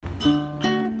I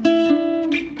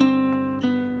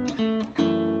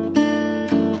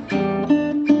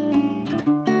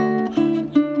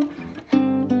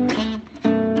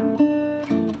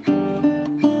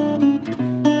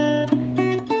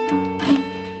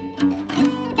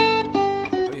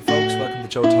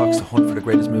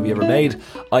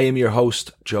am your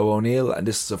host, Joe O'Neill, and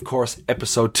this is, of course,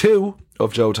 episode 2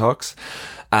 of Joe Talks.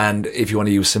 And if you want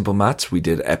to use simple maths, we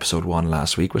did episode 1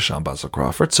 last week with Sean Basil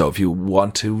Crawford. So if you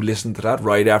want to listen to that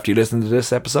right after you listen to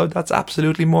this episode, that's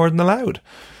absolutely more than allowed.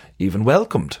 Even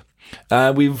welcomed.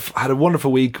 We've had a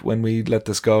wonderful week when we let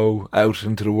this go out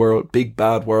into the world, big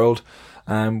bad world.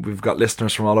 We've got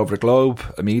listeners from all over the globe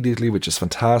immediately, which is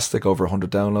fantastic. Over 100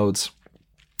 downloads.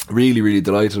 Really, really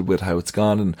delighted with how it's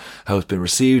gone and how it's been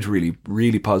received. Really,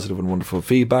 really positive and wonderful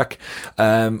feedback.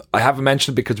 I haven't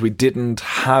mentioned it because we didn't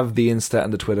have the Insta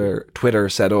and the Twitter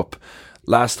set up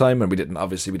last time, and we didn't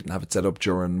have it set up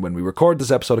during when we recorded this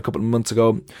episode a couple of months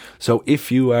ago. So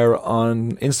if you are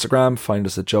on Instagram, find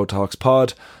us at Joe Talks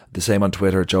Pod. The same on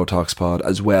Twitter, Joe Talks Pod,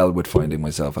 as well with finding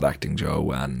myself at Acting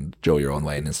Joe and Joe Your Own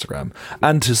Way on Instagram.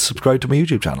 And to subscribe to my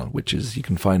YouTube channel, which is you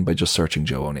can find by just searching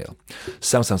Joe O'Neill.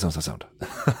 Sound.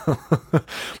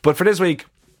 But for this week,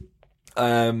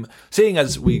 seeing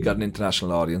as we got an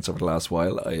international audience over the last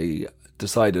while, I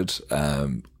decided a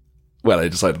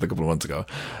couple of months ago,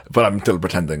 but I'm still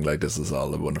pretending like this is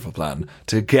all a wonderful plan,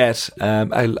 to get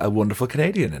a wonderful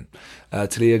Canadian in,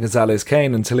 Thalia Gonzalez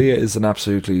Kane. And Thalia is an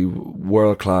absolutely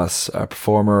world-class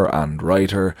performer and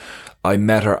writer. I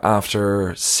met her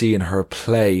after seeing her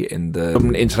play in the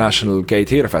International Gay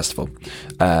Theatre Festival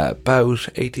about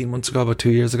 18 months ago, about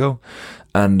 2 years ago.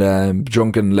 And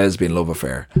Drunken Lesbian Love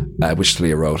Affair, which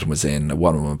Thalia wrote and was in, a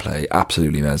one-woman play,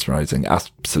 absolutely mesmerising,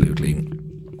 absolutely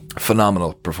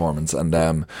phenomenal performance.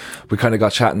 And we kind of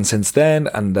got chatting since then,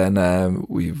 and then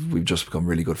we've just become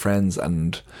really good friends,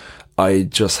 and I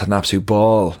just had an absolute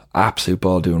ball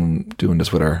doing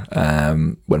this with her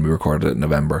when we recorded it in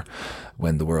November,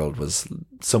 when the world was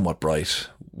somewhat bright.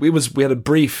 We had a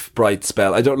brief bright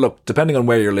spell. I don't look, depending on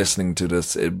where you're listening to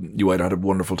this, you either had a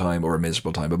wonderful time or a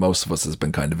miserable time, but most of us has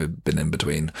been kind of been in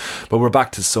between. But we're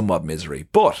back to somewhat misery.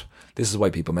 But this is why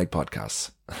people make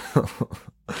podcasts.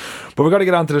 But we're going to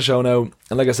get on to the show now.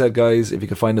 And like I said, guys, if you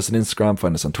can find us on Instagram,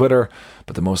 find us on Twitter.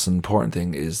 But the most important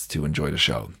thing is to enjoy the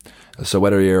show. So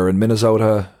whether you're in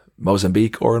Minnesota,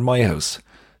 Mozambique, or in my house,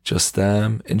 just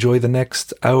enjoy the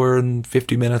next hour and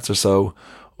 50 minutes or so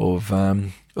of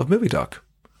Movie Doc,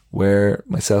 where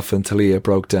myself and Thalia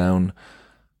broke down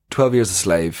 12 Years a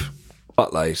Slave,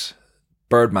 Spotlight,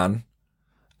 Birdman,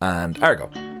 and Argo.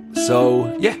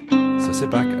 So yeah, so sit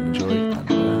back and enjoy,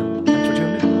 and thanks for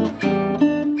tuning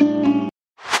in.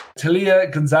 Thalia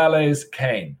Gonzalez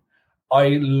Kane.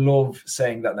 I love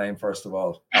saying that name, first of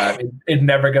all. It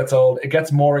never gets old. It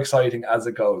gets more exciting as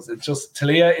it goes. It's just,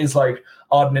 Thalia is like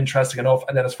odd and interesting enough,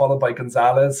 and then it's followed by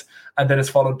Gonzalez, and then it's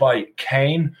followed by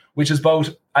Kane, which is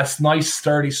both a nice,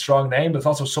 sturdy, strong name, but it's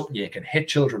also something you can hit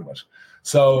children with.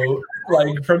 So,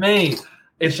 like, for me,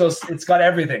 it's got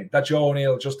everything that Joe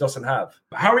O'Neill just doesn't have.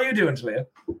 How are you doing, Thalia?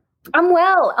 I'm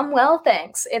well,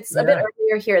 thanks. It's a bit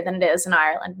earlier here than it is in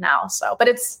Ireland now, but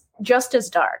it's just as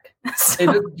dark. So.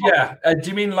 Do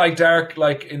you mean like dark,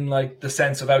 like in like the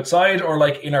sense of outside, or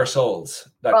like in our souls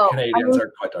that Canadians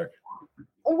are quite dark?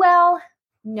 Well,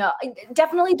 no,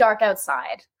 definitely dark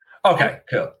outside. Okay,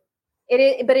 cool.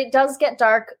 But it does get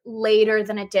dark later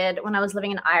than it did when I was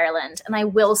living in Ireland. And I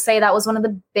will say that was one of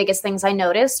the biggest things I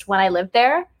noticed when I lived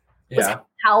there, was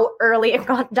how early it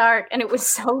got dark, and it was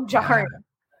so jarring.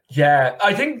 Yeah,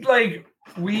 I think like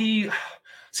we...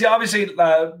 See, obviously,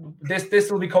 this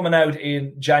will be coming out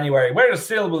in January, where it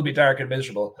still will be dark and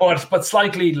miserable, but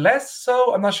slightly less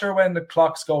so. I'm not sure when the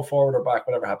clocks go forward or back,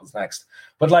 whatever happens next.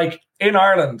 But like in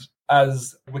Ireland,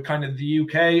 as with kind of the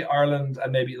UK, Ireland,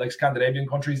 and maybe like Scandinavian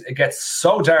countries, it gets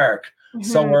so dark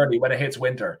so early when it hits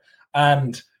winter.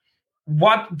 And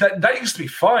that used to be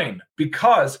fine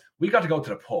because we got to go to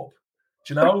the pub.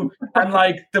 Do you know? And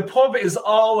like the pub is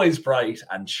always bright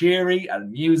and cheery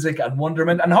and music and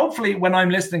wonderment. And hopefully when I'm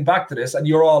listening back to this and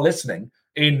you're all listening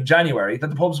in January,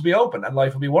 that the pubs will be open and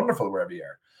life will be wonderful wherever you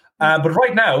are. But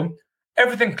right now,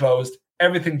 everything closed,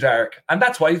 everything dark. And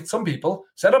that's why some people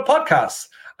set up podcasts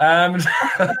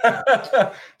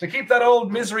to keep that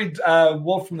old misery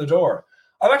wolf from the door.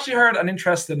 I've actually heard an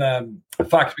interesting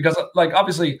fact, because like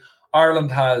obviously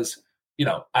Ireland has, you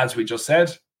know, as we just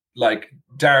said, like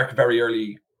dark very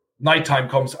early nighttime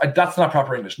comes. That's not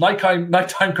proper English.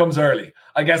 Nighttime comes early,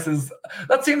 I guess.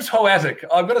 That seems poetic.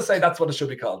 I'm going to say that's what it should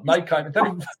be called. Nighttime.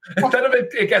 Instead of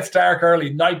it gets dark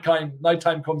early,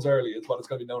 nighttime comes early is what it's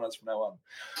going to be known as from now on.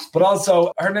 But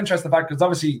also, I heard an interesting fact, because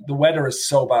obviously the weather is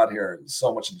so bad here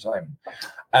so much of the time,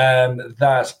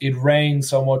 that it rains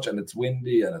so much and it's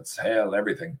windy and it's hail,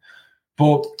 everything.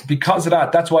 But because of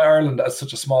that, that's why Ireland, as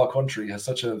such a small country, has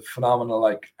such a phenomenal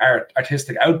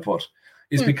artistic output,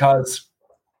 is because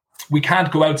we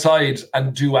can't go outside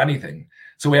and do anything.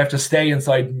 So we have to stay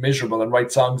inside miserable and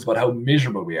write songs about how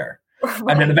miserable we are. Right.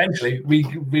 And then eventually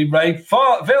we write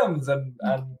films and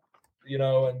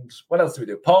what else do we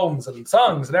do? Poems and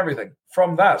songs and everything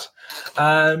from that.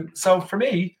 So for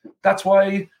me, that's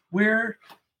why we're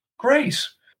great.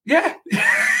 Yeah.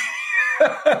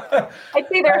 I'd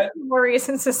say there are more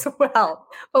reasons as well.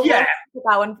 But we'll get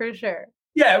that one for sure.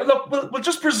 Yeah, look, we'll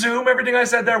just presume everything I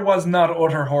said there was not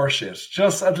utter horseshit.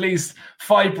 Just at least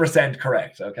 5%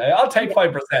 correct, okay? I'll take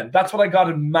 5%. That's what I got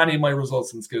in many of my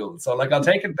results in school. So, I'll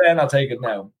take it then, I'll take it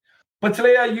now. But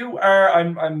Thalia,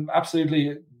 I'm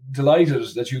absolutely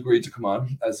delighted that you agreed to come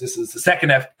on, as this is the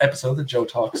second episode that Joe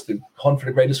talks, the Hunt for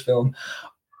the Greatest Film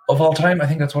of All Time. I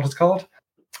think that's what it's called.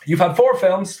 You've had 4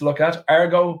 films to look at: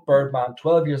 Argo, Birdman,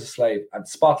 12 Years a Slave, and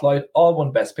Spotlight, all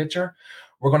won Best Picture.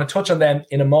 We're going to touch on them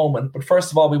in a moment. But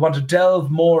first of all, we want to delve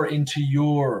more into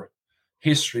your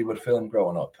history with film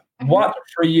growing up. Mm-hmm. What,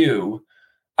 for you,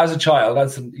 as a child,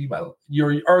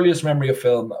 your earliest memory of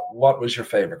film, what was your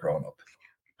favorite growing up?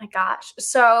 My gosh.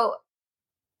 So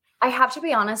I have to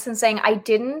be honest in saying I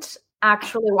didn't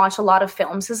actually watch a lot of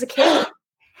films as a kid.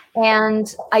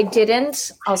 And I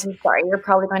didn't. Also, sorry, you're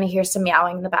probably going to hear some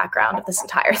meowing in the background of this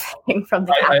entire thing from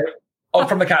the cat.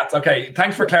 From the cats. Okay,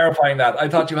 thanks for clarifying that. I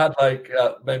thought you had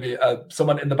maybe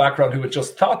someone in the background who had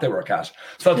just thought they were a cat.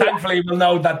 So thankfully, we'll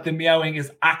know that the meowing is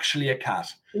actually a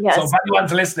cat. Yes. So if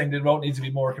anyone's listening, they won't need to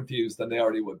be more confused than they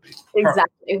already would be.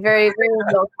 Exactly. Very, very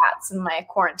little cats in my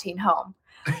quarantine home.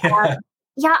 I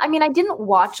mean, I didn't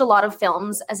watch a lot of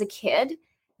films as a kid.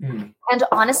 And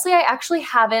honestly, I actually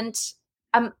haven't.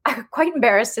 I'm quite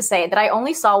embarrassed to say that I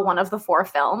only saw one of the 4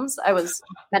 films I was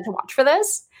meant to watch for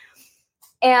this.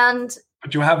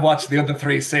 But you have watched the other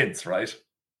 3 since, right?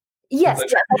 Yes.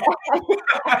 It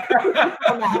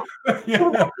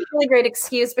was a really great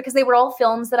excuse because they were all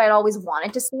films that I'd always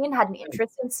wanted to see and had an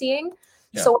interest in seeing.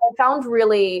 Yeah. So what I found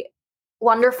really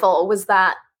wonderful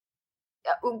about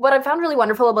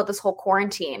this whole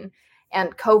quarantine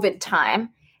and COVID time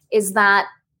is that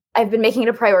I've been making it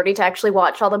a priority to actually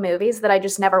watch all the movies that I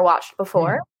just never watched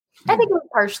before. I think it was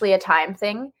partially a time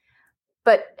thing,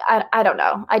 but I don't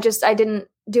know. I didn't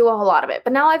do a whole lot of it.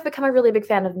 But now I've become a really big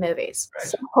fan of movies. Right.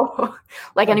 So,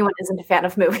 anyone isn't a fan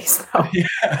of movies, though.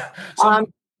 Yeah.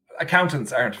 Some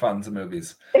accountants aren't fans of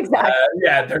movies. Exactly.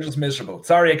 They're just miserable.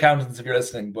 Sorry, accountants, if you're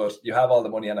listening, but you have all the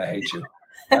money and I hate you.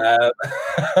 I'd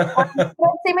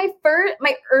say my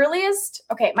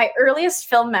earliest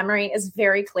film memory is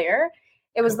very clear.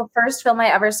 It was the first film I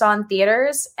ever saw in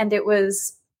theaters, and it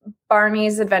was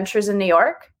Barney's Adventures in New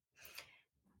York.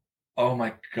 Oh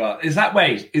my God. Is that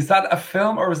a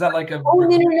film or was that like a... Oh,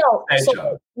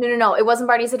 no. It wasn't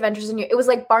Barney's Adventures in New York. It was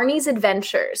like Barney's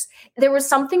Adventures. There was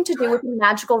something to do with a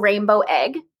magical rainbow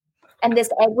egg, and this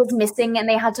egg was missing and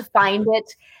they had to find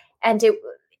it. And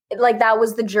that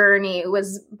was the journey. It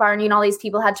was Barney and all these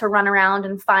people had to run around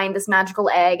and find this magical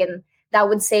egg, and that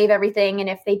would save everything. And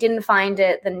if they didn't find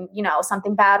it, then,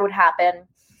 something bad would happen.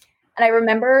 And I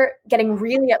remember getting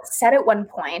really upset at one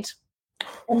point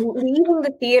and leaving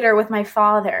the theater with my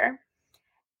father.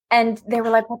 And they were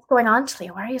like, "What's going on,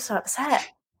 Thalia? Why are you so upset?"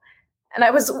 And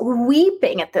I was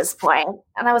weeping at this point.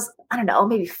 And I was, I don't know,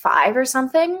 maybe 5 or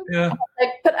something. Yeah.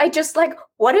 But I just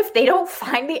what if they don't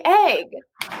find the egg?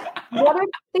 What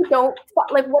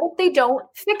if they don't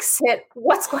fix it?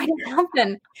 What's going to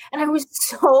happen? And I was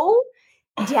so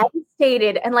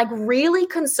devastated and really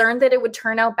concerned that it would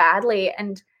turn out badly.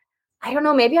 And I don't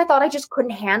know, maybe I thought I just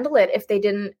couldn't handle it if they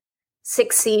didn't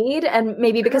succeed. And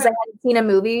maybe because I hadn't seen a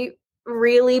movie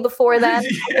really before then,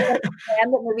 and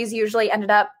that movies usually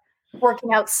ended up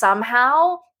working out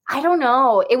somehow. I don't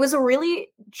know. It was a really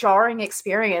jarring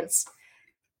experience.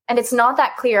 And it's not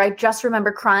that clear. I just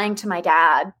remember crying to my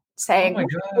dad saying,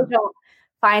 "Oh, don't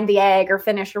find the egg or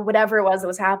finish," or whatever it was that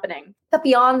was happening. But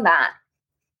beyond that.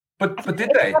 But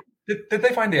did they? Did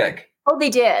they find the egg? Oh, they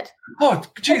did. Oh,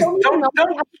 geez. Don't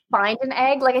they had to find an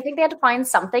egg. I think they had to find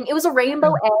something. It was a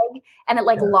rainbow egg, and it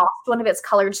lost one of its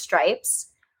colored stripes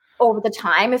over the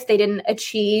time if they didn't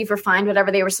achieve or find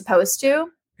whatever they were supposed to.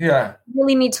 Yeah. You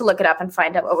really need to look it up and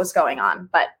find out what was going on.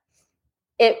 But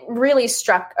it really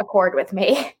struck a chord with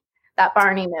me. that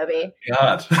Barney movie.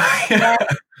 God.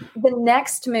 The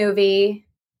next movie,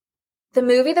 the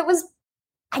movie that was,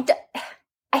 I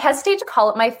hesitate to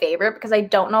call it my favorite because I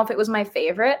don't know if it was my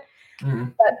favorite,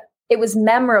 but it was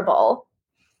memorable,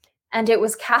 and it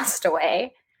was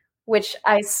Castaway, which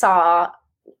I saw.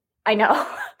 I know.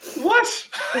 What?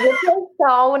 Which I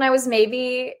saw when I was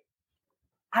maybe,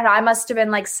 I must have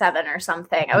been like 7 or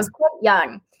something. I was quite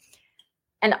young.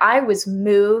 And I was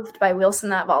moved by Wilson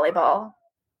That Volleyball.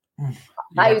 You're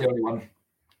not the only one.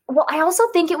 Well, I also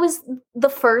think it was the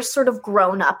first sort of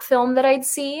grown-up film that I'd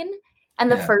seen,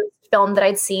 and the first film that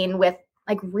I'd seen with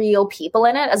like real people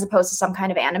in it, as opposed to some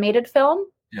kind of animated film.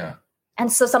 Yeah.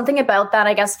 And so something about that,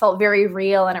 I guess, felt very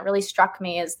real, and it really struck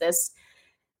me as this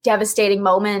devastating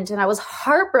moment. And I was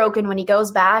heartbroken when he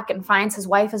goes back and finds his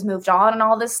wife has moved on and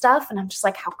all this stuff. And I'm just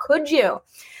like, how could you?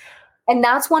 And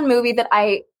that's one movie that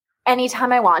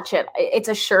anytime I watch it, it's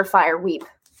a surefire weep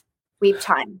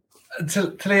time.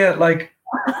 Thalia, like,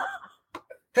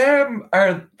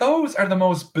 those are the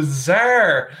most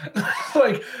bizarre.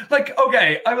 like,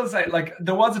 okay, I will say, like,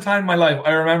 there was a time in my life,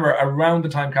 I remember around the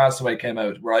time Castaway came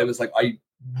out, where I was like, I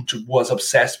was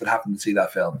obsessed with having to see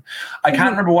that film. I can't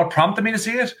remember what prompted me to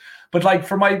see it, but like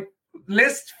for my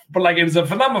list, but like it was a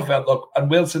phenomenal film. Look, and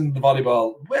Wilson the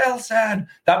Volleyball, Wilson,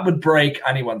 that would break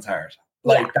anyone's heart.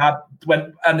 Like that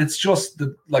and it's just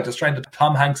the strength of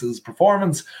Tom Hanks's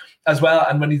performance as well.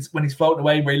 And when he's floating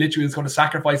away, where he literally is going to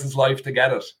sacrifice his life to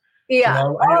get it. Yeah. You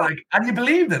know? And you're like, and you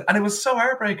believed it, and it was so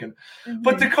heartbreaking.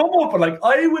 But to come up with, like,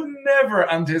 I would never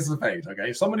anticipate,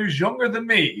 okay, someone who's younger than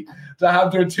me to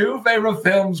have their 2 favorite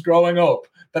films growing up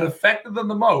that affected them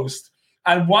the most,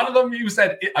 and one of them you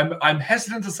said, I'm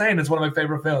hesitant to say, and it's one of my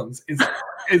favorite films,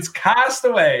 is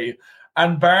Castaway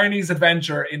and Barney's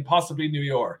Adventure in Possibly New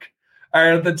York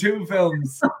are the 2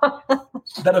 films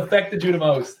that affected you the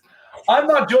most. I'm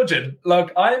not judging.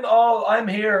 Look, I'm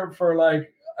here for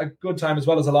like a good time as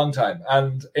well as a long time.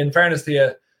 And in fairness to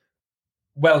you,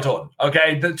 well done.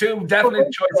 Okay, the 2 definitely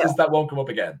choices that won't come up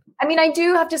again. I mean, I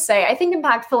do have to say, I think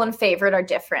impactful and favorite are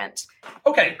different.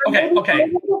 Okay.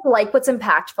 Like what's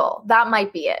impactful, that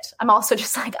might be it. I'm also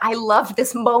just like, I loved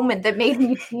this moment that made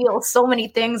me feel so many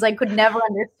things I could never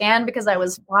understand because I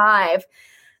was 5.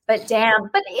 But damn,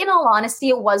 but in all honesty,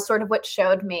 it was sort of what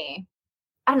showed me,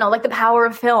 I don't know, like the power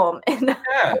of film.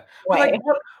 Like,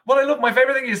 what I love, my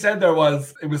favorite thing you said there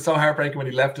was, it was so heartbreaking when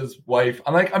he left his wife.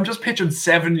 And like, I'm just picturing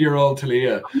 7-year-old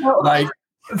Thalia, like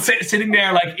sitting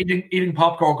there, like eating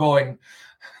popcorn, going,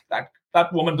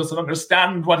 that woman doesn't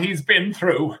understand what he's been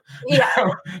through.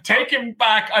 Yeah. Take him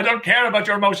back. I don't care about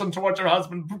your emotion towards your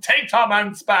husband. Take Tom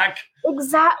Hanks back.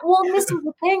 Exactly. Well, this is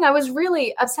the thing. I was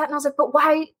really upset, and I was like, but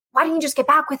why didn't you just get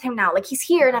back with him now? Like, he's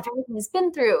here, and after everything he's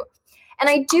been through. And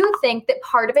I do think that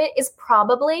part of it is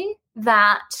probably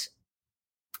that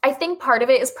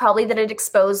it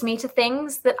exposed me to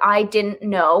things that I didn't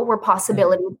know were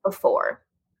possibilities before.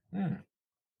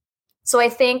 So I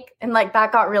think, and like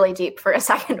that got really deep for a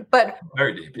second, but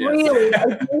very deep, yes. Really, I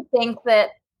do think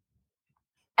that,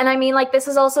 and I mean, like, this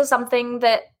is also something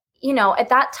that, you know, at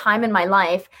that time in my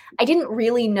life, I didn't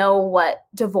really know what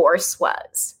divorce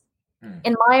was.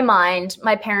 In my mind,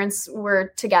 my parents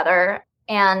were together,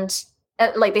 and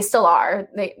like they still are.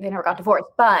 They never got divorced,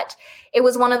 but it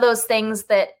was one of those things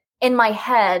that in my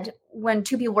head, when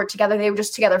 2 people were together, they were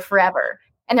just together forever,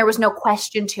 and there was no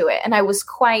question to it. And I was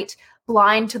quite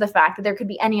blind to the fact that there could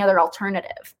be any other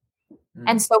alternative.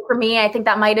 And so for me, I think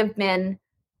that might have been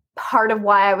part of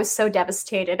why I was so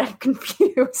devastated and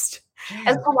confused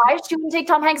as to why she wouldn't take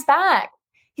Tom Hanks back.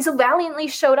 He so valiantly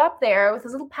showed up there with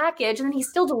his little package, and then he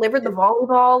still delivered the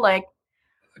volleyball. Like,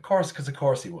 of course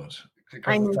he would.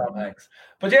 Because of Tom Hanks.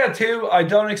 But yeah, 2, I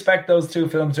don't expect those 2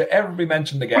 films to ever be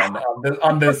mentioned again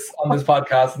on this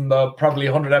podcast, and the probably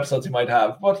 100 episodes you might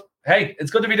have. But hey,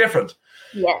 it's good to be different.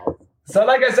 Yeah. So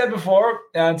like I said before,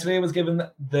 Thalia was given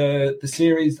the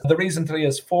series. The reason Thalia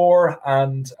is 4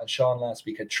 and Sean last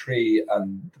week had 3,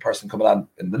 and the person coming on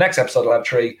in the next episode will have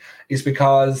 3, is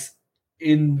because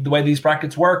in the way these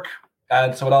brackets work,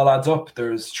 and so it all adds up,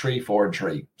 there's 3, 4, and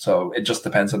 3. So it just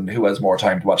depends on who has more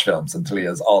time to watch films, and Thalia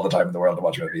has all the time in the world to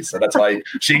watch movies. So that's why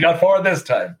she got 4 this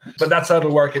time. But that's how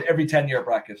it'll work. In every 10-year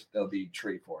bracket, there'll be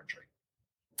 3, 4, and 3.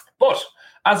 But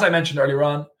as I mentioned earlier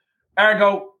on,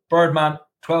 Argo, Birdman,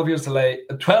 12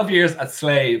 years at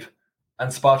Slave,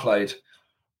 and Spotlight.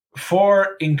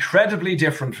 4 incredibly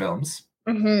different films.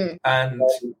 And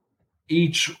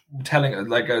each telling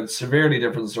like a severely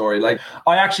different story. Like,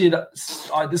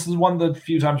 this is one of the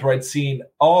few times where I'd seen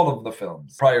all of the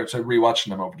films prior to rewatching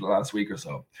them over the last week or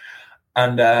so.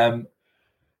 And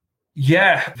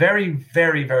very,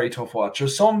 very, very tough watch.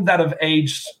 There's some that have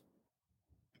aged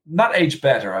not aged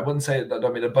better. I wouldn't say that, I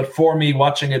mean, but for me,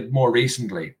 watching it more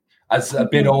recently, as a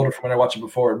bit older from when I watched it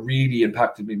before, it really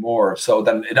impacted me more. So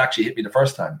then it actually hit me the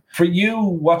first time. For you,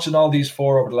 watching all these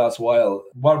four over the last while,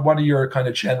 what are your kind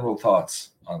of general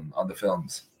thoughts on the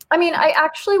films? I mean, I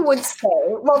actually would say,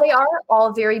 well, they are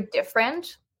all very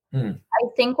different. I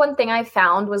think one thing I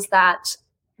found was that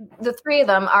the three of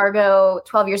them, Argo,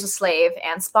 12 Years a Slave,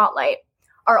 and Spotlight,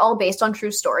 are all based on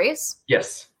true stories.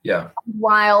 Yes. Yeah.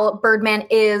 While Birdman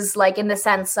is like in the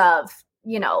sense of,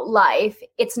 life,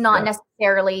 it's not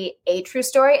necessarily a true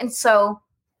story. And so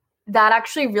that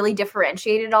actually really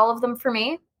differentiated all of them for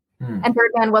me. And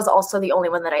Birdman was also the only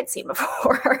one that I'd seen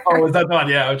before. Oh, was that one?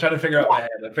 Yeah, I was trying to figure out my head.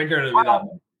 I figured it'd be that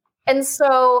one. And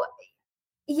so,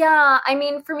 yeah, I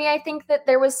mean, for me, I think that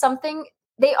there was something,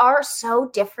 they are so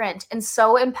different and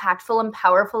so impactful and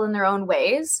powerful in their own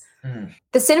ways.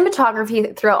 The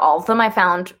cinematography throughout all of them I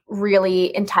found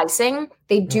really enticing.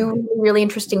 They do really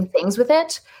interesting things with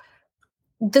it.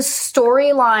 The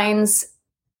storylines,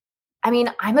 I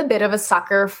mean, I'm a bit of a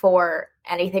sucker for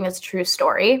anything that's a true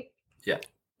story. Yeah.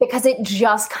 Because it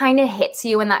just kind of hits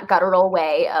you in that guttural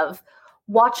way of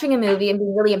watching a movie and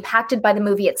being really impacted by the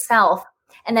movie itself.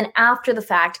 And then after the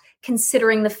fact,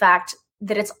 considering the fact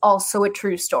that it's also a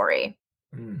true story.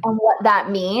 And what that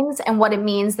means, and what it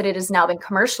means that it has now been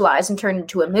commercialized and turned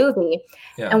into a movie,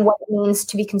 and what it means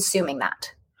to be consuming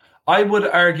that. I would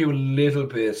argue a little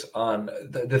bit on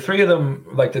the three of them,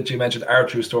 like that you mentioned, are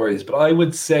true stories, but I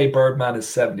would say Birdman is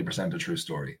 70% a true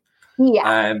story.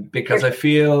 Yeah. Because I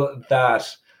feel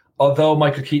that although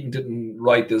Michael Keaton didn't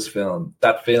write this film,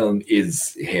 that film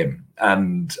is him.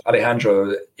 And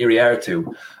Alejandro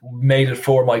Iriartu made it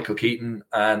for Michael Keaton,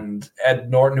 and Ed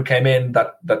Norton, who came in,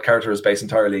 that character is based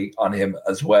entirely on him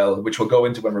as well, which we'll go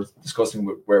into when we're discussing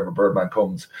wherever Birdman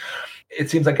comes.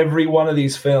 It seems like every one of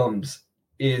these films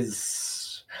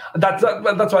is... That's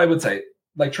what I would say.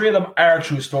 Like, three of them are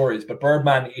true stories, but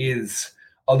Birdman is,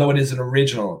 although it is an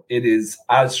original, it is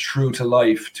as true to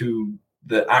life to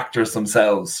the actors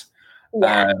themselves.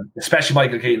 Especially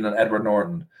Michael Keaton and Edward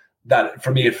Norton, that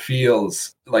for me it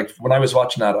feels like when I was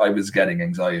watching that I was getting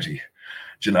anxiety,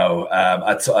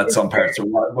 at some parts of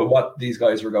what these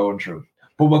guys were going through.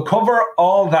 But we'll cover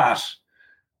all that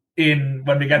when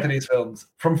we get to these films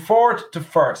from fourth to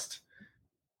first.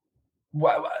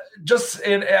 Just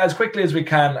as quickly as we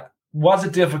can, was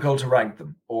it difficult to rank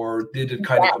them, or did it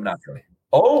kind of come naturally?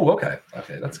 Oh, okay,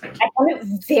 that's good. I found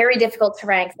it very difficult to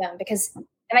rank them because.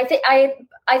 And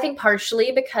I think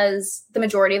partially because the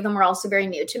majority of them were also very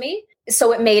new to me.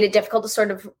 So it made it difficult to sort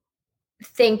of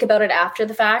think about it after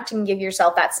the fact and give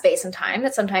yourself that space and time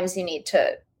that sometimes you need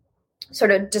to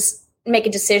sort of just make a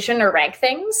decision or rank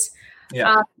things.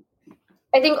 Yeah.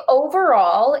 I think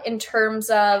overall, in terms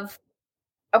of,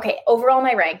 overall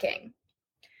my ranking,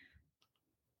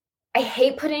 I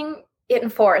hate putting it in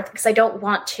fourth because I don't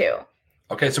want to.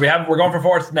 Okay, so we're going for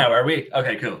fourth now, are we?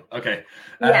 Okay, cool. Okay.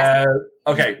 Yes.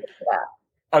 Okay.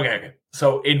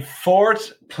 So in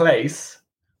fourth place,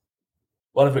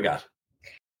 what have we got?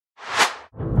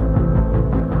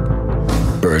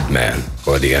 Birdman,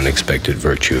 or the Unexpected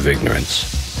Virtue of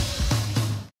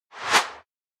Ignorance.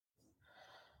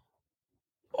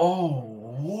 Oh,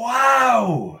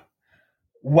 wow.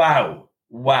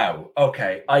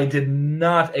 Okay. I did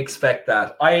not expect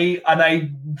that. I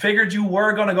figured you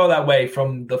were going to go that way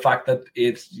from the fact that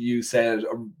you said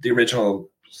the original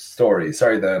story.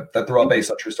 Sorry, that they're all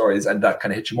based on true stories, and that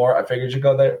kind of hit you more. I figured you'd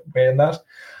go there way in that.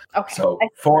 Okay. So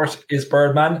fourth is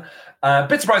Birdman. A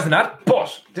bit surprising that,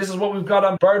 but this is what we've got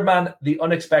on Birdman, the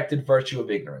Unexpected Virtue of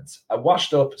Ignorance. A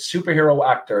washed-up superhero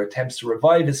actor attempts to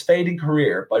revive his fading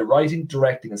career by writing,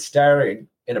 directing, and starring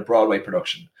in a Broadway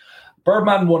production.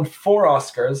 Birdman won 4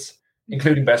 Oscars,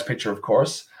 including Best Picture, of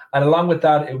course. And along with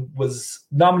that, it was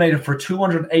nominated for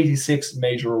 286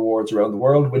 major awards around the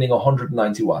world, winning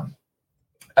 191.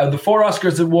 Out of the 4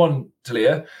 Oscars it won,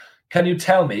 Thalia, can you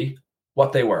tell me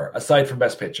what they were, aside from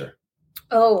Best Picture?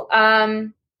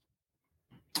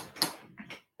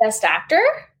 Best Actor?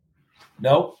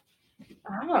 No.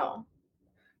 Oh.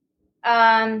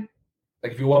 Like,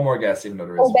 if you want more guess, even though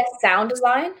there is. Best Sound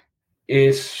Design?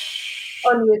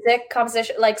 Or music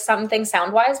composition, like something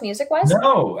sound-wise, music-wise?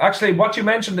 No, actually, what you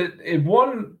mentioned, it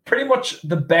won pretty much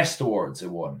the best awards.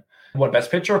 It won Best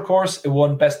Picture, of course. It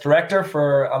won Best Director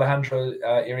for Alejandro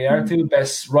Iriartu,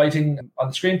 Best Writing on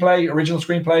the Screenplay, Original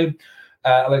Screenplay,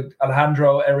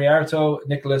 Alejandro Iriartu,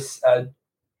 Nicholas.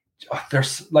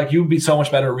 There's like, you'd be so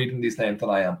much better reading these names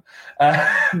than I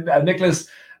am. Nicholas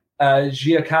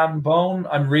Giacambone.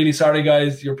 I'm really sorry,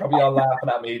 guys. You're probably all laughing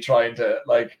at me trying to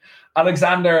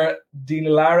Alexander De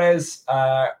Lares,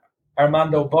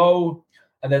 Armando Bo,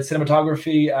 And then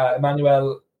cinematography,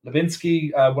 Emmanuel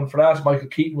Levinsky won for that. Michael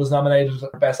Keaton was nominated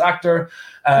for Best Actor.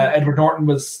 Edward Norton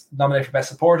was nominated for Best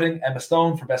Supporting. Emma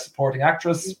Stone for Best Supporting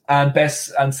Actress.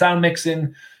 And sound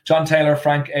mixing, John Taylor,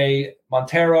 Frank A.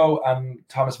 Montero, and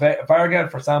Thomas Varga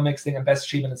for sound mixing, and Best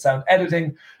Achievement in Sound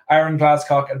Editing, Aaron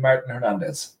Glasscock and Martin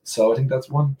Hernandez. So I think that's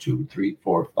 1, 2, 3,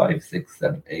 4, 5, 6,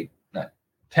 7, 8, 9,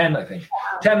 10, I think.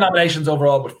 10 nominations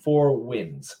overall with 4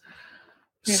 wins.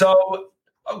 So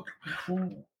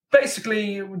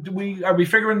basically, are we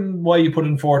figuring why you put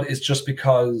in for it is just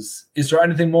because, is there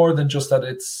anything more than just that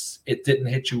it didn't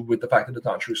hit you with the fact that it's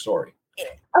not a true story?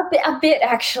 A bit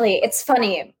actually. It's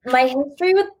funny. My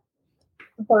history with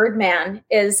Birdman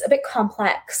is a bit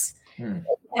complex.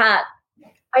 That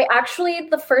I actually,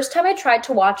 the first time I tried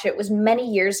to watch it was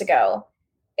many years ago.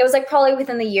 It was like probably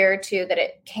within the year or two that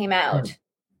it came out.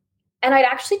 And I'd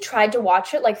actually tried to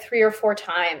watch it like 3 or 4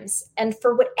 times. And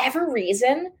for whatever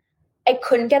reason, I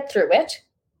couldn't get through it.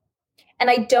 And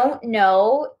I don't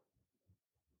know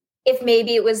if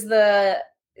maybe it was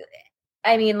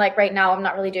like right now I'm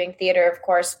not really doing theater, of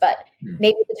course, but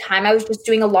maybe at the time I was just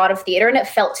doing a lot of theater and it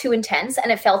felt too intense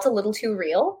and it felt a little too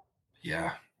real.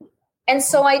 Yeah. And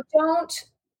so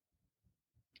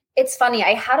it's funny,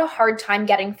 I had a hard time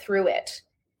getting through it.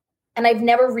 And I've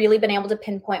never really been able to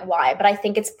pinpoint why, but I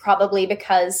think it's probably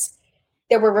because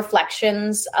there were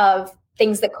reflections of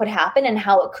things that could happen and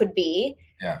how it could be,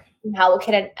 and how it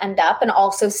could end up, and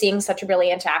also seeing such a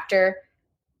brilliant actor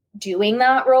doing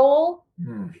that role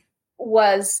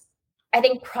was, I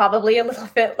think, probably a little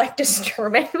bit like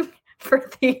disturbing for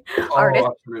the artist.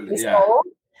 Absolutely, yeah.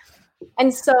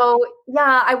 And so,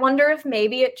 I wonder if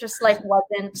maybe it just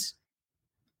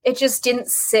it just didn't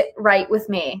sit right with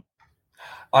me.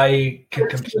 I can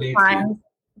completely.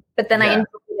 But then I enjoyed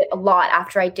it a lot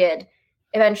after I did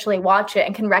eventually watch it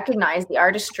and can recognize the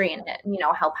artistry in it, and,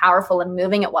 how powerful and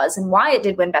moving it was and why it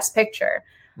did win Best Picture.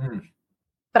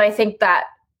 But I think that,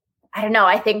 I don't know,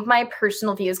 I think my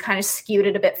personal views kind of skewed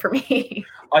it a bit for me.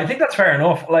 I think that's fair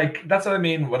enough. Like, that's what I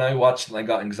mean when I watched and I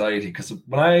got anxiety, because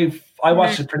when I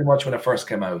watched it pretty much when it first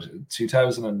came out,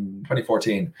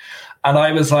 2014, and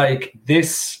I was like,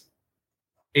 this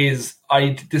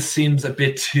seems a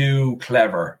bit too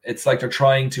clever. It's like they're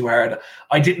trying too hard.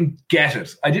 I didn't get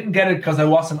it. Because I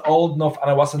wasn't old enough and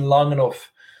I wasn't long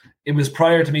enough. It was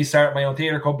prior to me starting my own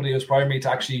theater company. It was prior to me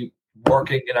to actually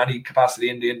working in any capacity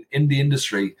in the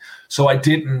industry. So I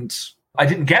didn't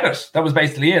get it. That was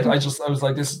basically it. I was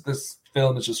like, this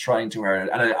film is just trying too hard.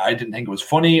 And I didn't think it was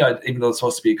funny, even though it's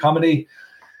supposed to be a comedy.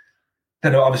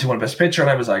 Then it obviously won Best Picture, and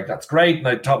I was like, that's great. And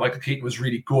I thought Michael Keaton was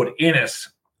really good in it.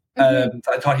 I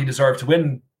thought he deserved to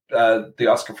win the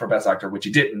Oscar for Best Actor, which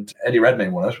he didn't. Eddie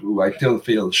Redmayne won it, who I still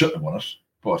feel shouldn't have won it.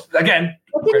 But again,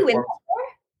 what did he win for?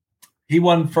 He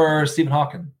won for Stephen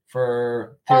Hawking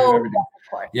for Theory of Everything.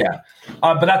 Yeah,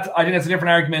 but I think that's a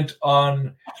different argument.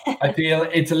 I feel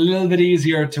it's a little bit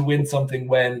easier to win something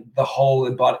when the whole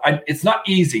embodied. It's not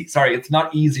easy. Sorry, it's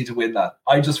not easy to win that.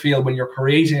 I just feel when you're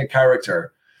creating a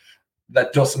character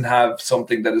that doesn't have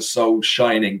something that is so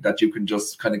shining that you can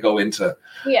just kind of go into.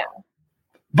 Yeah.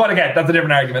 But again, that's a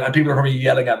different argument, and people are probably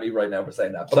yelling at me right now for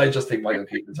saying that. But I just think Michael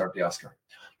Keaton deserved the Oscar.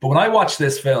 But when I watched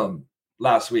this film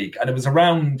last week, and it was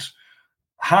around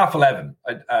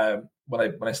 11:30,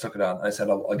 when I stuck it on, I said,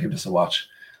 I'll give this a watch.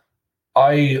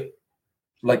 My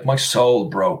soul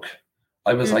broke.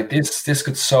 I was like, this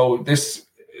could so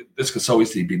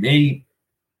easily be me.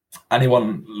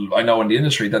 Anyone I know in the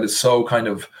industry that is so kind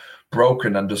of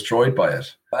broken and destroyed by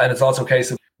it. And it's also a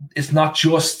case of, it's not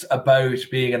just about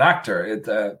being an actor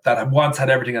that once had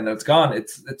everything and it's gone.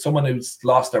 It's someone who's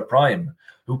lost their prime,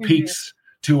 who peaks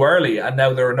too early, and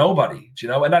now they're a nobody,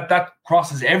 and that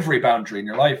crosses every boundary in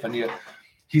your life. And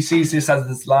he sees this as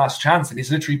his last chance, and he's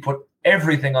literally put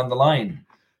everything on the line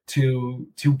to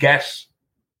get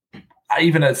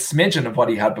even a smidgen of what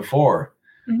he had before.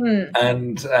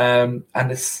 And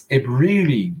it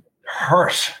really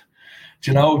hurt.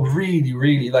 Really,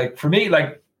 really, like, for me,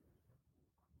 like,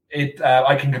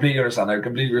 I can completely understand. I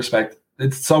completely respect.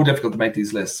 It's so difficult to make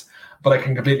these lists, but I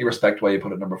can completely respect why you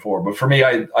put it number 4. But for me,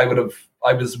 I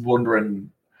was wondering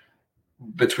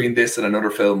between this and another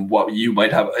film what you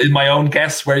might have. In my own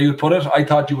guess where you would put it, I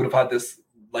thought you would have had this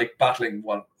like battling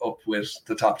one up with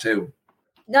the top 2.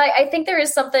 No, I think there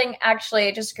is something, actually,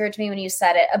 it just occurred to me when you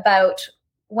said it, about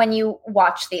when you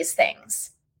watch these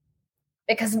things.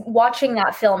 Because watching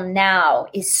that film now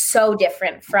is so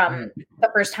different from the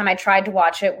first time I tried to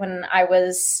watch it when that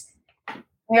was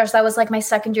like my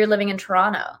second year living in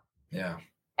Toronto. Yeah.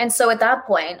 And so at that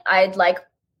point,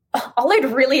 all I'd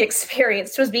really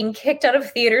experienced was being kicked out of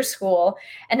theater school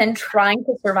and then trying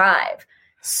to survive.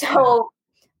 So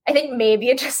I think maybe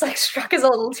it just like struck as a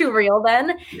little too real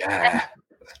then. Yeah.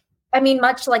 I mean,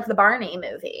 much like the Barney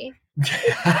movie.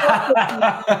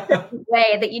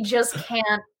 Way that you just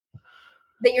can't,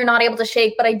 that you're not able to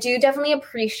shake, but I do definitely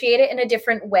appreciate it in a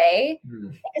different way.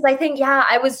 Because I think,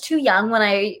 I was too young when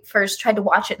I first tried to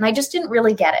watch it, and I just didn't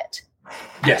really get it.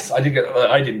 Yes, I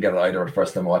didn't get it either the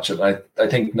first time I watched it. I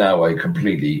think now I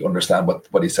completely understand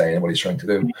what he's saying and what he's trying to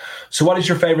do. So what is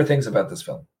your favorite things about this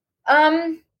film?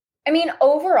 I mean,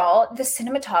 overall, the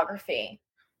cinematography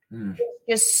is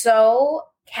just so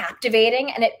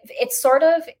captivating, and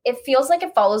it feels like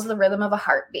it follows the rhythm of a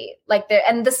heartbeat. Like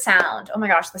and the sound. Oh my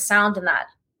gosh, the sound in that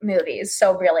movie is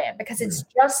so brilliant because it's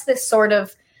just this sort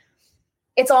of,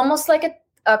 it's almost like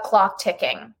a clock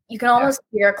ticking. You can almost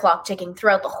hear a clock ticking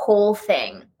throughout the whole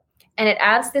thing, and it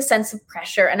adds this sense of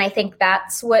pressure. And I think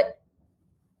that's what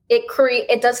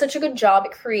it does such a good job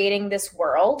at creating this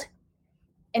world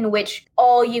in which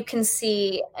all you can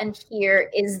see and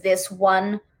hear is this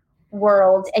one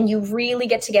world, and you really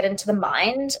get to get into the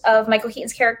mind of Michael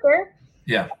Keaton's character.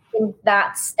 Yeah.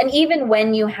 And even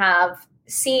when you have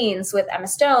scenes with Emma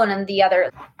Stone and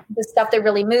the stuff that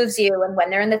really moves you, and when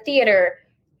they're in the theater,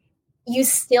 you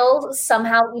still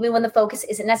somehow, even when the focus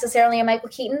isn't necessarily on Michael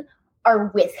Keaton, are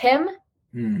with him.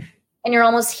 And you're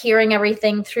almost hearing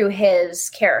everything through his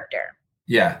character.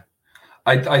 Yeah.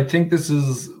 I think this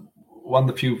is one of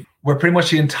the few where pretty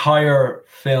much the entire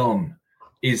film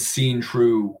is seen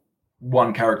through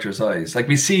one character's eyes. Like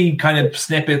we see kind of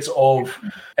snippets of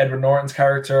Edward Norton's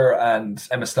character and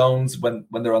Emma Stone's when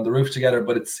they're on the roof together,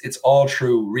 but it's all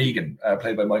through Regan,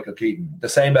 played by Michael Keaton. The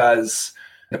same as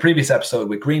the previous episode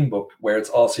with Green Book, where it's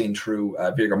all seen through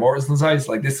Viggo Mortensen's eyes.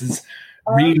 Like this is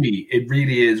it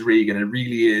really is Regan. It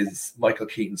really is Michael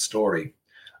Keaton's story.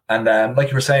 And like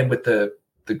you were saying with the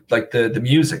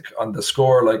music on the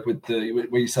score, like with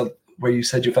where you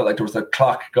said you felt like there was a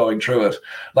clock going through it,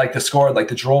 like the score, like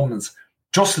the drums,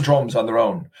 just the drums on their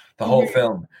own, the whole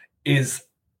film is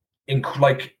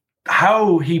like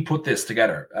how he put this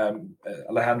together.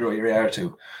 Alejandro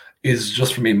Iriarte is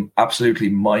just for me absolutely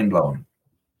mind blowing.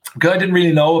 Because I didn't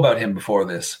really know about him before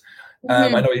this. I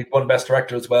know he won Best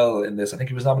Director as well in this. I think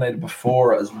he was nominated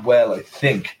before as well, I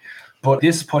think. But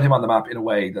this put him on the map in a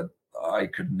way that I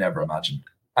could never imagine.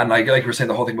 And like we were saying,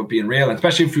 the whole thing about being real, and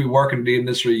especially if we work in the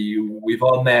industry, we've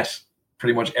all met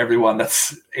pretty much everyone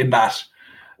that's in that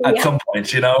at some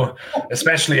point,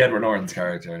 especially Edward Norton's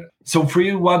character. So for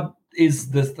you, what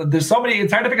is this? There's so many,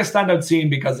 it's hard to pick a standout scene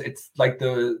because it's like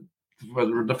the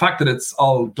fact that it's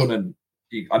all done in,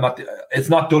 it's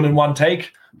not done in one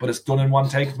take, but it's done in one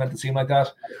take. It's meant to seem like that.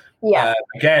 Yeah.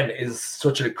 Again, is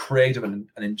such a creative and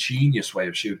an ingenious way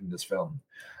of shooting this film.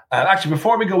 Actually,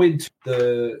 before we go into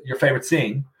your favorite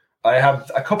scene, I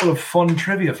have a couple of fun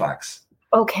trivia facts.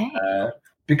 Okay.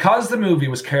 Because the movie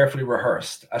was carefully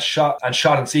rehearsed, shot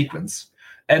in sequence,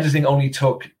 editing only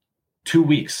took 2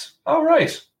 weeks. Oh,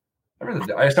 right. I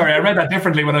read that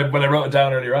differently when I wrote it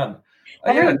down earlier on.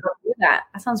 I didn't do that.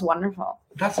 That sounds wonderful.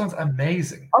 That sounds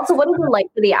amazing. Also, what is it like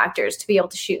for the actors to be able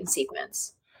to shoot in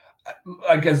sequence?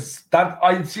 I guess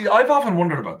I've often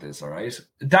wondered about this. All right,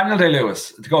 Daniel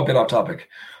Day-Lewis, to go a bit off topic,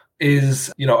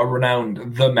 is a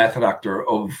renowned the method actor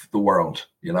of the world.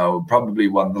 Probably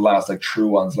one of the last true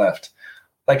ones left.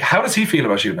 Like, how does he feel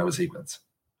about shooting out a sequence?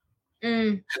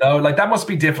 That must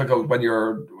be difficult when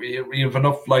you have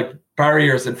enough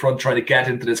barriers in front trying to get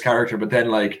into this character, but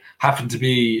then having to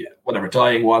be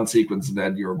dying one sequence and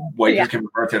then your wife is giving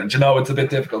birth to it. And it's a bit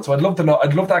difficult. So I'd love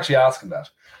to actually ask him that.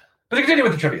 But to continue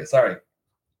with the trivia, sorry.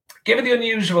 Given the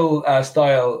unusual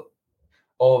style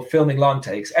of filming long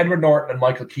takes, Edward Norton and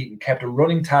Michael Keaton kept a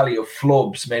running tally of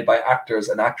flubs made by actors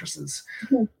and actresses.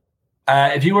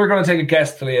 If you were going to take a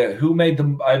guess, Thalia, who made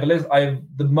them? I have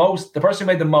the most, the person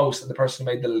who made the most, and the person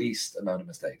who made the least amount of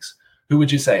mistakes. Who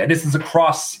would you say? And this is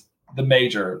across the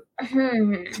major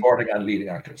supporting and leading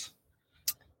actors.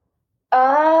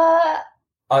 The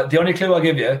only clue I'll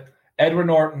give you: Edward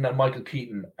Norton and Michael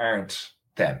Keaton aren't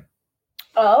them.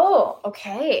 Oh,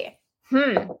 okay.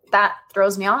 That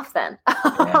throws me off then.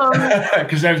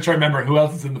 Because I have to try to remember who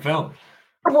else is in the film.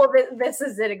 Well, this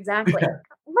is it exactly.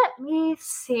 Let me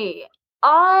see.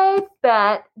 I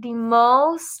bet the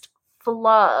most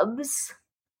flubs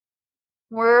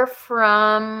were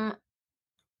from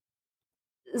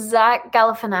Zach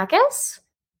Galifianakis.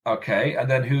 Okay,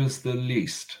 and then who's the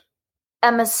least?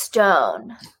 Emma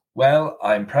Stone. Well,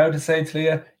 I'm proud to say,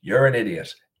 Thalia, you're an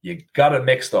idiot. You got it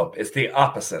mixed up. It's the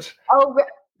opposite. Oh,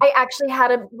 I actually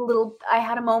had a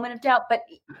moment of doubt, but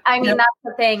I mean, that's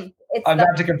the thing. I'm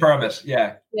glad to confirm it.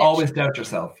 Yeah. Always doubt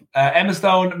yourself. Emma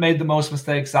Stone made the most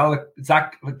mistakes.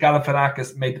 Zach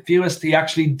Galifianakis made the fewest. He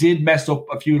actually did mess up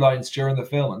a few lines during the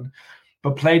filming,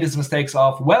 but played his mistakes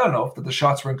off well enough that the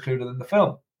shots were included in the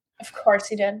film. Of course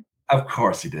he did. Of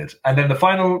course he did. And then the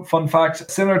final fun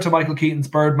fact, similar to Michael Keaton's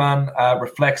Birdman,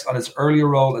 reflects on his earlier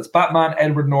role as Batman.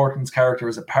 Edward Norton's character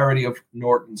is a parody of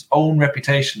Norton's own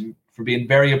reputation for being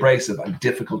very abrasive and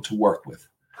difficult to work with.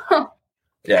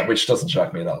 Yeah, which doesn't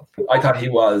shock me at all. I thought he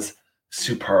was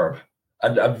superb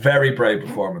and a very brave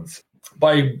performance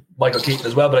by Michael Keaton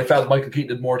as well, but I felt Michael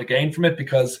Keaton had more to gain from it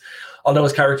because although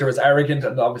his character is arrogant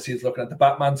and obviously he's looking at the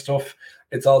Batman stuff,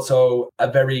 it's also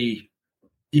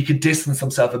he could distance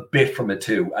himself a bit from it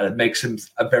too, and it makes him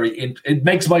it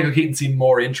makes Michael Keaton seem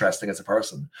more interesting as a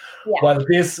person. Yeah. While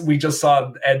this, we just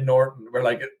saw Ed Norton, we're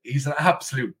like, he's an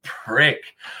absolute prick,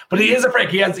 but he is a prick.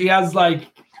 He has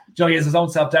like, he has his own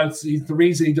self-doubts. He's the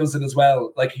reason he does it as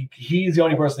well. Like he's the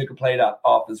only person who can play that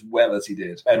off as well as he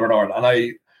did, Edward Norton.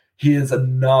 And he is a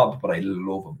knob, but I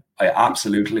love him. I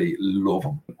absolutely love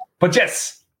him. But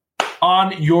yes,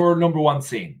 on your number one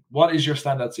scene, what is your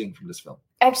standout scene from this film?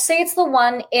 I'd say it's the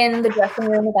one in the dressing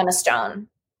room with Emma Stone.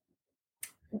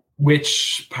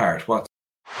 Which part? What?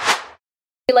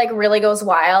 He like really goes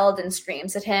wild and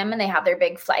screams at him, and they have their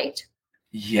big fight.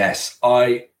 Yes,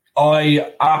 I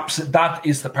absolutely. That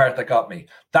is the part that got me.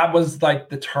 That was like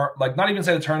the turn, like not even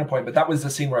say the turning point, but that was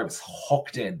the scene where I was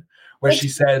hooked in, where she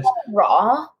said,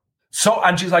 "Raw." So,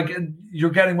 and she's like, "You're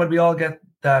getting what we all get,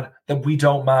 that we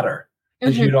don't matter,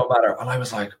 that you don't matter." And I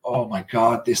was like, "Oh my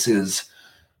God, this is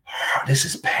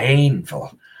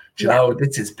painful." Do you know,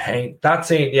 this is pain. That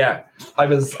scene, yeah. I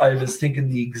was thinking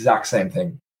the exact same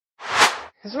thing.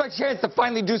 This is my chance to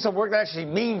finally do some work that actually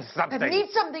means something. It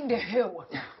means something to who?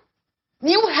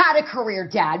 You had a career,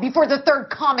 Dad, before the third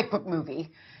comic book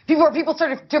movie. Before people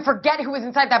started to forget who was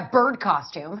inside that bird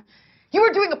costume. You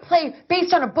were doing a play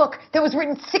based on a book that was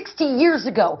written 60 years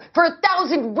ago for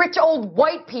 1,000 rich old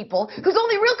white people whose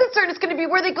only real concern is going to be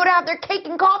where they go to have their cake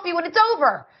and coffee when it's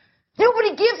over.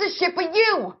 Nobody gives a shit but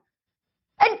you.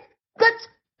 And let's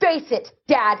face it,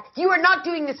 Dad, you are not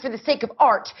doing this for the sake of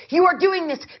art. You are doing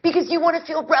this because you want to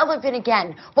feel relevant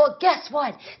again. Well, guess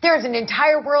what? There's an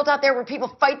entire world out there where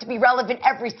people fight to be relevant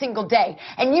every single day,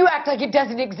 and you act like it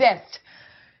doesn't exist.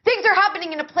 Things are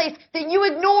happening in a place that you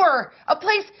ignore, a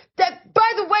place that,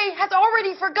 by the way, has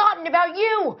already forgotten about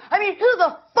you. I mean, who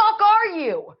the fuck are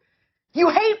you? You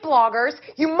hate bloggers,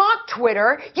 you mock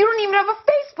Twitter, you don't even have a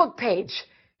Facebook page.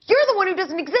 You're the one who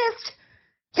doesn't exist.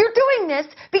 You're doing this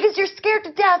because you're scared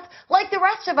to death, like the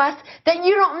rest of us, that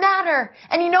you don't matter.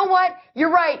 And you know what? You're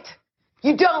right.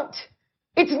 You don't.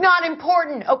 It's not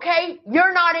important, okay?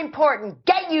 You're not important.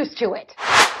 Get used to it.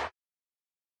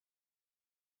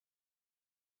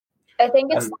 I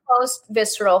think it's the most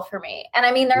visceral for me. And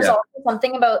I mean, there's also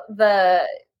something about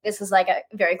this is like a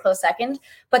very close second,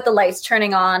 but the lights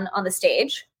turning on the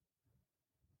stage.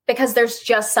 Because there's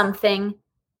just something,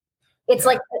 it's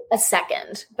like a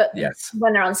second, but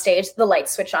when they're on stage, the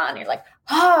lights switch on, you're like,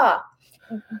 ah.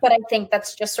 But I think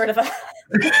that's just sort of a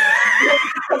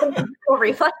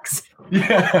reflex.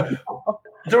 Yeah.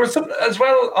 There was some as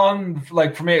well on,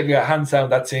 like, for me, hands down,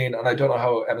 that scene, and I don't know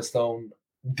how Emma Stone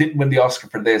didn't win the Oscar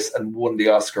for this and won the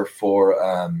Oscar for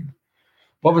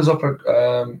what was up at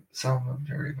Sound of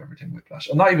Everything Whiplash.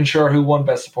 I'm not even sure who won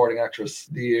Best Supporting Actress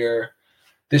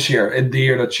this year, in the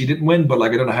year that she didn't win, but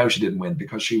like I don't know how she didn't win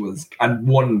because she was, and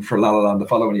won for La La Land the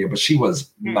following year, but she was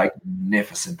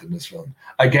magnificent in this film.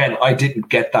 Again, I didn't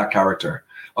get that character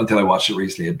until I watched it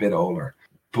recently, a bit older.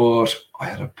 But I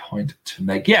had a point to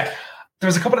make. Yeah,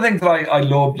 there's a couple of things that I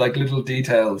loved, like little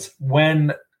details.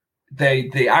 When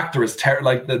the actor is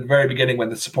like the very beginning, when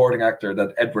the supporting actor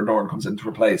that Edward Norton comes in to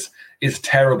replace is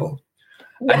terrible.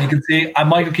 Yeah. And you can see, and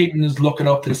Michael Keaton is looking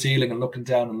up to the ceiling and looking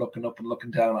down and looking up and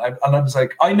looking down. And I was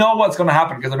like, I know what's going to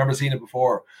happen because I've never seen it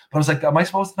before. But I was like, am I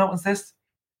supposed to notice this?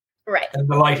 Right. And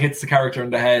the light hits the character in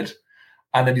the head,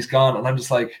 and then he's gone. And I'm just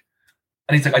like,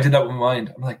 and he's like, I did that with my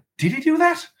mind. I'm like, did he do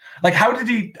that? Like, how did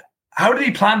he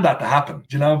plan that to happen?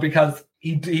 Do you know? Because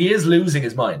he is losing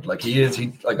his mind. Like he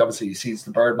like obviously he sees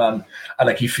the Birdman, and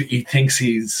like he thinks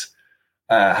he's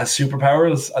has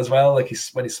superpowers as well. Like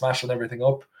when he's smashing everything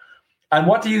up. And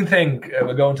what do you think,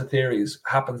 we'll go into theories,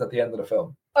 happens at the end of the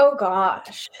film? Oh,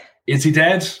 gosh. Is he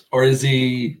dead or is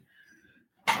he...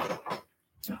 I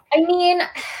mean,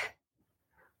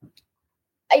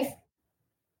 I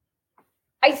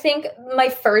think my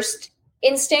first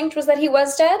instinct was that he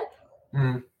was dead.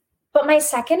 Mm. But my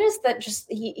second is that just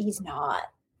he's not.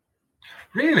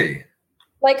 Really?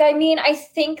 Like, I mean, I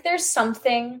think there's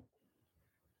something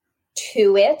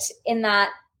to it in that,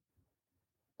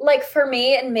 like for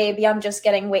me, and maybe I'm just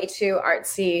getting way too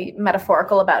artsy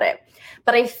metaphorical about it,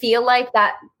 but I feel like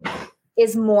that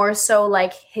is more so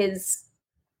like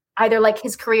either like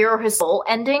his career or his soul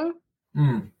ending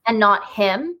and not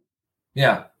him.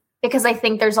 Yeah. Because I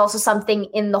think there's also something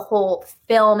in the whole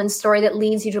film and story that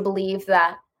leads you to believe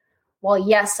that, well,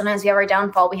 yes, sometimes we have our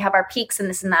downfall, we have our peaks and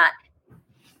this and that.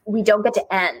 We don't get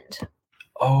to end.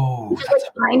 Oh, that's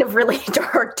kind of really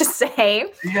dark to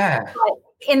say. Yeah. But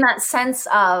in that sense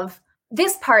of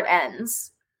this part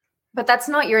ends, but that's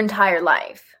not your entire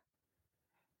life.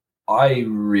 I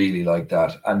really like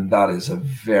that. And that is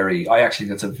I actually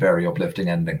think it's a very uplifting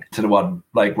ending to the one,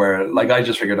 like where, like I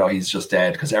just figured, he's just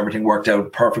dead because everything worked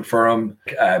out perfect for him,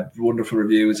 wonderful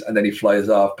reviews, and then he flies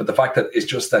off. But the fact that it's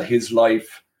just that his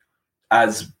life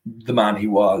as the man he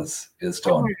was is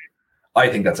done. I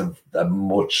think that's a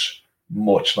much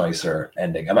nicer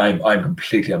ending, and I'm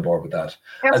completely on board with that.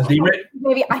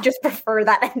 Maybe I just prefer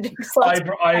that ending. So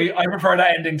I prefer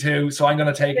that ending too, so I'm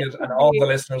going to take it, and all the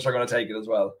listeners are going to take it as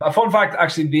well. A fun fact,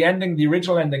 actually, the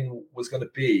original ending was going to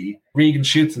be Regan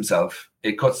shoots himself,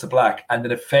 it cuts to black, and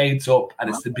then it fades up, and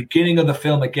it's the beginning of the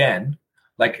film again,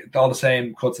 like all the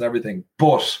same cuts and everything,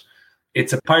 but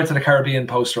it's a Pirates of the Caribbean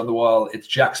poster on the wall. It's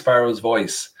Jack Sparrow's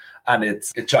voice, and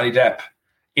it's Johnny Depp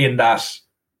in that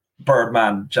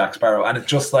Birdman Jack Sparrow, and it's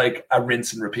just like a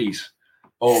rinse and repeat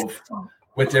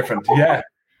with different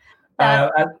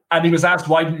and he was asked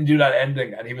why didn't you do that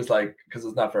ending, and he was like, because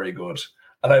it's not very good.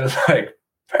 And I was like,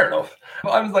 fair enough.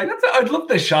 I was like, I'd love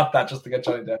they shot that just to get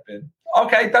Johnny Depp in.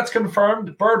 Okay, that's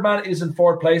confirmed. Birdman is in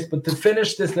fourth place, but to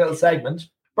finish this little segment,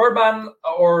 Birdman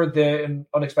or The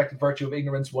Unexpected Virtue of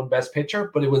Ignorance won Best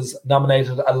Picture, but it was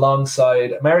nominated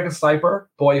alongside American Sniper,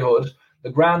 Boyhood, The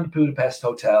Grand Budapest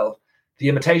Hotel, The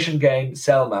Imitation Game,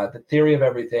 Selma, The Theory of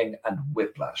Everything, and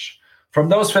Whiplash. From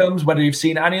those films, whether you've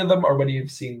seen any of them or whether you've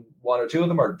seen one or two of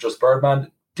them or just Birdman,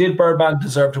 did Birdman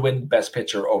deserve to win Best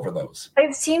Picture over those?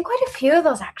 I've seen quite a few of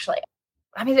those, actually.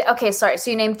 I mean, okay, sorry. So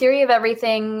you named Theory of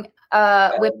Everything,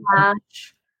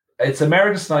 Whiplash. It's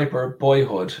American Sniper,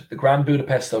 Boyhood, The Grand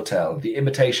Budapest Hotel, The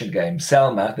Imitation Game,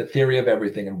 Selma, The Theory of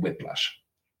Everything, and Whiplash.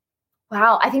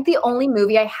 Wow, I think the only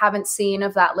movie I haven't seen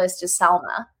of that list is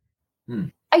Selma.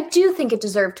 I do think it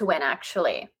deserved to win,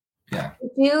 actually. Yeah. I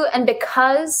do, and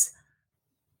because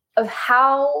of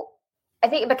how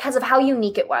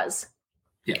unique it was.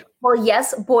 Yeah. Well,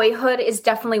 yes, Boyhood is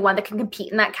definitely one that can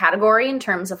compete in that category in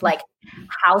terms of like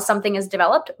how something is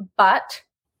developed. But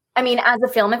I mean, as a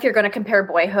film, if you're going to compare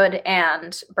Boyhood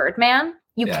and Birdman,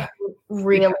 you can't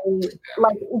really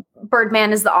like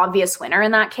Birdman is the obvious winner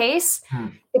in that case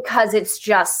because it's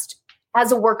just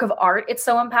as a work of art, it's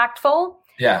so impactful.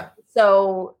 Yeah.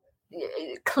 So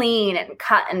clean and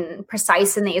cut and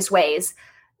precise in these ways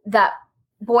that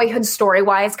Boyhood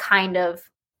story-wise kind of,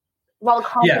 while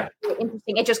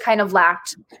interesting, it just kind of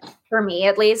lacked, for me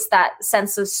at least, that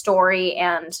sense of story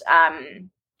and,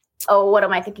 what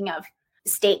am I thinking of?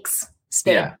 Stakes.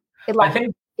 Yeah. It lacked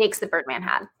stakes that Birdman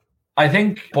had. I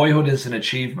think Boyhood is an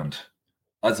achievement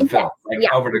as a film,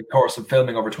 over the course of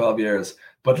filming over 12 years.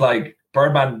 But like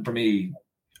Birdman, for me,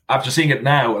 after seeing it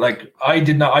now, like I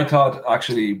thought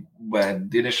actually when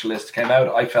the initial list came out,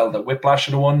 I felt that Whiplash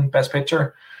should have won Best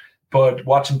Picture. But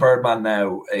watching Birdman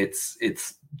now, it's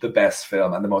the best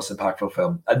film and the most impactful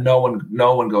film. And no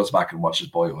one goes back and watches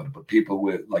Boyhood, but people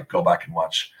will like go back and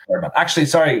watch Birdman. Actually,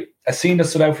 sorry, a scene that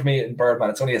stood out for me in Birdman,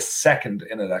 it's only a second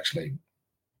in it actually.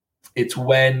 It's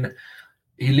when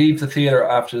he leaves the theater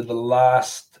after the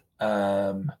last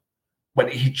when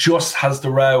he just has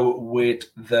the row with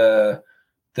the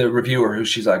reviewer who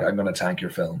she's like, I'm going to tank your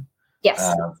film.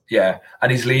 Yes.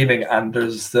 And he's leaving and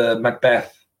there's the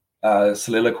Macbeth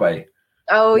soliloquy.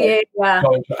 Oh, yeah.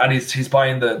 And he's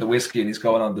buying the whiskey and he's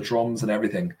going on the drums and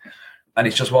everything. And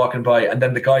he's just walking by. And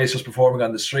then the guy is just performing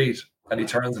on the street and he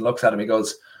turns and looks at him. He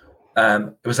goes,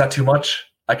 was that too much?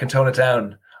 I can tone it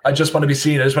down. I just want to be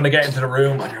seen. I just want to get into the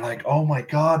room. And you're like, oh my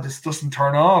God, this doesn't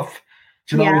turn off.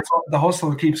 Do you know, the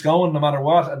hustle keeps going no matter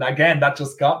what. And again, that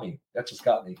just got me.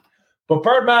 But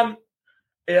Birdman,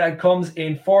 it comes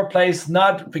in fourth place,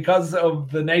 not because of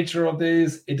the nature of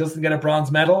these. It doesn't get a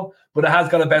bronze medal, but it has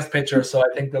got a Best Picture, so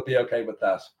I think they'll be okay with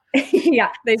that. Yeah,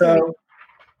 they do. So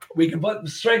we can put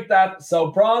straight that.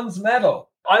 So bronze medal.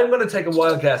 I'm going to take a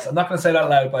wild guess. I'm not going to say that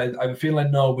loud, but I feel I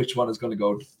know which one is going to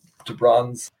go to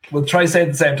bronze. We'll try to say it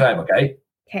at the same time, okay?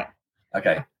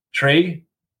 Okay. 3,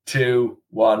 2,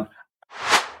 1.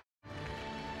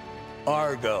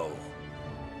 Argo.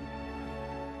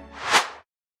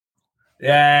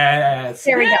 Yes.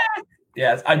 There we go.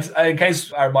 Yes. In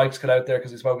case our mics cut out there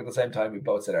because we spoke at the same time, we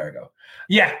both said Argo.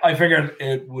 Yeah, I figured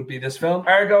it would be this film.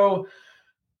 Argo,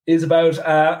 is about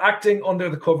acting under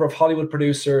the cover of Hollywood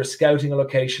producer scouting a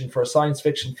location for a science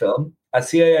fiction film. A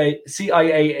CIA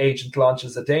agent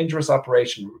launches a dangerous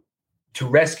operation to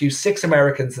rescue 6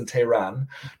 Americans in Tehran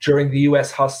during the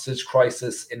U.S. hostage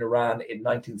crisis in Iran in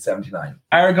 1979.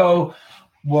 Argo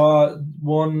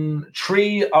won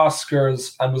 3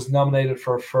 Oscars and was nominated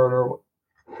for a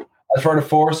further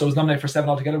 4, so it was nominated for 7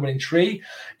 altogether, winning 3.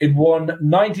 It won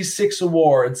 96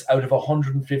 awards out of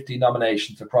 150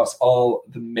 nominations across all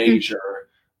the major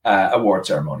award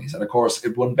ceremonies. And of course,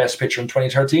 it won Best Picture in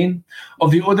 2013.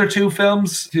 Of the other 2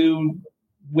 films, 2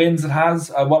 wins it has,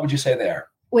 what would you say there?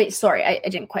 Wait, sorry, I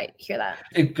didn't quite hear that.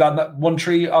 It won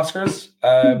 3 Oscars,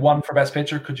 1 for Best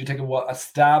Picture. Could you take a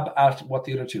stab at what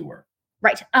the other 2 were?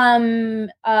 Right.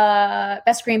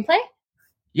 Best Screenplay?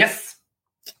 Yes.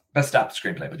 Best adapted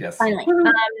screenplay, but yes. Finally.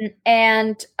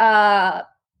 And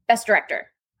Best Director.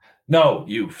 No,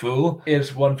 you fool.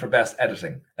 It won for Best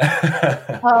Editing.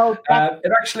 Oh,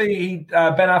 it actually,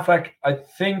 Ben Affleck, I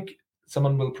think,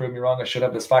 someone will prove me wrong, I should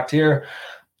have this fact here.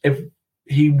 If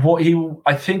he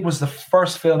I think was the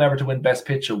first film ever to win Best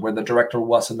Picture where the director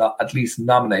wasn't at least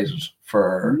nominated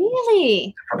for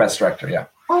Best Director, yeah.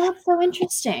 Oh, that's so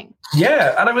interesting.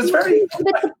 Yeah, and I was very a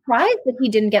bit surprised that he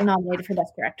didn't get nominated for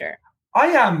Best Director. I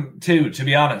am too, to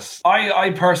be honest.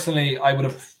 I personally, I would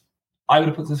have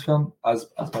put this film as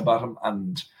my bottom,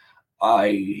 and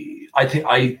I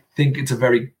think it's a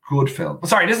very good film.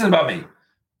 Sorry, this isn't about me.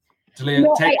 Thalia,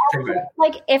 no, take it.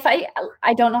 Like, if I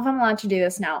don't know if I'm allowed to do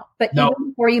this now, but even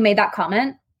before you made that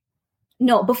comment,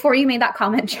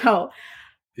 Joe.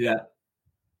 Yeah.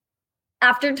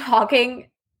 After talking,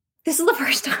 this is the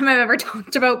first time I've ever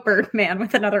talked about Birdman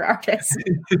with another artist. So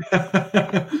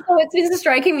it's just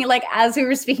striking me, like, as we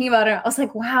were speaking about it, I was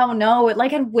like, wow, no, it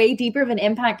like had way deeper of an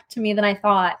impact to me than I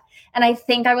thought. And I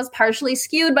think I was partially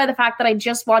skewed by the fact that I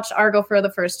just watched Argo for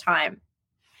the first time.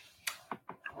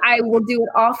 I will do it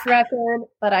off record,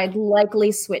 but I'd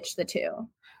likely switch the 2.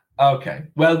 Okay.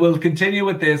 Well, we'll continue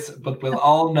with this, but we'll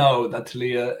all know that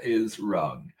Thalia is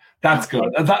wrong. That's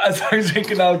good. As long as we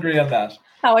can all agree on that.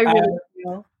 How I really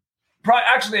feel.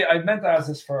 Actually, I meant to ask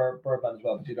this for Birdman as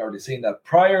well, but you'd already seen that.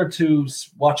 Prior to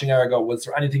watching Argo, was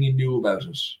there anything you knew about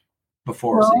it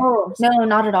before? No,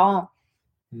 not at all.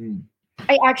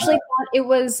 I actually thought it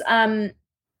was. I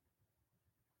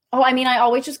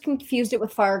always just confused it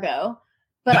with Fargo,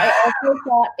 but I also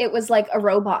thought it was like a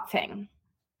robot thing.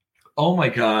 Oh my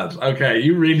God! Okay,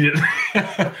 you really did.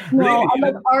 No,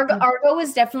 like Argo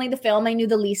was definitely the film I knew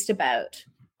the least about.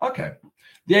 Okay.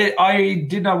 Yeah, I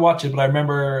did not watch it, but I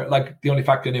remember, like, the only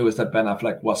fact I knew is that Ben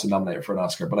Affleck wasn't nominated for an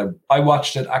Oscar, but I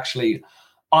watched it actually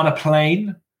on a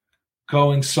plane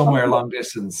going somewhere long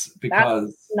distance because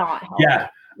that's not helpful. Yeah.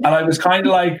 And I was kind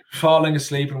of like falling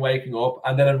asleep and waking up.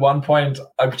 And then at one point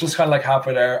I was just kind of like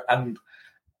halfway there and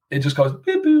it just goes,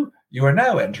 beep, boo, you are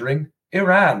now entering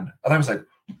Iran. And I was like,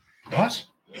 what?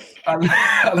 And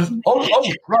I was,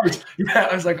 right. Yeah,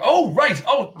 I was like, oh, right.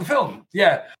 Oh, the film.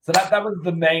 Yeah. So that was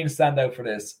the main standout for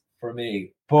this for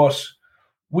me. But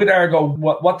with Argo,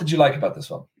 what did you like about this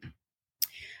one?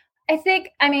 I think,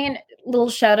 little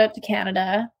shout out to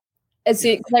Canada. Because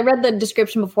I read the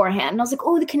description beforehand and I was like,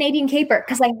 oh, the Canadian caper.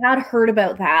 Because I had heard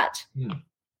about that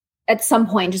at some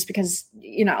point, just because,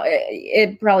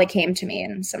 it probably came to me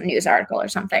in some news article or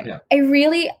something. Yeah.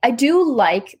 I do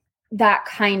like that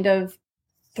kind of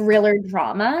thriller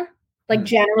drama. Like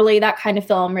generally that kind of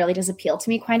film really does appeal to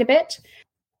me quite a bit.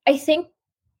 I think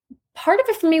part of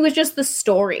it for me was just the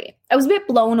story. I was a bit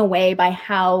blown away by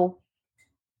how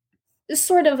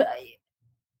sort of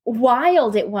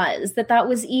wild it was that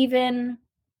was even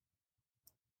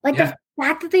like the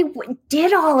fact that they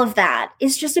did all of that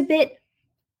is just a bit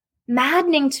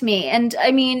maddening to me. And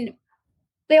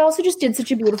they also just did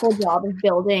such a beautiful job of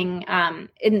building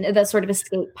in the sort of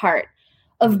escape part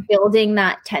of building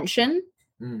that tension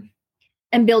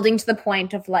and building to the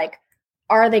point of like,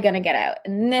 are they going to get out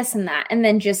and this and that? And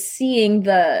then just seeing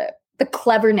the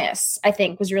cleverness, I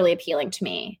think, was really appealing to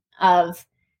me of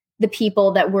the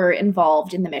people that were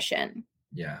involved in the mission.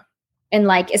 Yeah. And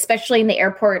like, especially in the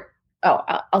airport. Oh,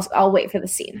 I'll wait for the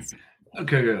scenes.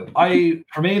 Okay, good.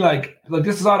 For me, like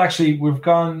this is odd actually. We've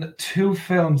gone 2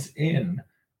 films in.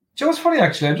 You know what's funny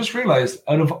actually? I just realized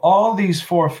out of all these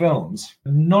 4 films,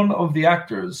 none of the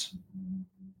actors.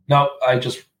 No,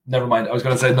 never mind. I was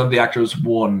going to say none of the actors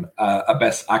won a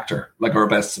best actor, like or a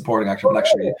best supporting actor, but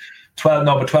actually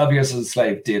 12 Years as a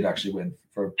Slave did actually win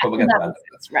but we'll get to that.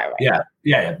 Right. Yeah.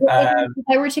 If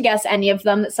I were to guess any of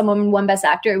them that someone won Best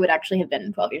Actor, it would actually have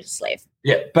been 12 Years a Slave.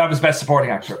 Yeah, but that was Best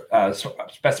Supporting Actor.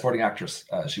 Best Supporting Actress,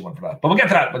 she won for that. But we'll get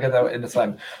to that. We'll get that in this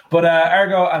time. But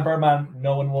Argo and Birdman,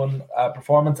 no one won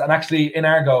performance. And actually, in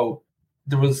Argo,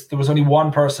 there was only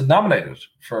one person nominated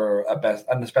for a best,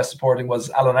 and this Best Supporting was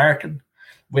Alan Arkin,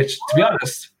 which, to be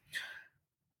honest,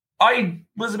 I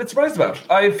was a bit surprised about.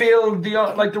 I feel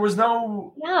there was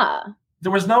no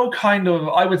kind of,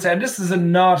 I would say, and this is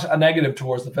not a negative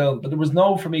towards the film, but there was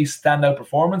no, for me, standout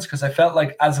performance, because I felt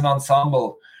like as an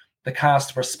ensemble, the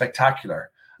cast were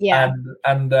spectacular. Yeah.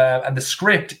 And the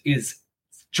script is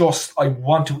just, I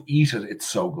want to eat it. It's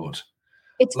so good.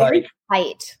 It's very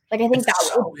tight. Like, I think that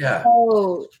was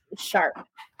so sharp.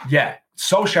 Yeah,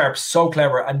 so sharp, so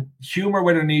clever, and humor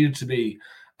where there needed to be,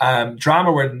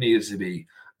 drama where there needed to be.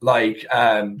 Like,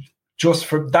 just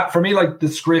for that, for me, like, the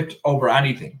script over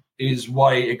anything is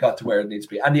why it got to where it needs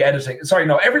to be. And the editing,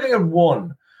 everything had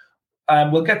won.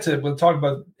 We'll talk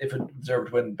about if it deserved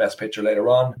to win Best Picture later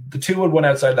on. The two would win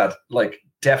outside that, like,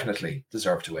 definitely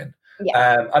deserved to win.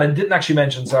 Yeah. And I didn't actually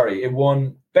mention, it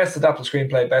won Best Adapted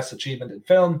Screenplay, Best Achievement in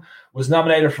Film, was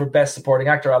nominated for Best Supporting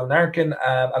Actor, Alan Arkin.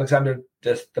 Alexander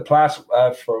Desplat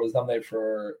was nominated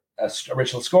for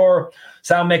original score,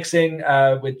 sound mixing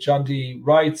with John D.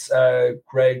 Wrights,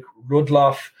 Greg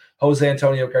Rudloff, Jose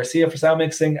Antonio Garcia for sound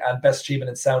mixing, and Best Achievement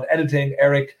in Sound Editing,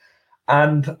 Eric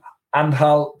and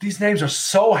Hal. These names are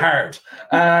so hard.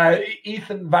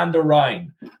 Ethan van der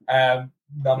Rijn,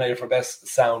 nominated for Best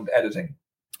Sound Editing.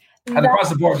 And across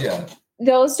the board,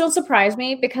 those don't surprise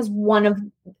me, because one of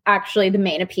actually the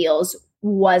main appeals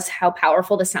was how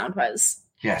powerful the sound was.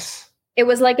 Yes. It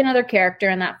was like another character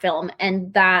in that film.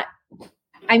 And that,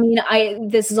 I mean,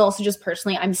 this is also just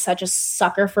personally, I'm such a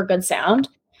sucker for good sound.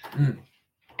 Mm.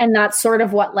 And that's sort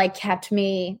of what like kept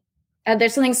me,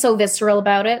 there's something so visceral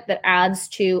about it that adds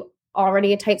to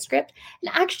already a tight script.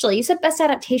 And actually, you said Best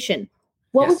Adaptation.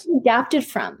 What was it adapted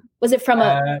from? Was it from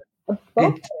a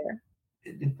book?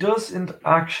 It doesn't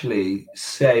actually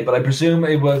say, but I presume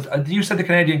it was. You said The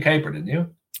Canadian Caper, didn't you?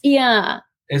 Yeah.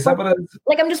 Is that what it is?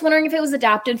 Like, I'm just wondering if it was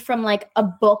adapted from like a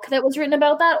book that was written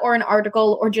about that, or an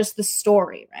article, or just the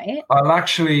story, right?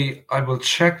 I will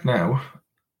check now.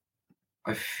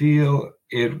 I feel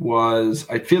there was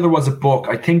a book.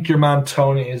 I think your man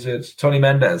Tony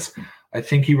Mendez? I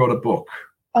think he wrote a book.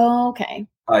 Oh, okay.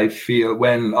 I feel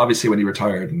when he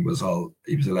retired and he was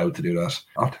allowed to do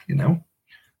that.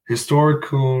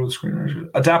 Historical screenwriter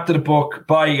adapted a book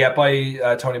by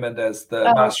Tony Mendez, The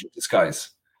Master of Disguise,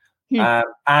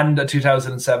 and a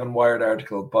 2007 Wired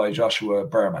article by Joshua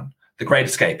Berman, The Great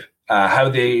Escape, how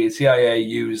the CIA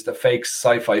used a fake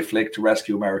sci-fi flick to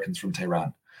rescue Americans from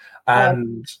Tehran.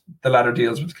 And the latter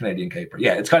deals with the Canadian Caper.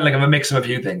 Yeah, it's kind of like a mix of a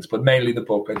few things, but mainly the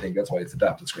book, I think that's why it's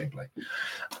adapted screenplay.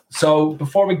 So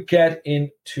before we get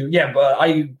into, but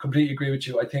I completely agree with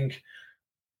you. I think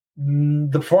the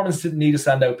performance didn't need to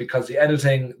stand out because the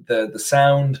editing, the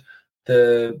sound,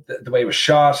 the way it was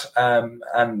shot,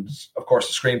 and of course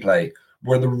the screenplay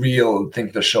were the real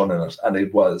thing they're shown in it, and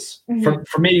it was. Mm-hmm.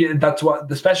 For me, that's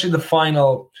what, especially the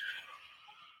final.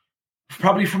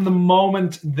 Probably from the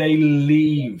moment they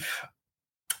leave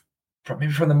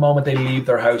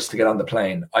their house to get on the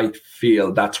plane, I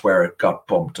feel that's where it got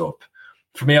bumped up.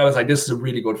 For me, I was like, this is a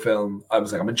really good film. I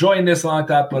was like, I'm enjoying this and like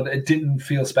that, but it didn't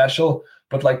feel special.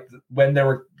 But like when they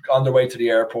were on their way to the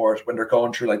airport, when they're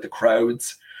going through like the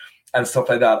crowds and stuff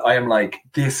like that, I am like,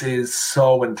 this is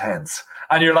so intense.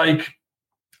 And you're like,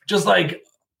 just like,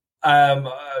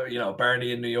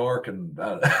 Barney in New York, and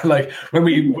like when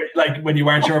you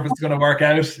weren't sure if it's going to work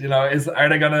out, are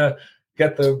they going to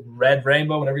get the red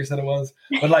rainbow, whatever you said it was?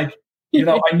 But like,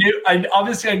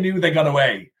 I knew they got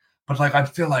away, but like I'm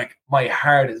still like my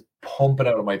heart is pumping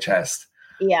out of my chest.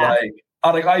 Yeah,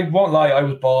 like I won't lie, I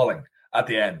was bawling at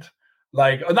the end.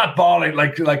 Like not bawling,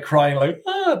 like crying,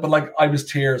 but like I was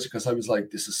tears because I was like,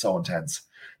 this is so intense.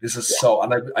 This is so,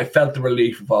 and I felt the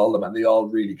relief of all of them, and they all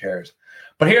really cared.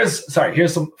 But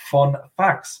here's some fun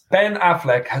facts. Ben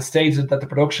Affleck has stated that the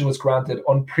production was granted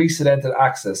unprecedented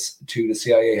access to the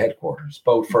CIA headquarters,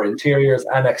 both for interiors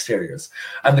and exteriors.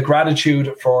 And the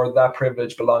gratitude for that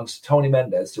privilege belongs to Tony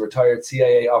Mendez, the retired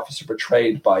CIA officer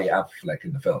portrayed by Affleck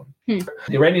in the film. The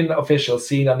Iranian official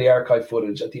seen on the archive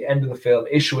footage at the end of the film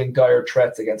issuing dire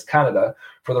threats against Canada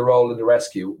for the role in the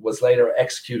rescue was later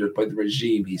executed by the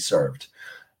regime he served.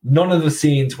 None of the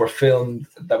scenes were filmed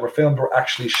were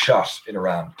actually shot in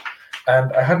Iran.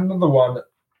 And I had another one,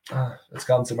 it's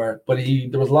gone somewhere, but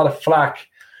there was a lot of flack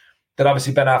that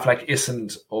obviously Ben Affleck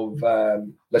isn't of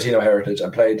Latino heritage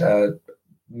and played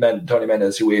Tony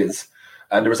Mendez, who is.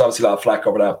 And there was obviously a lot of flack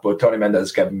over that, but Tony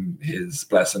Mendez gave him his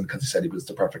blessing because he said he was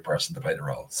the perfect person to play the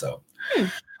role. So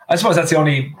I suppose that's the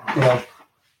only,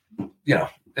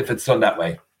 if it's done that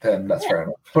way, then that's fair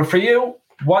enough. But for you,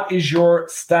 what is your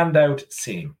standout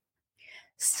scene?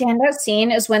 Standout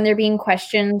scene is when they're being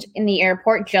questioned in the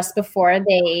airport just before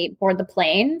they board the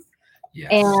plane.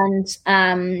 Yes.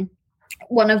 And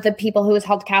one of the people who was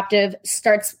held captive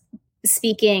starts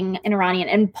speaking in Iranian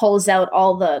and pulls out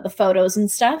all the photos and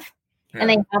stuff. Yeah. And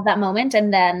they have that moment.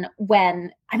 And then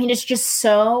it's just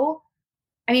so,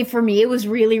 for me, it was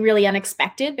really, really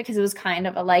unexpected because it was kind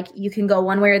of you can go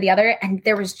one way or the other. And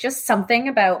there was just something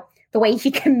about the way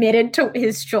he committed to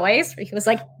his choice. He was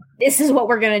like, this is what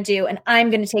we're going to do. And I'm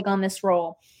going to take on this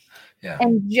role. Yeah.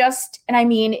 And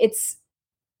it's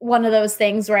one of those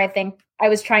things where I think I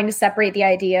was trying to separate the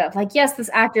idea of yes, this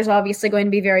actor is obviously going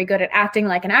to be very good at acting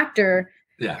like an actor.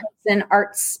 Yeah. He's an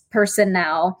arts person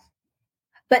now.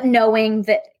 But knowing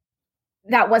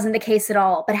that wasn't the case at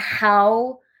all, but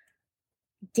how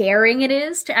daring it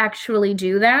is to actually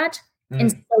do that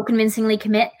and so convincingly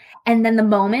commit. And then the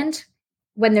moment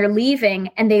when they're leaving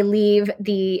and they leave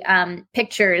the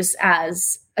pictures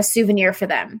as a souvenir for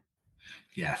them.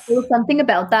 Yes. There was something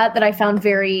about that I found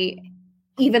very,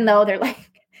 even though they're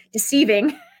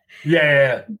deceiving,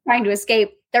 trying to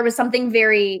escape, there was something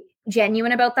very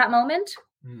genuine about that moment.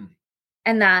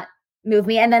 And that moved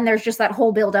me. And then there's just that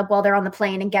whole build up while they're on the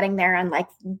plane and getting there and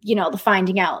the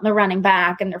finding out and they're running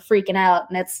back and they're freaking out.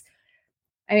 And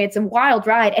it's a wild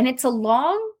ride and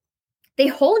they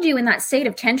hold you in that state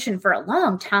of tension for a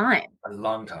long time. A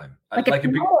long time. A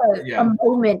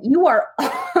moment, you are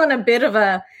on a bit of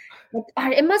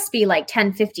it must be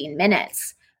 10, 15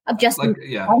 minutes of just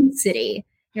intensity.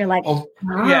 You're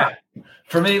yeah.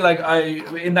 For me,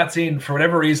 in that scene, for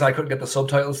whatever reason, I couldn't get the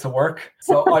subtitles to work.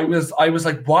 So I was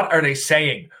like, what are they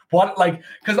saying? What,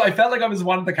 because I felt like I was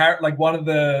one of the one of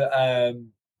the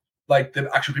the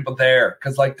actual people there,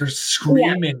 because they're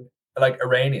screaming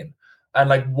Iranian,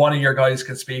 and one of your guys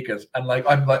can speak it, and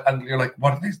and you're like,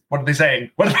 what are they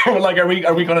saying? What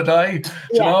are we gonna die?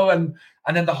 You know?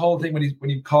 And then the whole thing when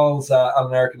he calls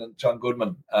Alan Arkin and John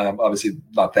Goodman, obviously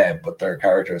not them, but their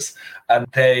characters, and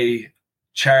they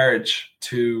charge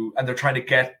and they're trying to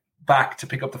get back to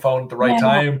pick up the phone at the right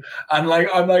time, and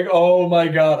I'm like, oh my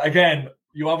god! Again,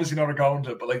 you obviously know they're going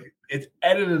to, but it's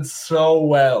edited so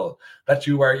well that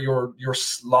you're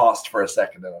lost for a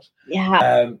second in it.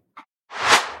 Yeah.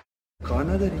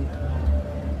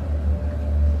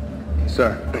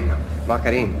 Sir,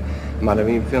 Makarim. ما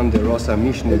این فیلم درست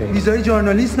میشنویم. ویزای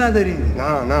ژورنالیست ندارید؟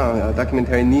 نه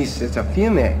داکیومنتری نیست، it's a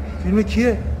فیلمه. فیلم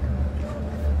کیه؟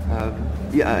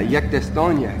 یک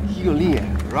دستانیه کیولیه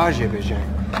راجع بجن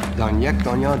دان یک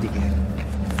دنیا دیگه.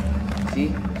 See?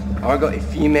 Argo a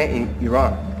فیلمه این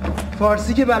ایران.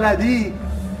 فارسی که بلدی؟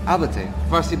 البته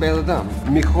فارسی بلدم.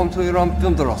 میخوام تو ایران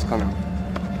فیلم درست کنم.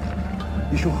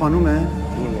 ایشون خانومه؟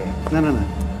 نه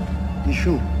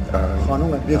ایشون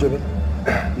خانومه. بیا جلو.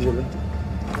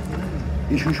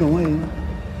 ایشون شما این؟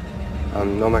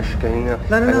 نامش که اینه.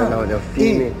 نه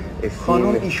این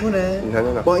خانوم ایشونه؟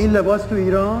 نه با این لباس تو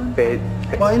ایران؟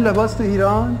 با این لباس تو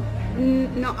ایران؟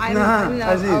 No, I'm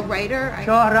a writer.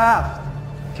 شاه رفت.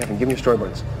 Kevin, give me your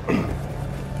storyboards.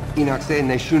 این عکسه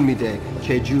نشون میده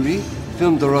که جوری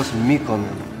فیلم درست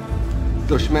میکنن.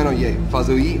 دشمنای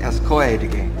فضایی از کوه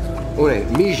دیگه. اونه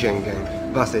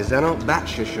میجنگن واسه زن و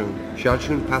بچه‌شون.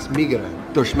 شاهدشون پس میگیرن.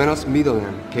 دشمناس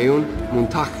میدونن که اون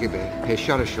منتخبه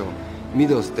پشارشو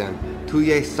میدوستن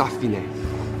توی سفینه.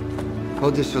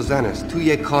 خودش و زنش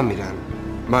توی کامیرن.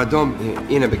 مردم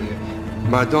اینه بگه.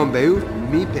 مردم به او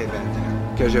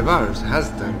میپیوندن که جوارز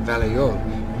هستن ولی او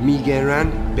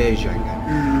میگرن بجنگن.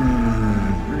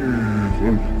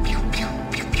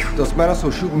 دشمناس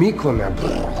رو شوت میکنن.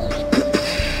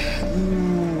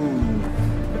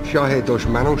 شاه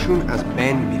دشمناشون از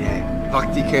بین میره.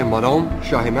 وقتی که مادام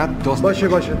شاهمت دوست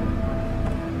باشه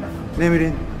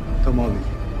نمیرین تا ما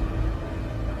بگیم.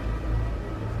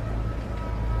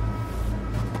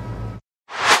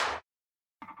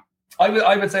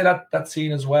 I would say that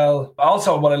scene as well. Also,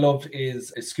 what I loved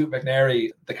is Scoot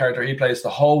McNairy, the character he plays, the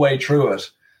whole way through it,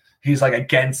 he's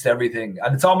against everything,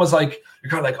 and it's almost like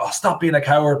you're kind of oh, stop being a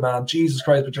coward, man, Jesus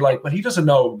Christ! But you're but he doesn't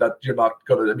know that you're not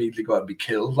going to immediately go out and be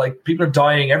killed. People are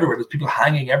dying everywhere. There's people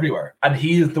hanging everywhere, and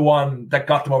he's the one that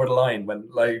got them over the line when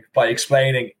by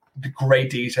explaining the great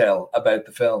detail about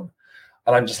the film.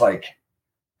 And I'm just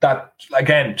that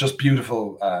again, just beautiful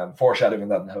foreshadowing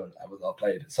that and how it was all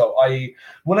played. So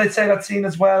would I say that scene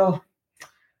as well?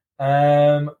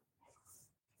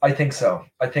 I think so.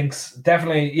 I think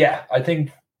definitely, yeah. I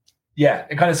think, yeah,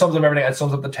 it kind of sums up everything. It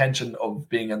sums up the tension of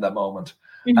being in that moment.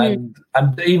 And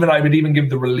even I would even give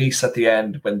the release at the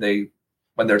end when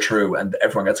they're through and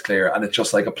everyone gets clear and it's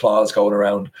just like applause going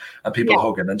around and people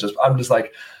hugging and I'm just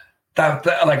like that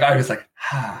like I was like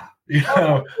you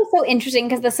know. It's so interesting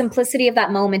because the simplicity of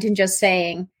that moment and just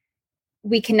saying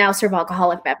we can now serve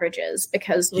alcoholic beverages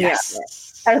because we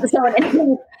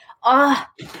are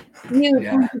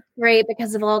great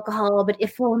because of alcohol, but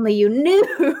if only you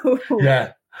knew.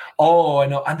 Yeah. Oh, I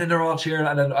know. And then they're all cheering,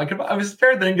 and then I was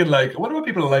there thinking, like, what about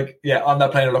people like, on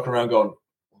that plane are looking around going,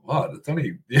 what?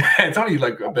 It's only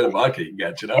like a bit of vodka you can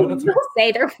get, you know? I will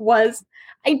say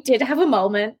I did have a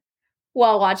moment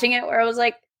while watching it where I was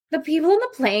like, the people on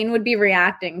the plane would be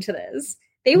reacting to this.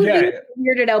 They would be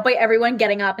weirded out by everyone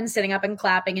getting up and sitting up and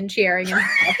clapping and cheering and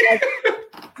stuff. Like,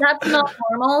 that's not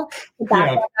normal. The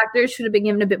background actors should have been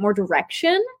given a bit more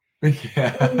direction.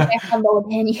 Yeah. I have no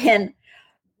opinion.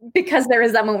 Because there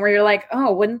is that moment where you're like,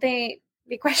 oh, wouldn't they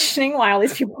be questioning why all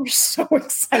these people are so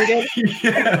excited?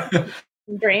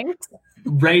 Drinks.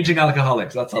 Raging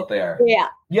alcoholics, that's what they are. Yeah.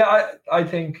 Yeah, I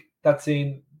think that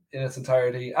scene in its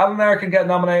entirety. Alan Arkin get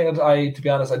nominated. To be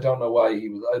honest, I don't know why he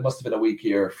was. It must have been a weak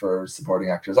year for supporting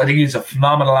actors. I think he's a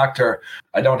phenomenal actor.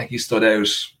 I don't think he stood out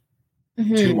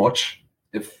too much.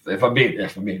 If I'm being,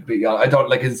 I don't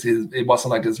like his. It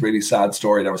wasn't like this really sad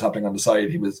story that was happening on the side.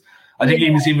 He was. I think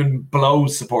he was even below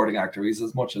supporting actor. He's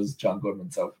as much as John Goodman.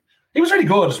 So he was really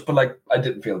good, but like I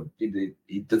didn't feel he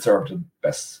deserved the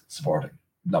best supporting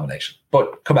nomination.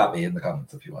 But come at me in the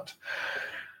comments if you want.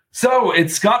 So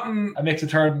it's gotten a mix of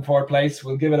third and fourth place.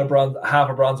 We'll give it half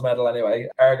a bronze medal anyway,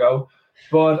 Argo.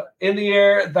 But in the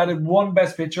year that it won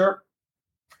Best Picture,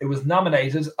 it was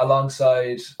nominated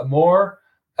alongside Amour,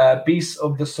 Beasts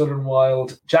of the Southern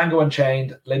Wild, Django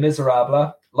Unchained, Les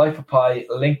Miserables, Life of Pi,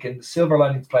 Lincoln, Silver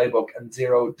Linings Playbook, and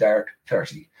Zero Dark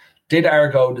 30. Did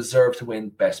Argo deserve to win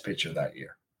Best Picture that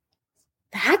year?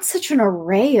 That's such an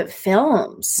array of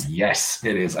films. Yes,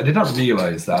 it is. I did not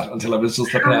realize that until I was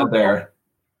just looking out there.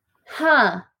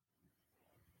 Huh.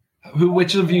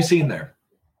 Which have you seen there?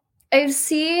 I've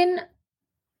seen,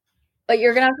 but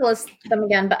you're going to have to list them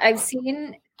again, but I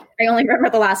only remember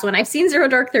the last one. I've seen Zero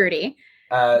Dark 30.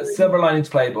 Silver Linings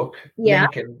Playbook,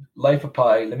 Lincoln, Life of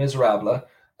Pi, Les Miserables,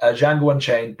 Django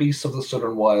Unchained, Beasts of the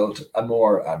Southern Wild,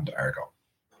 Amour, and Argo.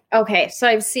 Okay, so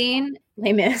I've seen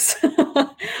Les Mis.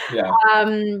 Yeah.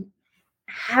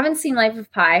 Haven't seen Life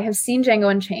of Pi. Have seen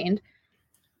Django Unchained.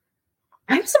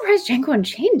 I'm surprised Django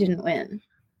Unchained didn't win.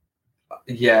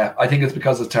 Yeah, I think it's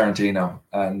because of Tarantino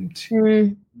and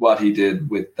what he did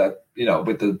with that,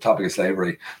 with the topic of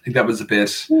slavery. I think that was a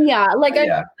bit. Yeah, like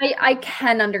I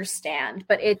can understand,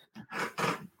 but it.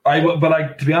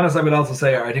 To be honest, I would also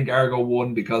say I think Argo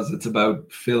won because it's about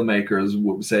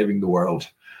filmmakers saving the world.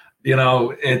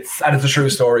 It's a true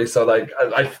story. So, like,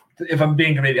 if I'm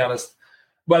being completely honest,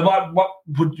 well, what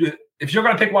would you, if you're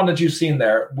going to pick one that you've seen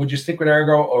there, would you stick with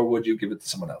Argo or would you give it to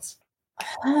someone else?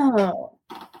 Oh,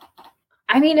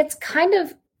 I mean, it's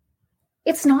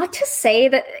not to say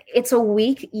that it's a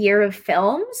weak year of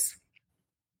films,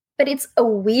 but it's a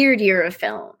weird year of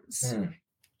films.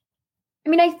 I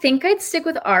mean, I think I'd stick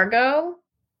with Argo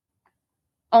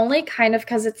only kind of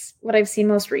because it's what I've seen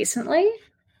most recently.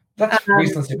 That's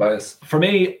recency bias. For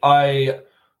me, I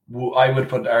would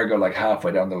put Argo like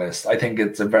halfway down the list. I think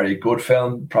it's a very good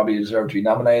film, probably deserved to be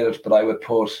nominated, but I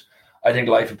think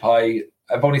Life of Pi,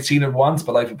 I've only seen it once,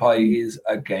 but Life of Pi is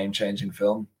a game-changing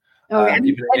film. I'm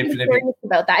curious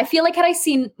about that. I feel like had I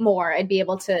seen more, I'd be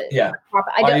able to. Yeah.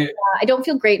 I don't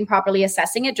feel great in properly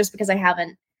assessing it just because I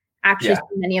haven't actually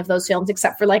seen any of those films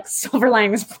except for like Silver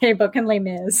Linings Playbook and Les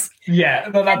Mis. Yeah,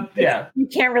 you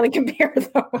can't really compare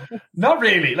those. Not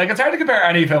really. Like, it's hard to compare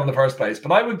any film in the first place.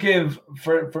 But I would give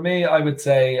for me, I would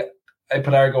say I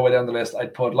put Argo way down the list.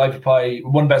 I'd put Life of Pi,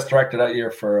 won Best Director that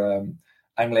year for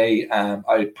Ang Lee.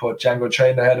 I'd put Django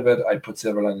Unchained ahead of it. I'd put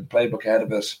Silver Linings Playbook ahead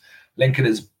of it. Lincoln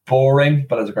is boring,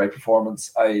 but has a great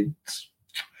performance. And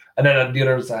then the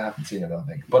others I haven't seen, I don't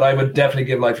think. But I would definitely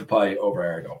give Life of Pi over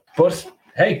Argo. But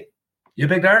hey, you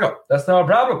picked Argo. That's not a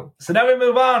problem. So now we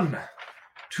move on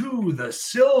to the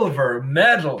silver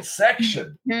medal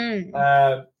section.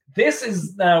 This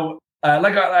is now,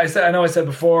 like I said, I know I said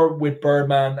before with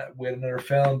Birdman, with another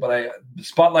film, but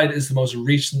Spotlight is the most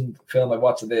recent film I've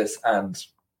watched of this, and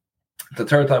the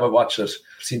third time I watched it,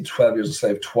 I've seen 12 Years a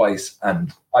Slave twice,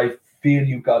 and I feel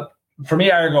for me,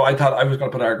 Argo, I thought I was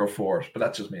going to put Argo for it, but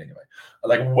that's just me anyway. I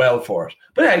like well for it.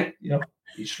 But hey,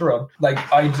 each their own. Like,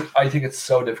 I think it's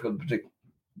so difficult to predict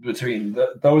between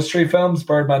those three films,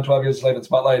 Birdman, 12 Years a Slave, and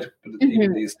Spotlight, but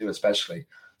even these two especially.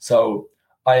 So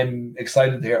I'm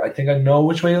excited to hear. I think I know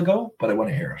which way you'll go, but I want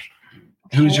to hear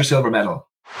it. Who's your silver medal?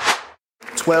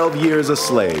 12 Years a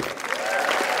Slave.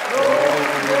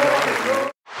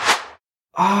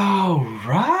 Oh,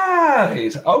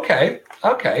 right.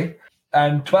 Okay.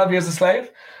 And 12 Years a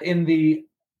Slave? In the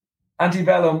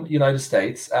antebellum United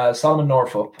States, Solomon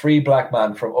Northup, free black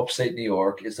man from upstate New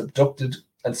York, is abducted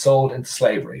and sold into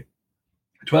slavery.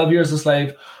 12 Years a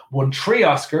Slave won 3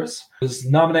 Oscars, was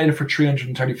nominated for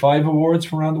 335 awards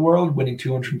from around the world, winning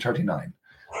 239.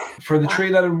 For the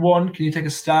 3 that had won, can you take a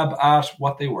stab at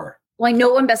what they were? Well, I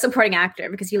know one Best Supporting Actor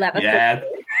because you let us. Yeah,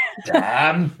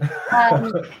 damn.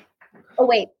 Oh,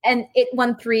 wait. And it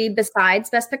won 3 besides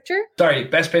Best Picture? Sorry,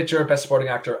 Best Picture, Best Supporting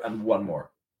Actor, and 1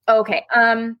 more. Okay.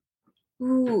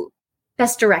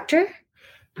 Best Director?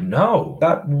 No,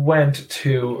 that went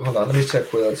to... Hold on, let me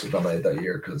check what else was nominated that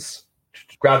year, because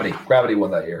Gravity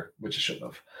won that year, which it shouldn't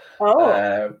have.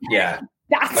 Oh. Yeah.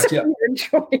 That's a weird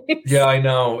choice. Yeah, I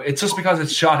know. It's just because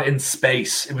it's shot in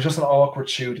space. It was just an awkward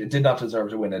shoot. It did not deserve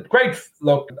to win it. Great.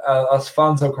 Look,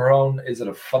 Alfonso Cuarón is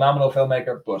a phenomenal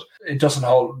filmmaker, but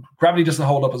Gravity doesn't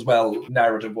hold up as well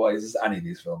narrative-wise as any of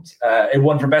these films. It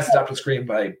won for Best Adapted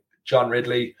Screenplay, John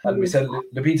Ridley. And we said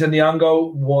Lupita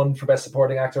Nyong'o won for Best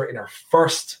Supporting Actor in her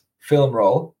first film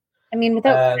role. I mean,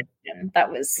 without question,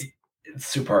 that was... It's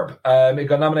superb. It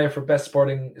got nominated for Best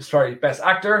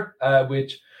Actor,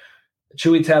 which...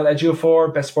 Chiwetel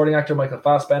Ejiofor, Best Supporting Actor, Michael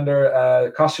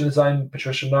Fassbender, Costume Design,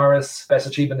 Patricia Norris, Best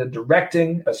Achievement in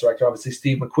Directing, Best Director, obviously,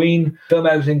 Steve McQueen, Film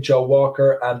Editing, Joe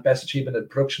Walker, and Best Achievement in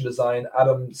Production Design,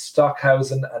 Adam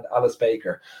Stockhausen and Alice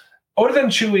Baker. Other than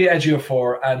Chiwetel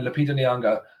Ejiofor and Lupita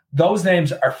Nyong'o, those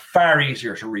names are far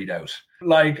easier to read out.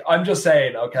 Like, I'm just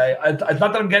saying, okay? It's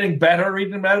not that I'm getting better at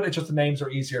reading them out, it's just the names are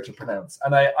easier to pronounce.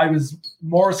 And I was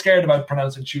more scared about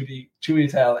pronouncing Chiwetel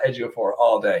Ejiofor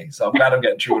all day, so I'm glad I'm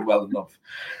getting through it well enough.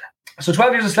 So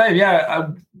 12 Years a Slave, yeah.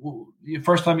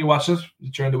 First time you watched it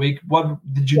during the week, what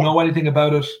did you know anything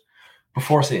about it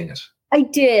before seeing it? I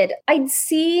did. I'd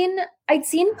seen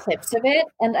clips of it,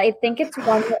 and I think it's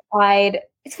one that I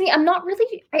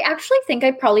actually think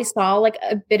I probably saw like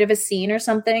a bit of a scene or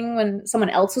something when someone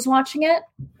else was watching it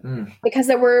because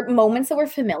there were moments that were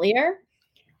familiar.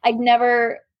 I'd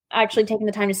never actually taken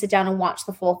the time to sit down and watch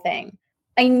the full thing.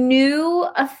 I knew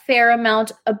a fair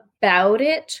amount about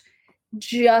it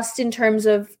just in terms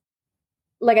of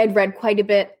like I'd read quite a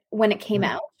bit when it came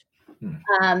out.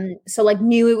 So like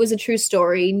knew it was a true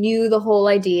story, knew the whole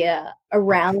idea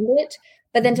around it,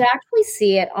 but then to actually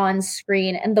see it on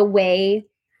screen and the way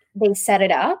they set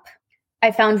it up,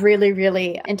 I found really,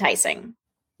 really enticing.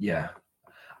 Yeah.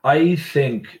 I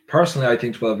think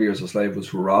 12 Years a Slave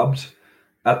was robbed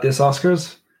at this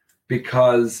Oscars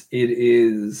because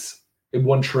it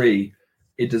won 3.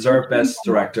 It deserved Best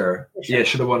Director. Yeah, it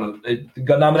should have won. It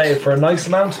got nominated for a nice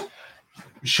amount.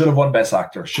 Should have won Best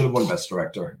Actor. Should have won Best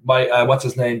Director. What's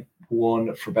his name?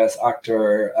 Won for Best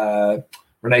Actor.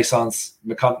 Renaissance,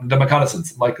 The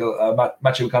Reconnaissance. Matthew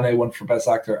McConaughey won for Best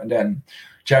Actor, and then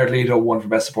Jared Leto won for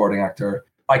Best Supporting Actor.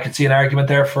 I could see an argument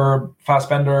there for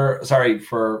Fassbender. Sorry,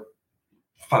 for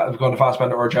going to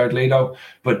Fassbender or Jared Leto,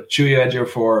 but Chiwetel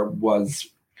Ejiofor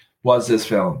was this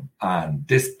film, and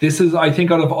this is, I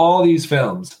think, out of all these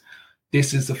films,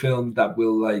 this is the film that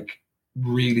will like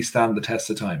really stand the test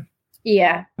of time.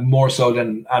 Yeah, more so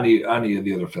than any of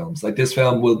the other films. Like this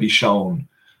film will be shown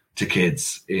to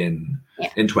kids in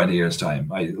 20 years time.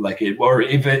 I like it, or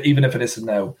even if it isn't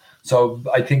now. So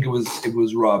I think it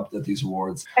was robbed at these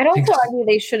awards. I'd also argue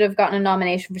they should have gotten a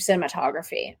nomination for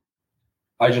cinematography.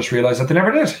 I just realized that they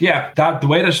never did. Yeah, the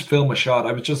way this film was shot,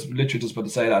 I was just literally just about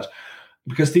to say that,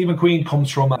 because Steve McQueen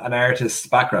comes from an artist's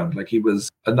background. Like he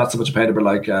was not so much a painter, but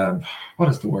like what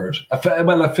is the word? A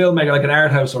filmmaker, like an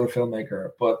art house sort of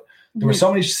filmmaker. But there were so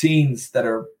many scenes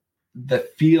that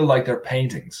feel like they're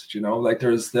paintings. You know, like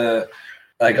there's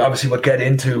obviously we'll get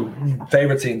into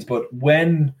favorite scenes, but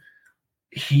when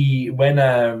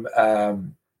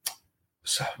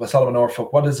Solomon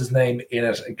Northup, what is his name in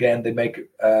it again? They make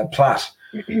Platt,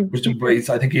 which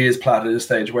I think he is Platt at this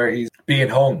stage, where he's being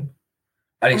hung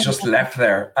and he's just left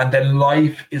there, and then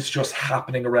life is just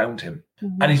happening around him,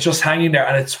 and he's just hanging there,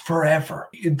 and it's forever.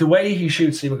 The way he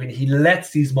shoots Steve McQueen, he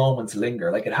lets these moments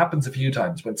linger. Like it happens a few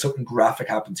times when something graphic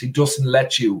happens, he doesn't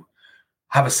let you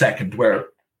have a second where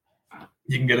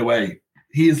you can get away.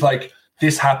 He is like,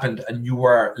 this happened and you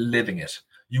were living it.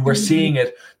 You were seeing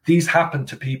it. These happened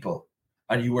to people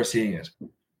and you were seeing it.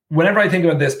 Whenever I think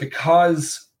about this,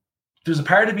 because there's a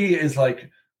part of me is like,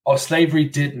 oh, slavery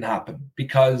didn't happen,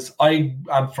 because I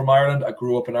am from Ireland. I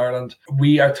grew up in Ireland.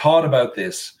 We are taught about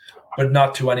this, but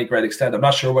not to any great extent. I'm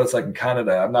not sure what it's like in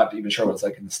Canada. I'm not even sure what it's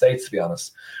like in the States, to be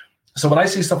honest. So when I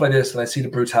see stuff like this and I see the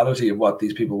brutality of what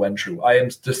these people went through,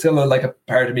 there's still a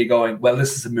part of me going, well,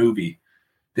 this is a movie.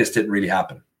 This didn't really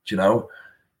happen, you know?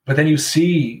 But then you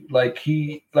see, like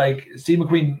Steve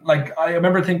McQueen, like I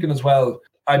remember thinking as well,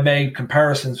 I made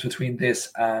comparisons between this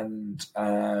and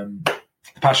The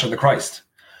Passion of the Christ.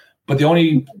 But the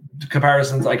only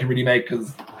comparisons I can really make,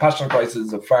 because Passion of the Christ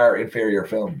is a far inferior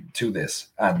film to this,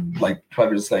 and like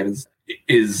 12 Years a Slave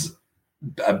is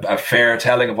a fair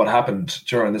telling of what happened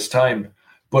during this time.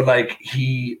 But like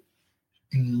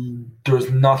there was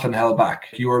nothing held back.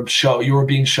 You were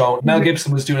being shown. Mel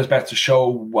Gibson was doing his best to show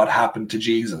what happened to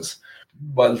Jesus,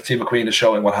 while Steve McQueen is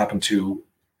showing what happened to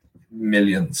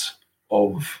millions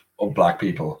of black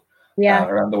people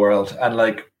around the world. And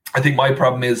like, I think my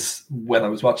problem is when I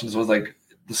was watching this was like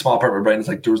the small part of my brain is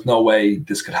like, there was no way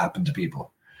this could happen to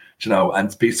people,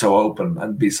 and be so open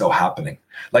and be so happening,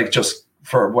 like just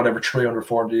for whatever 300,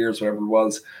 400 years, whatever it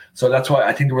was. So that's why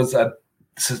I think there was a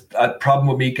problem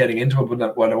with me getting into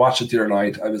it. When I watched it the other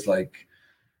night, I was like,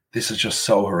 this is just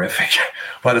so horrific.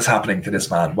 What is happening to this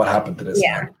man? What happened to this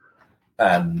man?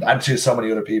 And to so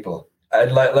many other people.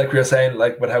 And like we were saying,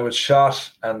 like with how it's shot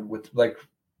and with like,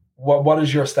 what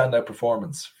is your standout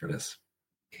performance for this?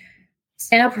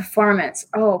 Standout performance?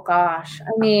 Oh gosh.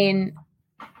 I mean,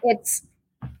 that's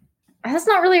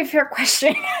not really a fair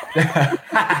question.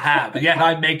 But yeah,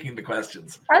 I'm making the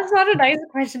questions. That's not a nice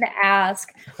question to ask.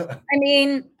 I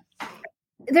mean,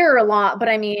 there are a lot, but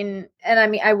I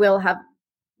will have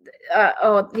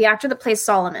the actor that plays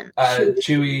Solomon.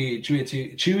 Chiwetel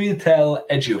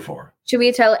Ejiofor.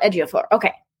 Chiwetel Ejiofor.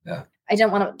 Okay. Yeah. I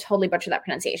don't want to totally butcher that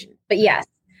pronunciation, but yes.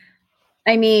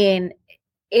 I mean,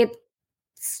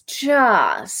 it's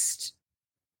just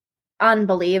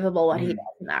unbelievable what he does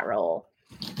in that role.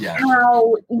 Yeah.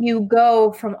 How you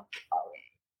go from,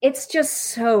 it's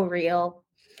just so real,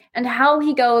 and how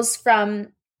he goes from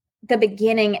the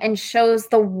beginning and shows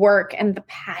the work and the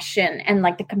passion and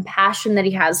like the compassion that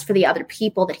he has for the other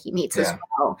people that he meets as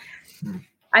well.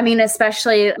 I mean,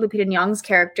 especially Lupita Nyong'o's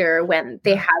character when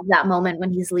they have that moment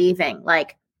when he's leaving,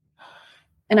 like,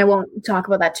 and I won't talk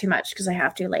about that too much because I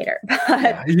have to later. But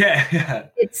I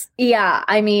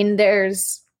mean,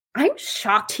 I'm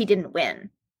shocked he didn't win.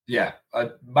 Yeah,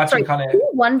 Matthew McConaughey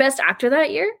won Best Actor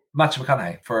that year. Matthew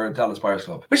McConaughey for Dallas Buyers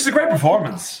Club, which is a great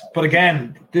performance. But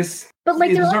again, he deserved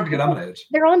to get nominated.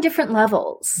 They're on different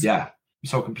levels. Yeah,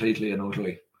 so completely and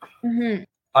utterly. Mm-hmm.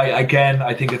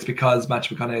 I think it's because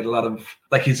Matthew McConaughey had a lot of,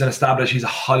 like, he's a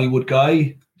Hollywood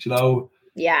guy,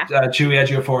 Yeah. Chewie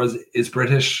Ejiofor is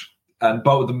British, and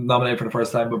both of them nominated for the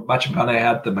first time, but Matthew McConaughey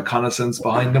had the reconnaissance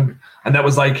behind him, and that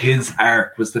was like his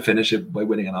arc, was to finish it by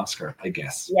winning an Oscar, I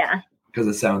guess. Yeah. Because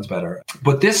it sounds better.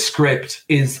 But this script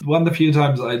is one of the few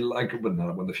times I like, well,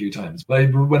 not one of the few times,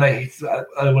 but when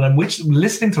I'm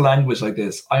listening to language like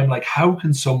this, I'm like, how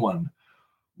can someone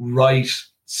write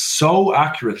so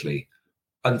accurately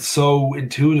and so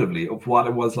intuitively of what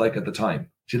it was like at the time?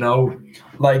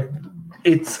 Like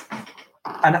it's,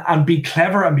 and be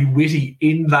clever and be witty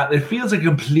in that it feels like a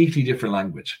completely different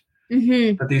language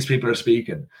that these people are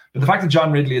speaking. But the fact that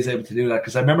John Ridley is able to do that,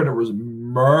 because I remember there was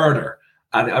murder.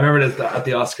 And I remember at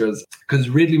the Oscars, because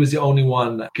Ridley was the only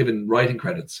one given writing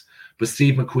credits, but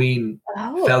Steve McQueen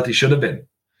felt he should have been.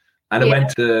 And it went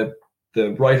to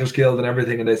the Writers Guild and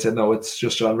everything, and they said, no, it's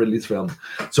just John Ridley's film.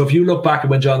 So if you look back at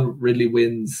when John Ridley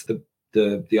wins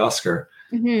the Oscar,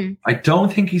 I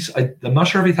don't think I'm not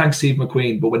sure if he thanks Steve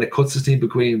McQueen, but when it cuts to Steve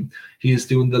McQueen, he's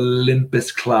doing the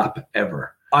limpest clap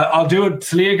ever. I'll do it.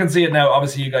 Thalia can see it now.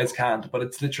 Obviously, you guys can't, but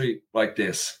it's literally like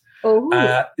this.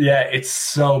 It's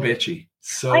so bitchy.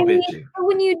 So bitchy.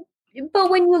 But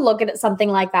when you look at something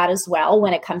like that as well,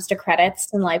 when it comes to credits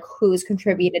and like who's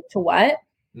contributed to what,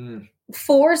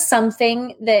 for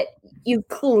something that you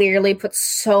clearly put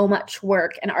so much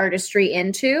work and artistry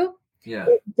into,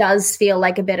 it does feel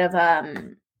like a bit of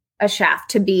a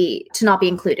shaft to not be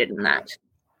included in that.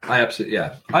 I absolutely,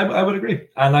 I would agree.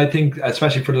 And I think,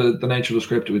 especially for the nature of the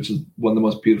script, which is one of the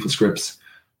most beautiful scripts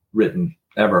written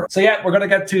ever. So we're going to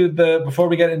get to before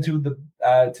we get into the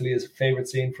Thalia's favorite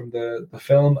scene from the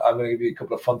film, I'm going to give you a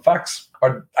couple of fun facts.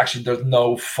 Or actually, there's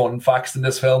no fun facts in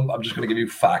this film. I'm just going to give you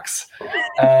facts.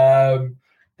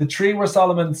 The tree where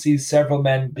Solomon sees several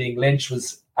men being lynched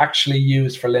was actually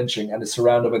used for lynching and is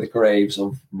surrounded by the graves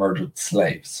of murdered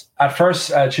slaves. At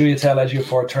first, Chiwetel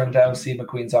Ejiofor turned down Steve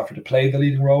McQueen's offer to play the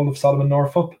leading role of Solomon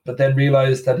Northup, but then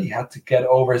realized that he had to get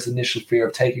over his initial fear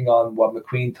of taking on what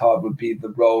McQueen thought would be the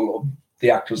role of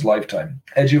the actor's lifetime.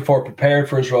 Ejiofor prepared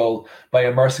for his role by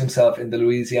immersing himself in the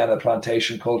Louisiana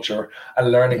plantation culture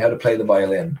and learning how to play the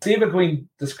violin. Steve McQueen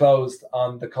disclosed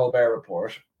on the Colbert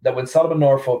Report that when Solomon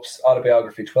Northup's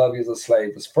autobiography, 12 Years a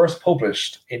Slave, was first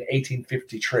published in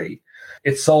 1853,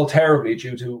 it sold terribly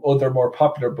due to other more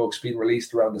popular books being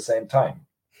released around the same time.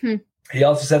 He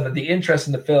also said that the interest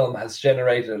in the film has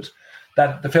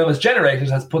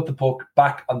put the book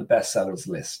back on the bestsellers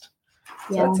list.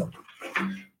 So Yeah. that's something.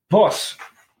 But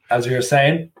as we were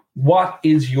saying, what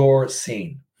is your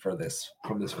scene from this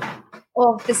film?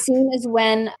 Well, the scene is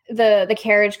when the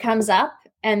carriage comes up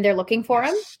and they're looking for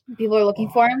him. People are looking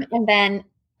for him. And then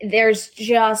there's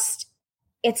just,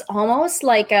 it's almost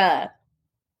like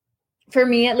for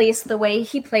me at least, the way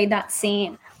he played that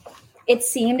scene, it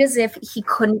seemed as if he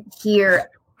couldn't hear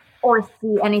or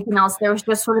see anything else. There was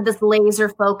just sort of this laser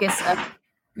focus of,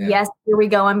 yes, here we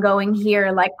go. I'm going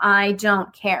here. Like, I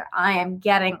don't care. I am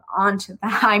getting onto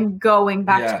that. I'm going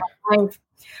back to my life.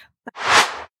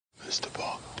 Mr.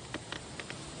 Parker.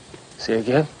 Say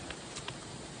again?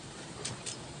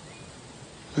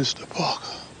 Mr.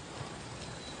 Parker.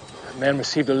 The man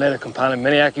received a letter compiling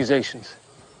many accusations.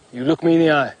 You look me in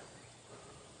the eye.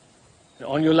 And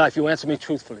on your life, you answer me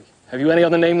truthfully. Have you any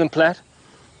other name than Platt?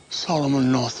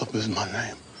 Solomon Northup is my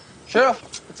name. Sheriff,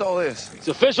 what's all this? It's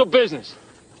official business.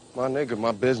 My nigga,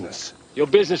 my business. Your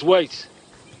business waits.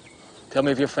 Tell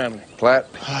me of your family. Platt.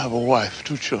 I have a wife,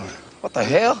 2 children. What the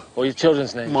hell? What are your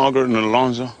children's names? Margaret and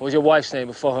Alonzo. What was your wife's name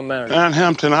before her marriage? Ann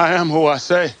Hampton, I am who I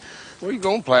say. Where you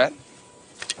going, Platt?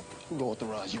 Who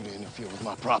authorized you to interfere with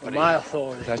my property? My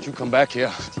authority. Platt, you come back here.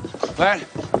 Platt,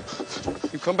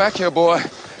 you come back here, boy.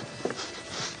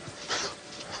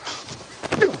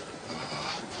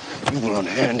 You will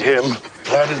unhand him.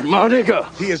 Platt is my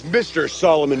nigga. He is Mr.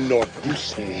 Solomon Northup. You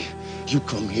say you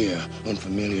come here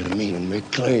unfamiliar to me and make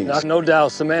claims. No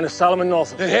doubt, the man is Solomon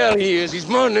Northup. The hell he is. He's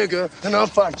my nigga, and I'll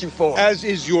fight you for him. As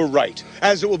is your right.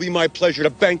 As it will be my pleasure to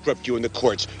bankrupt you in the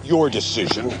courts. Your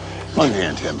decision.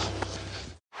 Unhand him.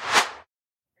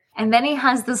 And then he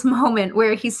has this moment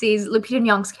where he sees Lupita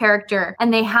Nyong'o's character,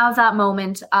 and they have that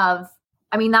moment of,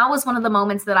 I mean, that was one of the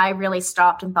moments that I really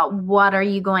stopped and thought, what are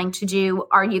you going to do?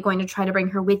 Are you going to try to bring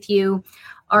her with you?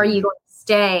 Are you going to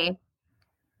stay?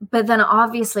 But then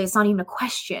obviously it's not even a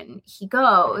question. He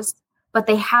goes, but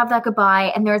they have that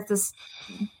goodbye, and there's this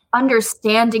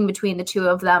understanding between the two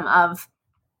of them of,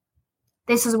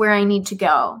 this is where I need to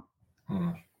go.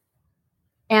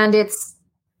 And it's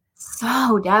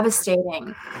so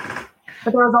devastating.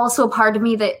 But there was also a part of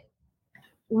me that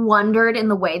wondered in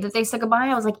the way that they said goodbye.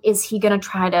 I was like, is he going to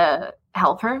try to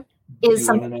help her? Is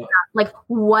something like,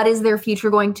 what is their future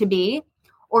going to be?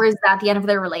 Or is that the end of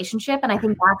their relationship? And I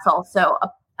think that's also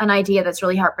an idea that's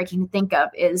really heartbreaking to think of,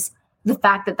 is the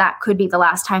fact that that could be the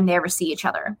last time they ever see each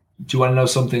other. Do you want to know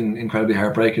something incredibly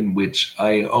heartbreaking, which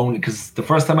I only, because the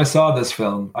first time I saw this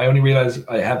film, I only realized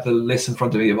I have the list in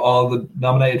front of me of all the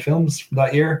nominated films from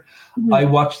that year. Mm-hmm. I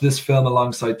watched this film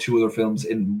alongside 2 other films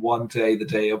in one day, the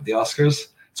day of the Oscars.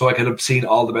 So I could have seen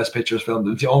all the Best Pictures films.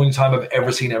 It's the only time I've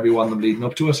ever seen every one of them leading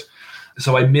up to it.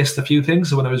 So I missed a few things.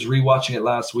 So when I was rewatching it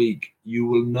last week, you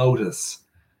will notice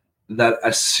that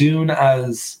as soon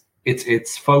as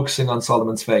it's focusing on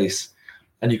Solomon's face,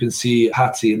 and you can see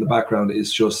Patsy in the background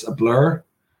is just a blur,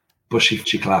 but she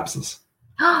collapses.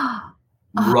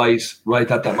 Right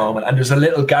at that moment. And there's a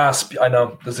little gasp. I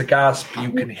know there's a gasp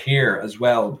you can hear as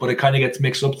well, but it kind of gets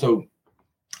mixed up. So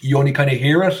you only kind of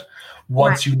hear it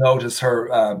once you notice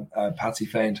her Patsy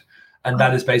faint. And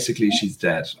that is basically she's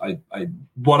dead.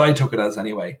 What I took it as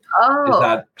anyway is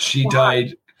that she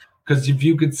died, because if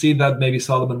you could see that maybe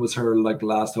Solomon was her like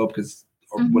last hope, because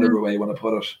or whatever way you want to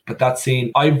put it. But that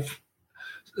scene, even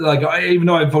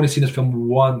though I've only seen this film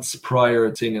once prior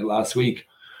to seeing it last week,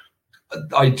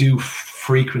 I do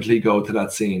frequently go to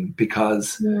that scene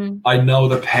because I know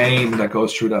the pain that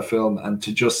goes through that film, and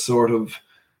to just sort of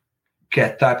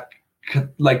get that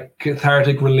like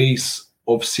cathartic release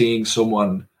of seeing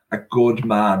someone, a good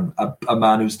man, a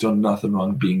man who's done nothing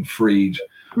wrong, being freed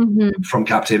from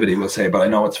captivity, we'll say, but I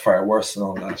know it's far worse than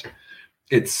all that.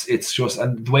 It's just,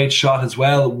 and the way it's shot as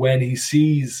well, when he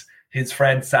sees his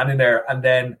friend standing there, and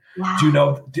then, do you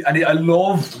know, and I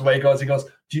love the way it goes, he goes,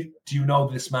 do you know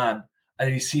this man?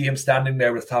 And you see him standing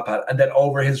there with his top hat, and then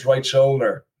over his right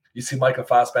shoulder, you see Michael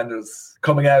Fassbender's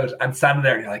coming out and standing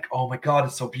there, and you're like, oh my God,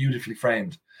 it's so beautifully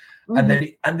framed. And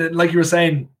then, like you were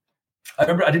saying, I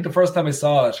remember, I think the first time I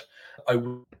saw it,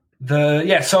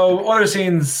 so other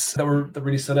scenes that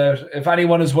really stood out. If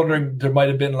anyone is wondering, there might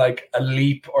have been like a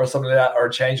leap or something like that, or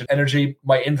a change in energy.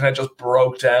 My internet just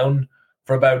broke down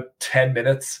for about 10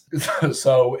 minutes.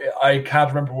 So I can't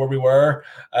remember where we were.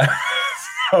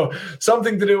 So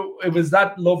something to do, it was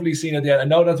that lovely scene at the end. I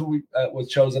know that's what was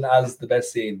chosen as the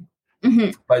best scene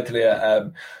by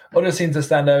Thalia. Other scenes that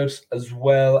stand out as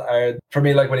well are, for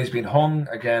me, like when he's being hung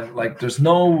again, like there's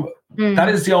no, that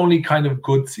is the only kind of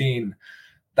good scene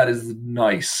that is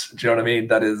nice. Do you know what I mean?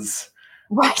 That is,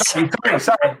 Right. Sorry.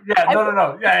 Yeah,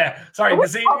 no. Yeah. Sorry, the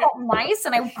scene. Call it nice,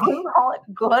 and I wouldn't call it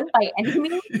good by any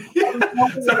means.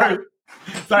 Sorry.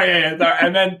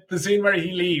 And then the scene where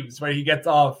he leaves, where he gets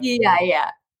off. Yeah.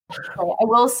 So I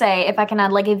will say, if I can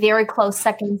add like a very close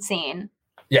second scene.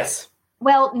 Yes.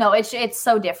 Well, no, it's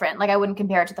so different. Like I wouldn't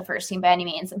compare it to the first scene by any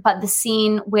means, but the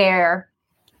scene where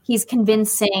he's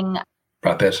convincing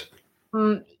Brad Pitt.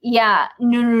 Yeah,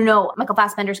 no. Michael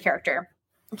Fassbender's character.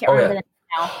 I can't remember the name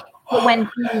now. But when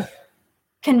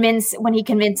he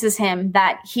convinces him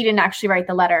that he didn't actually write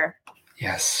the letter.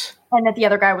 Yes. And that the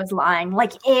other guy was lying.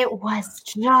 Like it was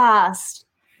just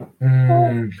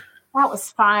that was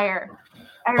fire.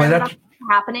 I remember that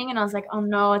happening and I was like, oh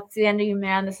no, it's the end of you,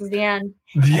 man. This is the end.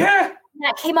 Yeah. And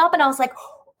that came up and I was like,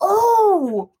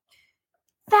 oh,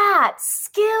 that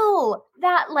skill.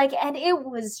 And it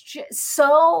was just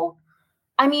so,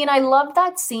 I mean, I loved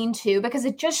that scene too, because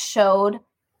it just showed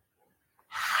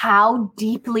how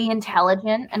deeply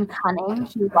intelligent and cunning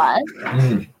he was.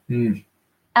 And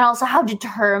also how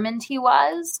determined he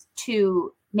was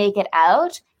to make it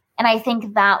out. And I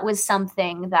think that was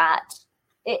something that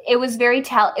it was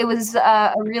it was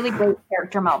a really great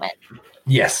character moment.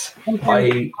 Yes. In terms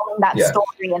of telling that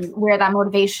story and where that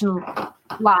motivation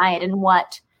lied and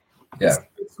what the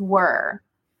stakes were.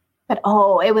 But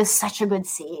it was such a good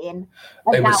scene.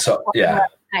 Like, it was so, yeah.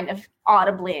 Kind of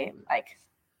audibly like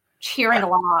cheering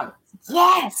along.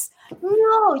 Yes.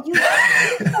 No, you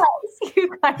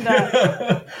kind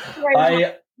of.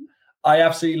 I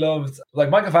absolutely loved like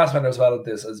Michael Fassbender as well at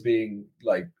this as being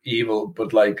like evil,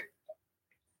 but like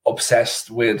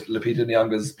obsessed with Lupita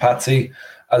Nyong'o's Patsy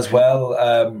as well.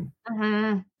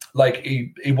 Like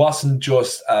he wasn't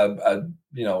just a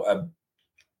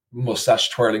mustache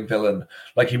twirling villain.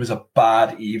 Like he was a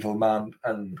bad evil man,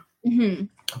 and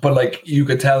but like you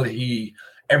could tell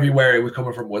everywhere he was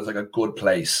coming from was like a good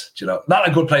place, not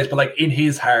a good place, but like in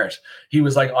his heart, he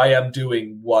was like, I am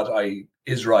doing what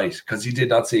is right, because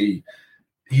he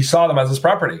saw them as his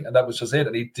property, and that was just it,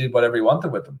 and he did whatever he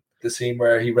wanted with them. The scene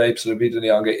where he rapes Lupita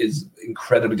Nyong'o is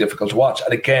incredibly difficult to watch,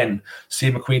 and again,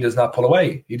 Steve McQueen does not pull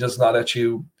away. He does not let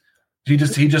you. He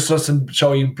just doesn't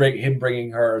show you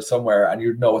bringing her somewhere, and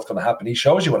you know what's going to happen. He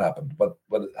shows you what happened, what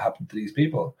happened to these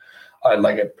people. I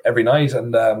like it every night,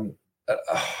 and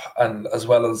as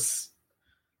well as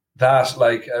that,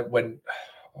 like when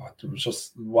there was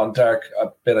just one dark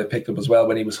bit I picked up as well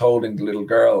when he was holding the little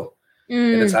girl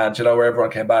in his hand, where everyone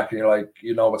came back, and you're like,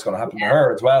 what's going to happen to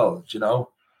her as well,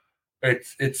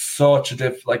 It's such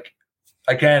a like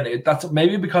again, that's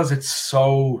maybe because it's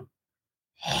so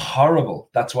horrible.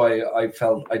 That's why I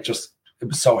felt it was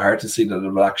so hard to see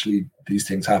that actually these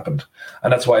things happened,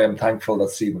 and that's why I'm thankful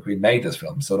that Steve McQueen made this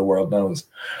film so the world knows.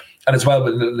 And as well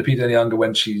with Lupita Nyong'o,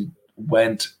 when she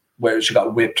went where she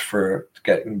got whipped for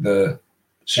getting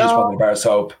she just won the bar of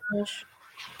soap.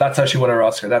 That's how she won her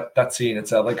Oscar. That scene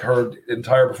itself, like her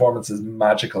entire performance is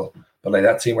magical. But like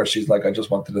that scene where she's like, I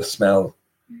just wanted to smell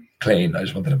clean. I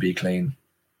just wanted to be clean.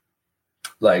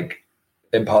 Like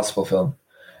impossible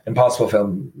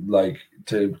film, like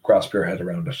to grasp your head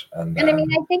around it. And I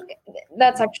mean, I think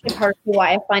that's actually part of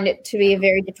why I find it to be a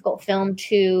very difficult film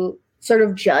to sort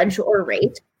of judge or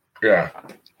rate. Yeah.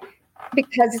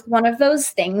 Because it's one of those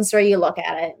things where you look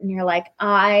at it and you're like,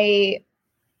 I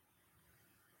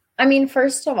mean,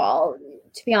 first of all,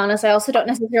 to be honest, I also don't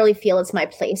necessarily feel it's my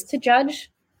place to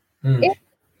judge it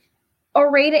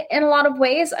or rate it in a lot of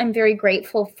ways. I'm very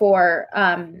grateful for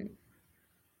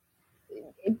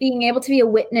being able to be a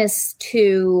witness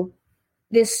to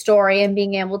this story and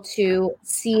being able to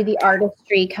see the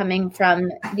artistry coming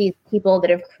from these people that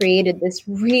have created this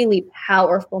really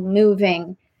powerful,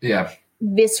 moving,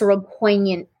 visceral,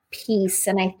 poignant piece.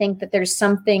 And I think that there's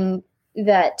something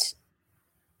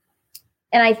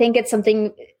and I think it's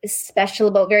something special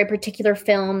about very particular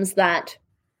films that,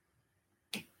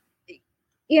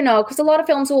 because a lot of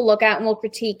films we'll look at and we'll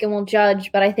critique and we'll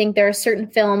judge, but I think there are certain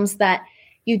films that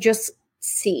you just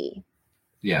see.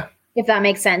 Yeah. If that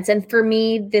makes sense. And for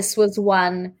me, this was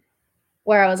one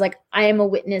where I was like, I am a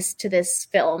witness to this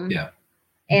film. Yeah.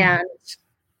 And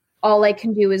all I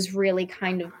can do is really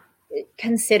kind of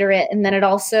consider it. And then it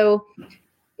also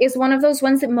is one of those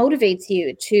ones that motivates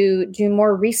you to do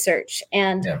more research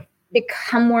and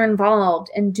become more involved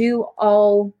and do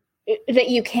all that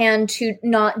you can to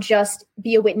not just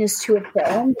be a witness to a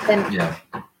film, but then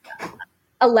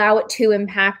allow it to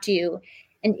impact you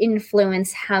and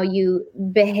influence how you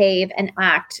behave and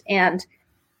act, and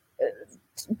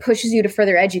pushes you to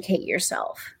further educate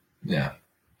yourself. Yeah,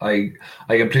 I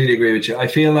completely agree with you. I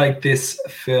feel like this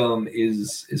film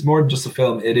is more than just a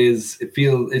film.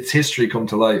 It's history come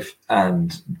to life,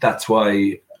 and that's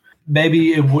why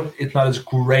maybe it's not as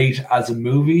great as a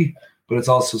movie, but it's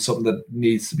also something that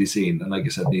needs to be seen, and like you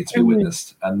said, needs to be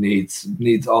witnessed, and needs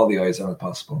all the eyes on it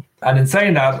possible. And in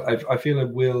saying that, I feel it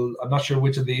will. I'm not sure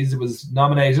which of these it was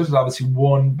nominated. It obviously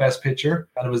won Best Picture,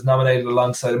 and it was nominated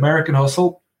alongside American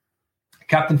Hustle,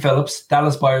 Captain Phillips,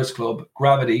 Dallas Buyers Club,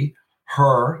 Gravity,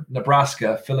 Her,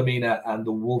 Nebraska, Philomena, and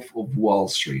The Wolf of Wall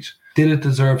Street. Did it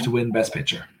deserve to win Best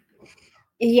Picture?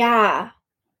 Yeah.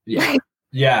 Yeah.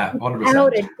 Yeah, 100%.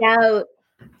 Without a doubt.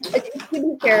 To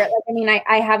be fair,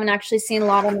 I haven't actually seen a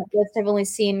lot on that list. I've only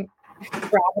seen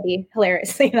Gravity,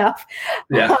 hilariously enough.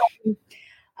 Yeah.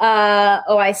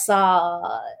 I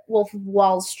saw Wolf of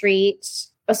Wall Street.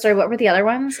 Oh, sorry, what were the other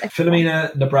ones?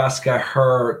 Philomena, Nebraska,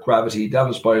 Her, Gravity,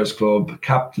 Dallas Buyers Club,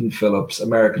 Captain Phillips,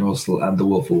 American Hustle, and The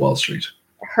Wolf of Wall Street.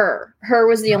 Her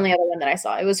was the only other one that I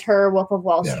saw. It was Her, Wolf of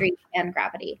Wall Street, and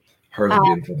Gravity. Her's a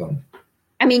beautiful film.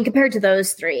 I mean, compared to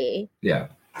those three,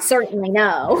 certainly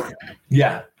no.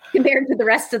 Yeah. Compared to the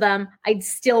rest of them, I'd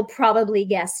still probably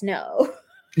guess no.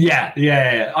 Yeah.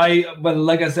 But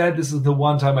like I said, this is the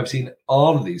one time I've seen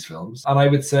all of these films, and I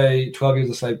would say 12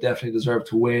 Years a Slave definitely deserve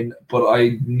to win, but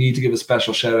I need to give a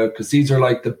special shout out because these are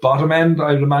like the bottom end,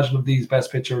 I would imagine, of these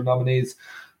Best Picture nominees,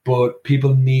 but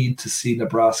people need to see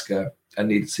Nebraska and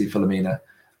need to see Philomena.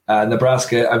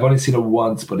 Nebraska, I've only seen it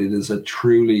once, but it's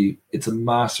a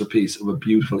masterpiece of a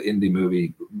beautiful indie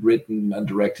movie written and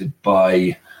directed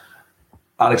by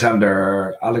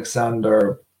Alexander.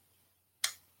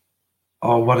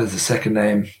 Oh, what is the second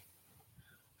name?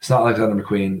 It's not Alexander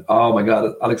McQueen. Oh my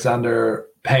God, Alexander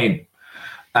Payne.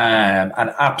 And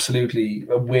absolutely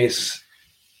with,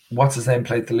 what's his name,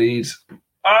 played the lead?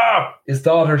 His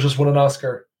daughter just won an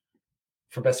Oscar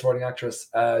for Best Supporting Actress.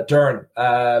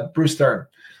 Bruce Dern.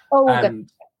 Oh, and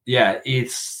yeah,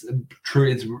 it's true.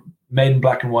 It's made in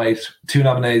black and white. 2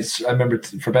 nominees. I remember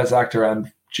for Best Actor, and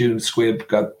June Squibb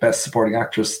got Best Supporting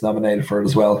Actress nominated for it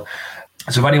as well.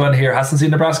 So if anyone here hasn't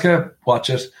seen Nebraska, watch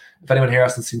it. If anyone here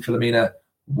hasn't seen Philomena,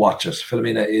 watch it.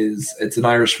 Philomena it's an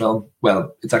Irish film.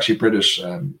 Well, it's actually a British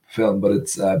film, but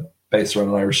it's based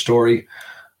around an Irish story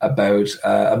about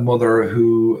a mother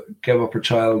who gave up her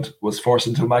child, was forced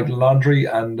into a Magdalene laundry,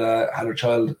 and had her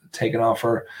child taken off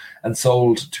her and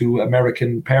sold to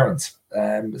American parents.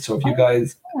 So if you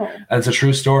guys, and it's a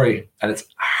true story, and it's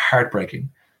heartbreaking,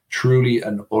 truly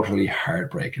and utterly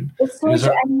heartbreaking. I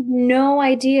have no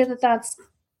idea that's.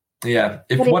 Yeah.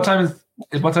 What time is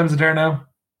it there now?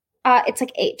 It's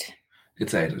like 8.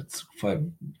 It's 8. It's 5,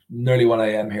 nearly 1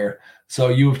 a.m. here. So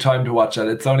you have time to watch it.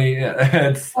 It's only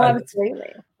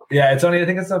absolutely. Yeah, it's only, I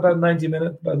think it's about 90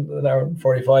 minutes, about an hour and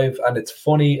 45, and it's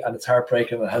funny and it's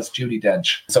heartbreaking and it has Judi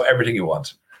Dench. So everything you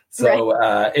want. So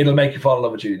it'll make you fall in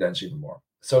love with Judi Dench even more.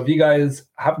 So if you guys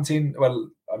haven't seen, well,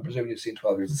 I'm presuming you've seen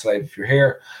 12 Years a Slave if you're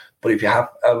here, but if you have,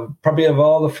 probably of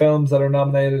all the films that are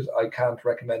nominated, I can't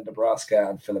recommend Nebraska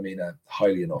and Philomena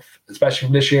highly enough, especially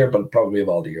from this year, but probably of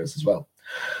all the years as well.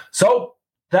 So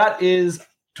that is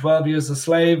 12 Years a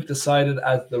Slave, decided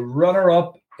as the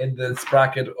runner-up in this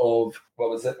bracket of, what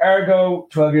was it, Argo,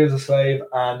 12 Years a Slave,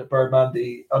 and Birdman,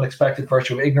 The Unexpected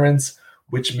Virtue of Ignorance,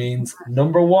 which means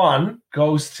number 1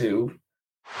 goes to...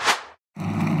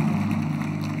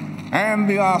 And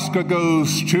the Oscar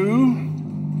goes to...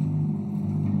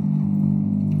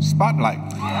 Spotlight.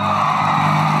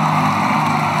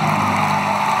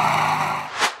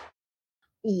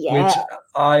 Yeah.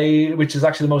 Which is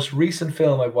actually the most recent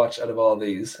film I've watched out of all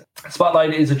these.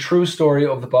 Spotlight is a true story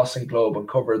of the Boston Globe,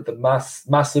 uncovered the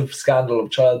massive scandal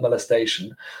of child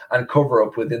molestation and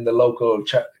cover-up within the local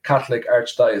Catholic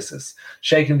archdiocese,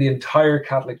 shaking the entire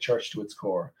Catholic Church to its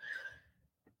core.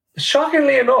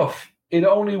 Shockingly enough, it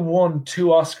only won 2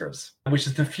 Oscars, which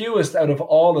is the fewest out of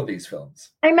all of these films.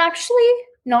 I'm actually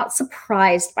not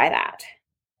surprised by that.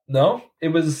 No, it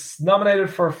was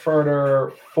nominated for a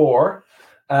further 4.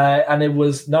 And it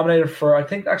was nominated for, I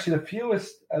think, actually the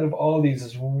fewest out of all these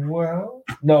as well.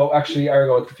 No, actually,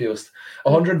 Argo is the fewest.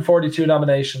 142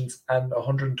 nominations and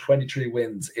 123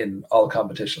 wins in all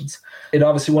competitions. It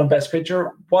obviously won Best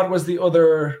Picture. What was the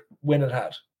other win it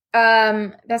had?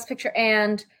 Best Picture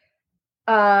and...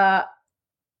 I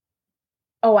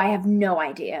have no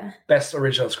idea. Best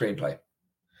Original Screenplay.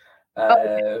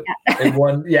 It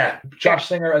won, Josh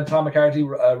Singer and Tom McCarthy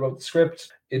wrote the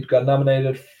script. It got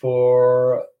nominated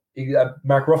for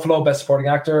Mark Ruffalo, Best Supporting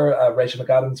Actor, Rachel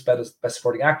McAdams, Best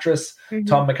Supporting Actress,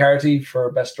 Tom McCarthy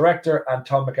for Best Director, and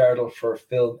Tom McArdle for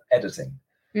Film Editing.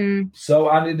 So,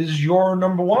 and it is your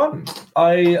number 1.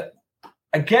 You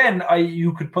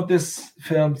could put this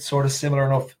film sort of similar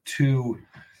enough to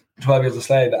 12 Years a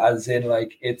Slave, as in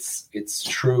like it's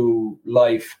true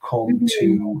life come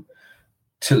to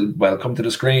come to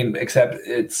the screen, except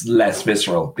it's less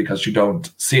visceral because you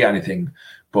don't see anything,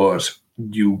 but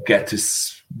you get to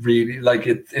really like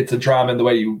it. It's a drama in the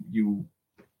way you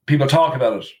people talk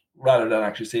about it rather than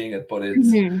actually seeing it, but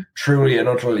it's truly and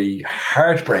utterly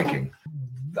heartbreaking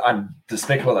and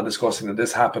despicable and disgusting that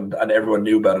this happened and everyone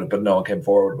knew about it, but no one came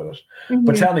forward with it.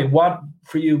 But tell me, what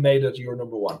for you made it your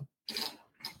number one?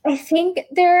 I think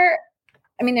there are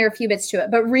a few bits to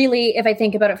it, but really, if I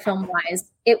think about it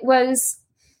film-wise,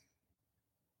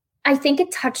 I think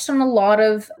it touched on a lot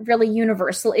of really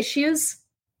universal issues.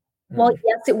 Well,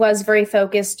 yes, it was very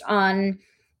focused on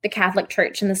the Catholic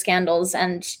Church and the scandals,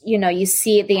 and you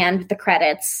see at the end of the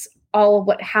credits all of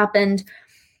what happened.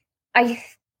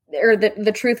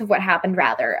 The truth of what happened,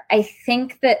 rather. I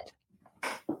think that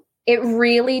it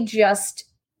really just,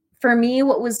 for me,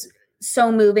 what was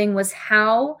so moving was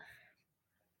how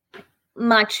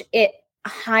much it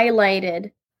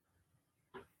highlighted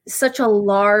such a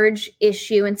large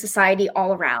issue in society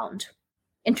all around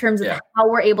in terms of how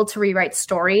we're able to rewrite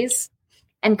stories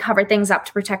and cover things up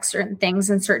to protect certain things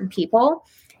and certain people,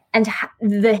 and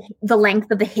the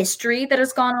length of the history that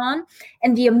has gone on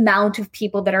and the amount of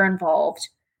people that are involved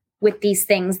with these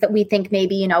things that we think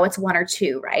maybe, it's one or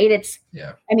two, right? It's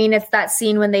that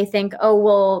scene when they think, oh,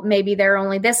 well, maybe there are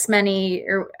only this many,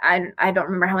 or I don't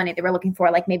remember how many they were looking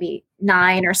for, like maybe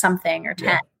 9 or something or 10.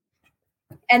 Yeah.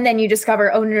 And then you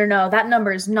discover, oh, no, that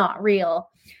number is not real.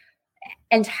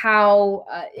 And how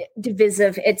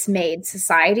divisive it's made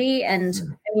society.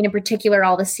 And in particular,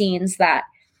 all the scenes that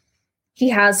he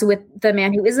has with the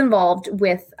man who is involved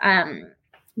with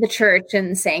the church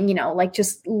and saying,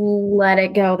 just let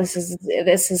it go. This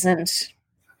isn't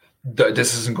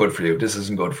good for you. This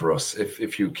isn't good for us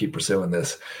if you keep pursuing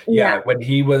this. Yeah. When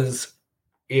he was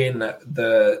in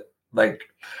the,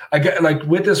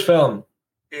 with this film,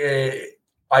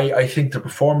 I think the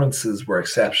performances were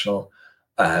exceptional.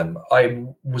 I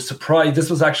was surprised. This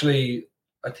was actually,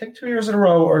 I think, 2 years in a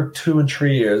row or 2 and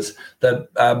 3 years that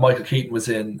Michael Keaton was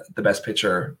in the Best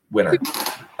Picture winner.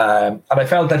 And I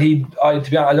felt that to be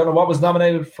honest, I don't know what was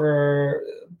nominated for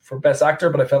Best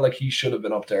Actor, but I felt like he should have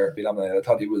been up there, be nominated. I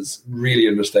thought he was really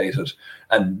understated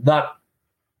and not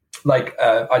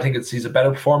I think he's a better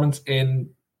performance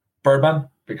in Birdman,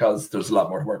 because there's a lot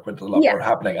more to work with, a lot more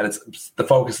happening, and it's the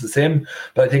focus is him.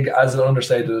 But I think as an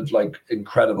understated,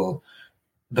 incredible,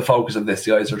 the focus of this,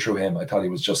 the eyes are through him. I thought he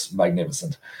was just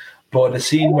magnificent. But the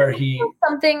scene where he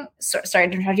sorry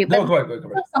to interrupt you. No, go ahead.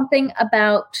 Something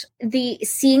about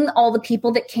seeing all the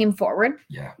people that came forward.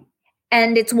 Yeah.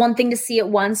 And it's one thing to see it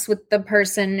once with the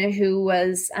person who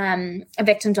was a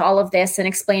victim to all of this and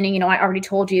explaining, I already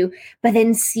told you, but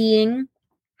then seeing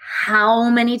how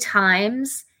many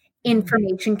times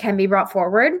information can be brought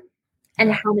forward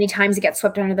and how many times it gets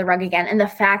swept under the rug again. And the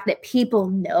fact that people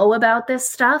know about this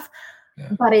stuff,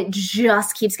 but it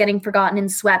just keeps getting forgotten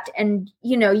and swept. And,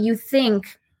 you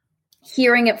think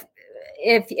hearing it,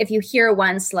 if you hear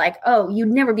once you'd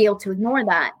never be able to ignore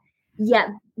that. Yet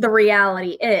the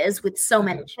reality is with so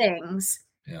many things,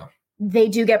 they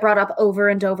do get brought up over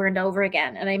and over and over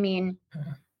again. And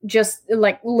just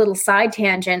little side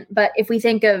tangent, but if we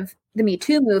think of the Me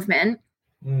Too movement,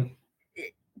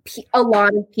 a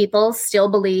lot of people still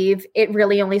believe it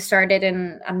really only started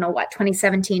in,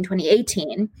 2017,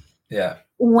 2018. Yeah.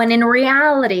 When in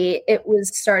reality, it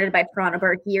was started by Piranha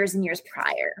Burke years and years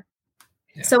prior.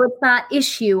 Yeah. So it's that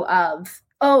issue of,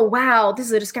 oh, wow, this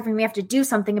is a discovery. We have to do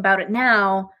something about it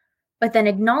now. But then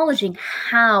acknowledging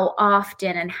how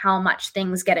often and how much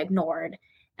things get ignored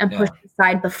and pushed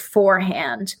aside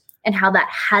beforehand and how that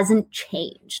hasn't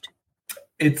changed.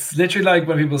 It's literally like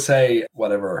when people say,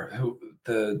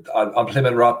 on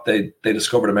Plymouth Rock, they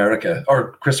discovered America,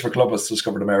 or Christopher Columbus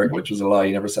discovered America, which was a lie.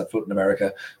 He never set foot in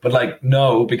America. But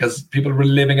no, because people were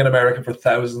living in America for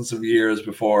thousands of years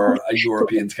before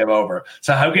Europeans came over.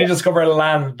 So how can you discover a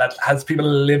land that has people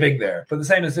living there? But the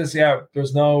same as this, it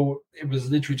was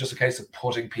literally just a case of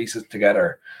putting pieces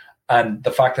together. And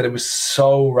the fact that it was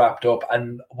so wrapped up.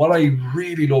 And what I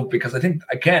really love, because I think,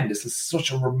 again, this is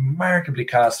such a remarkably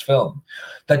cast film,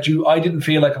 that I didn't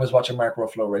feel like I was watching Mark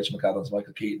Ruffalo, Rachel McAdams,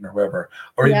 Michael Keaton, or whoever,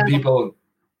 or even people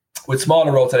with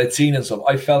smaller roles that I'd seen and stuff.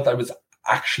 I felt I was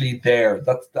actually there.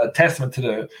 That's a testament to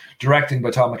the directing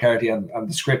by Tom McCarthy and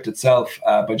the script itself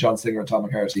by John Singer and Tom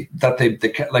McCarthy, that they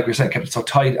like we said, kept it so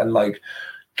tight and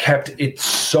kept it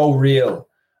so real.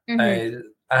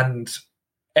 And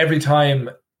every time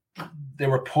they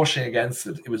were pushing against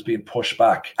it, it was being pushed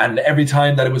back. And every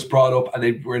time that it was brought up and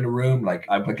they were in a room,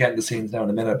 I'm getting the scenes now in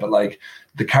a minute, but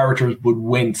the characters would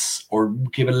wince or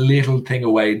give a little thing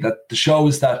away, that the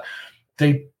shows that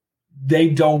they they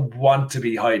don't want to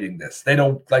be hiding this. They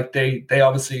don't like they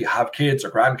obviously have kids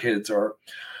or grandkids or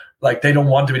like they don't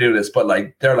want to be doing this, but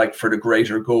like they're like for the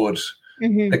greater good.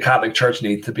 The Catholic Church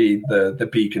needs to be the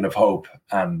beacon of hope,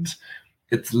 and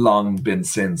it's long been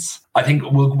since. I think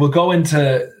we'll go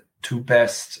into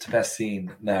best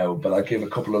scene now, but I'll give a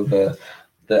couple of the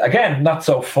again not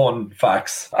so fun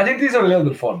facts. I think these are a little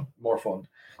bit more fun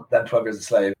than 12 Years a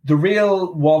Slave. The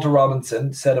real Walter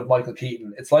Robinson said of Michael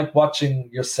Keaton, "It's like watching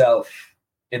yourself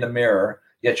in a mirror,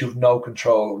 yet you've no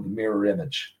control of the mirror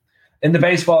image." In the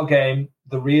baseball game,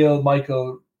 the real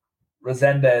Michael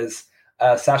Resendez,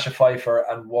 Sasha Pfeiffer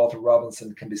and Walter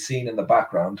Robinson can be seen in the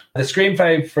background. The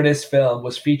screenplay for this film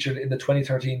was featured in the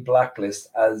 2013 Blacklist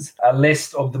as a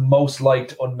list of the most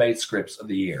liked unmade scripts of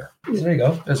the year. So there you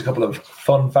go. There's a couple of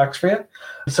fun facts for you.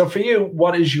 So for you,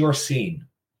 what is your scene?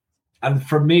 And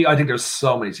for me, I think there's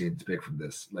so many scenes to pick from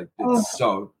this. Like it's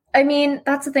so... I mean,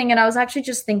 that's the thing. And I was actually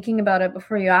just thinking about it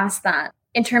before you asked that.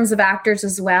 In terms of actors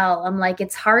as well, I'm like,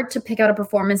 it's hard to pick out a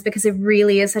performance because it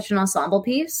really is such an ensemble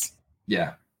piece.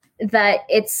 Yeah. That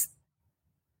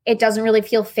it doesn't really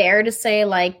feel fair to say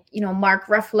like, you know, Mark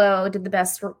Ruffalo did the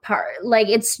best part. Like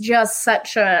it's just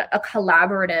such a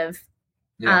collaborative,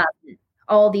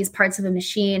 all these parts of a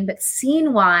machine. But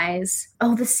scene wise,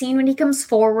 the scene when he comes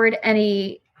forward and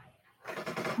they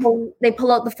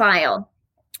pull out the file,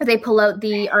 or they pull out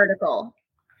the article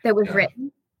that was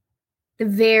written. The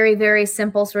very, very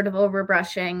simple sort of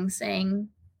overbrushing saying,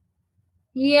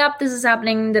 yep, this is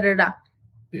happening, da-da-da.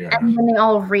 Yeah. And when they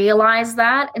all realize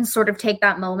that and sort of take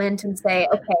that moment and say,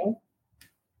 okay,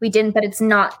 we didn't, but it's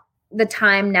not the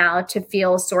time now to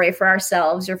feel sorry for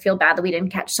ourselves or feel bad that we didn't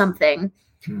catch something.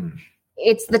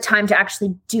 It's the time to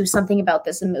actually do something about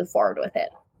this and move forward with it.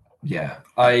 Yeah,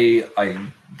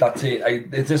 that's it.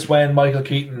 It's just when Michael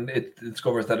Keaton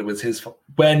discovers that it was his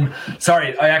I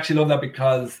actually love that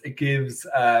because it gives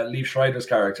Liev Schreider's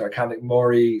character, I can't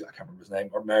remember his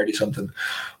name, or Marty something,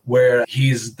 where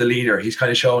he's the leader. He's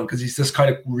kind of shown because he's this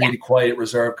kind of really quiet,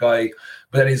 reserved guy.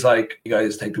 But then he's like, you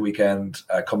guys take the weekend,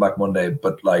 come back Monday,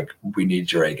 but like we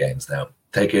need your A games now.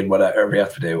 Take in whatever we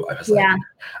have to do. I was like,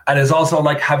 and it's also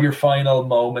like have your final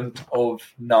moment of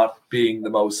not being the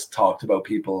most talked about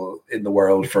people in the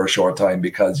world for a short time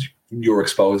because you're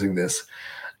exposing this.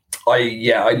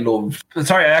 I love.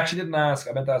 Sorry, I actually didn't ask.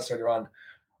 I meant to ask earlier on.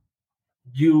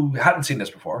 You hadn't seen this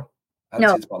before. Hadn't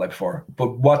seen Spotlight before.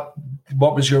 But what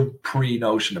was your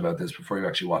pre-notion about this before you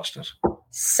actually watched it?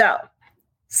 So,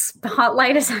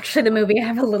 Spotlight is actually the movie I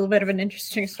have a little bit of an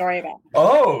interesting story about.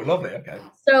 Oh, lovely. Okay.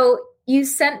 So you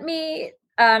sent me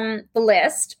the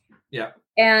list. Yeah.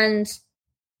 And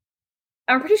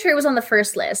I'm pretty sure it was on the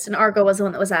first list, and Argo was the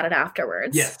one that was added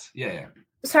afterwards. Yes. Yeah.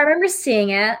 So I remember seeing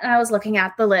it, and I was looking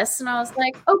at the list, and I was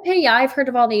like, okay, yeah, I've heard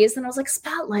of all these. And I was like,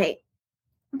 Spotlight.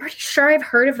 I'm pretty sure I've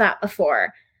heard of that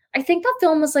before. I think that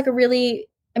film was like a really,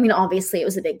 I mean, obviously it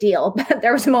was a big deal, but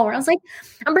there was a moment where I was like,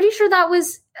 I'm pretty sure that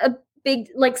was a big,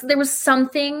 like there was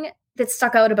something that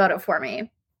stuck out about it for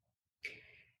me.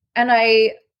 And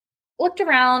I looked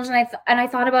around and I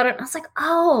thought about it, and I was like,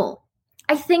 oh,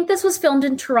 I think this was filmed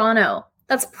in Toronto.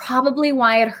 That's probably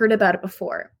why I'd heard about it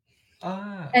before.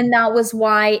 And that was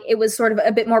why it was sort of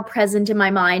a bit more present in my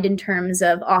mind in terms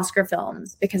of Oscar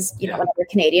films, because, you know, whenever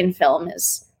Canadian film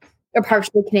is, or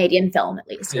partially Canadian film at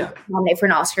least, nominated for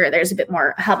an Oscar, there's a bit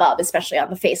more hubbub, especially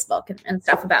on the Facebook and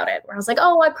stuff about it, where I was like,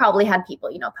 oh, I probably had people,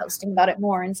 you know, posting about it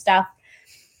more and stuff.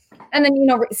 And then, you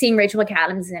know, seeing Rachel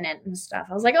McAdams in it and stuff,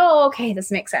 I was like, oh, okay, this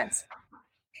makes sense.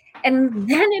 And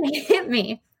then it hit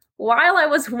me while I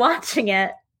was watching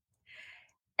it,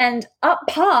 and up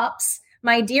pops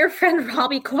my dear friend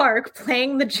Robbie Clark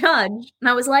playing the judge. And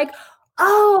I was like,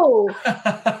 oh,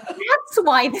 that's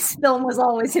why this film was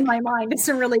always in my mind. It's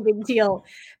a really big deal.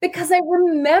 Because I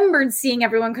remembered seeing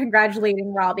everyone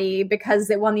congratulating Robbie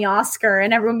because it won the Oscar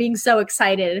and everyone being so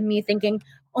excited and me thinking,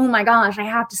 oh my gosh, I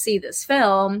have to see this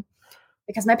film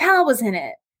because my pal was in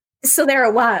it. So there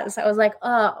it was. I was like,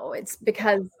 oh, it's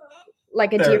because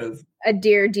like a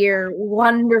dear,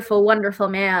 wonderful, wonderful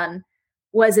man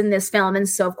was in this film. And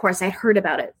so, of course, I'd heard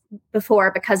about it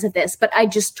before because of this, but I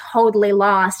just totally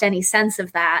lost any sense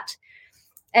of that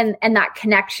and that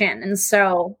connection. And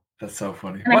so... That's so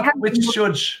funny. Which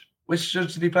judge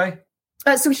did he play?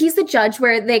 So he's the judge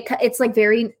where it's like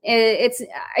very,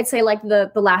 I'd say like the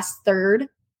last third.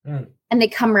 And they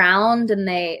come around and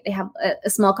they have a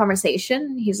small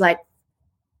conversation. He's like,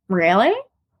 really?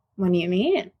 What do you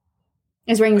mean?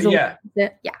 He's wearing his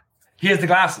He has the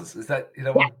glasses. Is that, you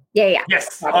know? Yeah.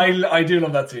 Yes, I do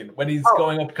love that scene when he's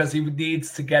going up because he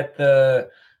needs to get the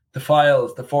the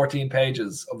files, the 14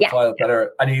 pages of the files that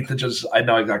are, I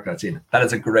know exactly that scene. That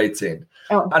is a great scene.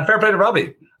 Oh. And fair play to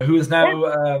Robbie, who is now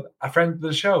a friend of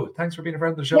the show. Thanks for being a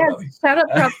friend of the show, Robbie. Shout out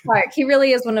to Rob Clark. He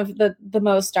really is one of the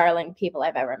most darling people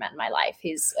I've ever met in my life.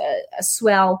 He's a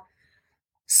swell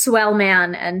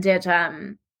man. And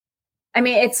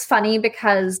it's funny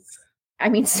because,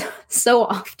 so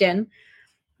often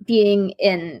being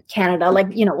in Canada, like,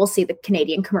 we'll see the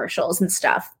Canadian commercials and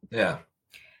stuff. Yeah.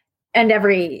 And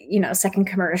every, second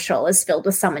commercial is filled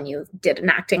with someone you did an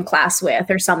acting class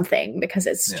with or something, because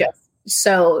it's just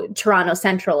so Toronto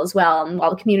Central as well. And while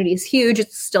the community is huge,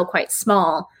 it's still quite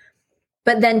small.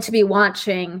 But then to be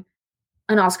watching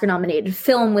an Oscar-nominated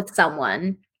film with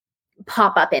someone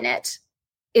pop up in it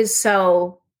is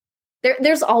so...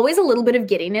 There's always a little bit of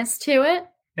giddiness to it.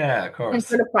 Yeah, of course. And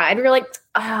sort of pride. We're like,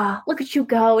 look at you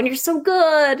go, and you're so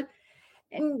good.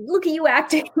 And look at you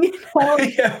acting.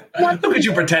 Yeah. Look at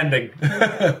you pretending.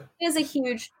 It is a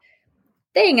huge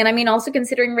thing. And also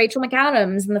considering Rachel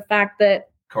McAdams and the fact that...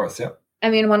 Of course, yeah.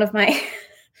 One of my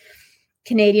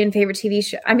Canadian favorite TV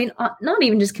shows. Not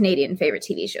even just Canadian favorite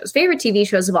TV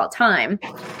shows of all time,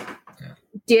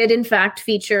 did in fact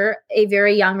feature a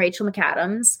very young Rachel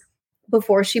McAdams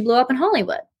before she blew up in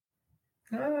Hollywood.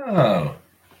 Oh.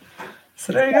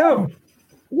 So there you go.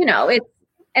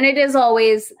 There is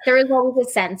always a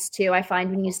sense too, I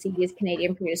find, when you see these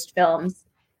Canadian produced films,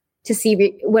 to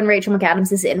see when Rachel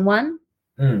McAdams is in one.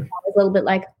 It's a little bit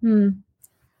like,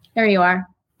 there you are.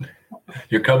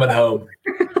 You're coming home.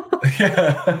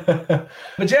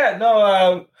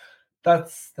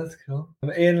 But that's cool.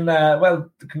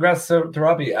 Congrats to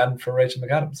Robbie and for Rachel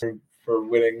McAdams for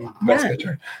winning Best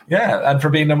Picture. Yeah, and for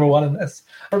being number one in this.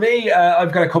 For me,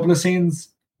 I've got a couple of scenes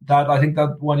that I think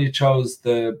that one you chose,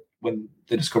 when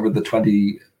they discovered the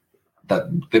 20 that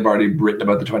they've already written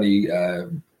about the 20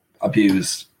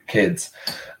 abused kids,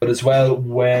 but as well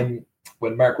when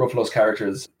Mark Ruffalo's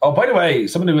characters. Oh, by the way,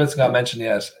 someone who hasn't got mentioned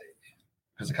yet,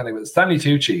 because Stanley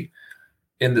Tucci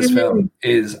in this film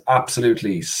is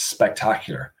absolutely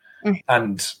spectacular,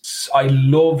 and I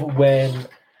love when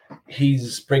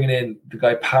he's bringing in the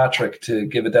guy Patrick to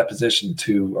give a deposition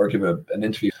or give an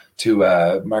interview to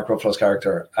Mark Ruffalo's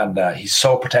character, and he's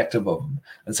so protective of him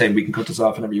and saying, we can cut this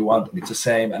off whenever you want, and it's the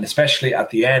same. And especially at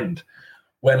the end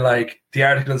when the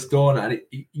article is done and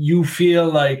you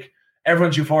feel like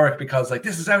everyone's euphoric because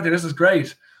this is out there, this is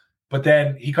great, but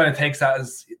then he kind of takes that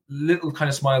as a little kind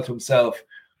of smile to himself,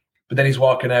 but then he's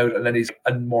walking out and then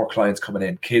and more clients coming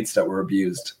in, kids that were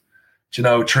abused,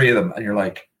 3 of them, and you're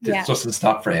like, this doesn't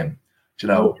stop for him.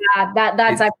 Yeah,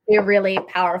 that's actually really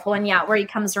powerful. And where he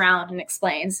comes around and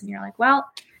explains, and you're like, well,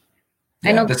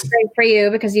 I know this is great for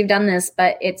you because you've done this,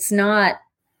 but it's not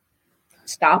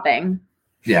stopping.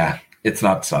 Yeah, it's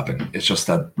not stopping. It's just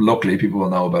that luckily people will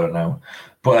know about it now.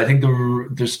 But I think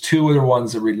there's 2 other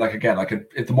ones that really,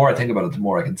 if the more I think about it, the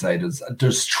more I can say.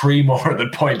 There's 3 more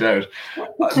that point out.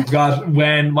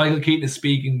 When Michael Keaton is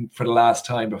speaking for the last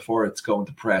time before it's going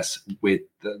to press with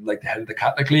the head of the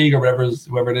Catholic League or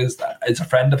whoever it is, that is a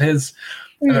friend of his,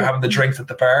 and they're having the drinks at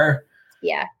the bar.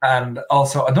 Yeah. And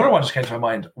also another one just came to my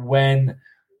mind when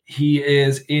he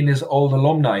is in his old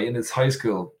alumni in his high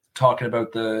school talking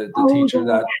about the teacher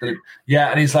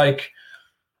and he's like,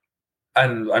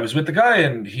 and I was with the guy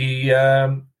and he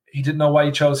didn't know why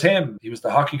he chose him. He was the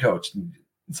hockey coach. And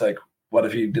it's like, what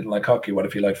if he didn't like hockey? What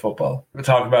if he liked football? We're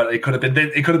talking about it could have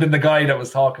been the guy that was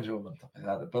talking to him and stuff like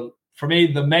that. But for me,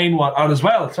 the main one as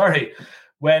well,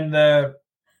 when the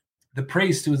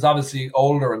priest, who is obviously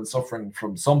older and suffering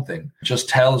from something, just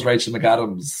tells Rachel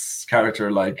McAdams' character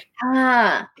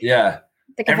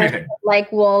everything.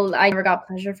 Well, I never got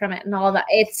pleasure from it and all that.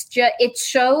 It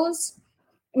shows.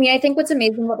 I think what's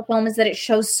amazing about the film is that it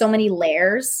shows so many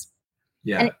layers.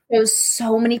 Yeah. And it shows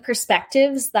so many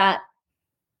perspectives that,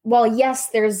 well,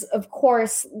 yes, there's, of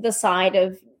course, the side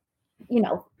of,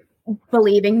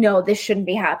 believing, no, this shouldn't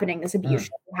be happening, this abuse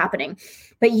shouldn't be happening.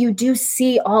 But you do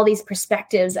see all these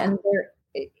perspectives, and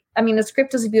the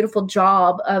script does a beautiful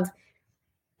job of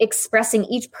expressing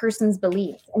each person's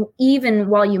beliefs. And even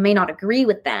while you may not agree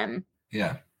with them,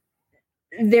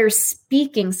 they're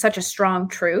speaking such a strong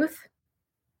truth.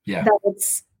 Yeah. That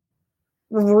it's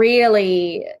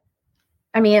really,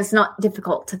 it's not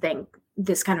difficult to think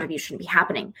this kind of abuse shouldn't be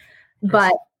happening,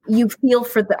 but you feel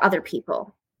for the other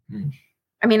people.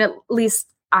 At least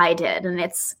I did. And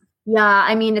it's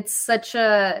such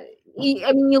a,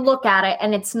 you look at it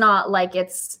and it's not like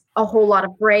it's a whole lot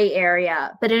of gray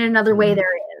area, but in another way there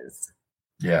is.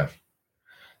 Yeah.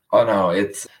 Oh no,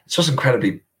 it's just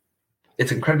incredibly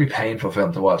painful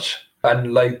film to watch.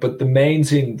 And but the main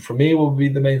scene for me, what would be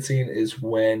the main scene is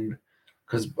when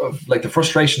because like the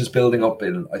frustration is building up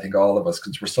in, I think, all of us,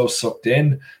 because we're so sucked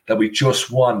in that we just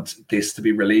want this to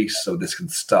be released so this can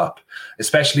stop.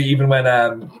 Especially even when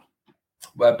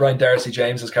Brian Darcy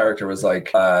James's character was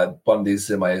like, Bundy's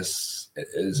in my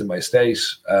estate.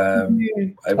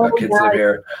 I've got kids live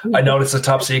here. I know it's a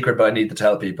top secret, but I need to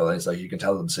tell people. And he's like, you can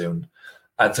tell them soon.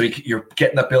 And so you're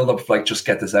getting that build up of like, just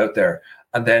get this out there.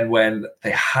 And then when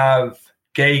they have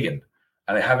Gagan,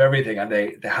 and they have everything, and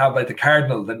they have like the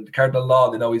cardinal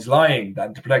law, they know he's lying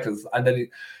and to protect us. And then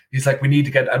he's like, we need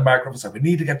to get, and Mark Ruffalo's like, we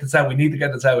need to get this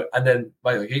out. And then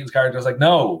Michael Keaton's character was like,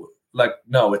 no,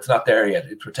 it's not there yet.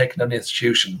 We're taking on the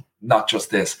institution, not just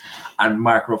this. And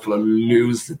Mark Ruffalo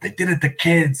loses it. They did it to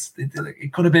kids. They did it.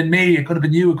 It could have been me. It could have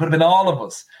been you. It could have been all of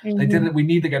us. Mm-hmm. They did it. We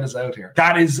need to get us out here.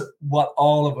 That is what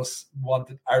all of us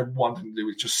are wanting to do,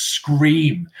 is just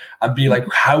scream and be like,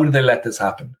 how did they let this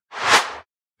happen?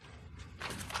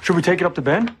 Should we take it up to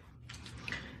Ben?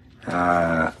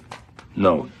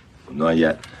 No, not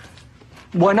yet.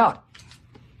 Why not?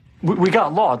 We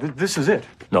got law. This is it.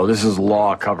 No, this is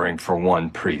law covering for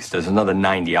one priest. There's another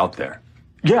 90 out there.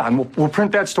 Yeah, and we'll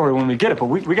print that story when we get it, but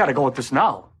we got to go with this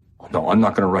now. No, I'm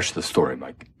not going to rush the story,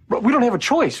 Mike. We don't have a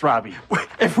choice, Robbie.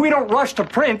 If we don't rush to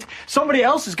print, somebody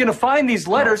else is going to find these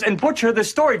letters and butcher this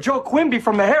story. Joe Quimby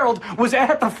from the Herald was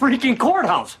at the freaking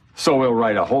courthouse. So we'll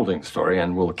write a holding story,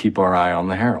 and we'll keep our eye on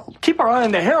the Herald. Keep our eye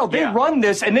on the Herald. They run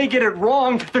this, and they get it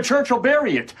wrong. The church will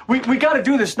bury it. We got to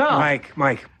do this now.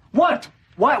 Mike. What?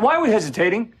 Why are we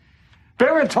hesitating?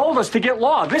 Barron told us to get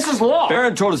law. This is law.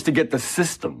 Barron told us to get the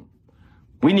system.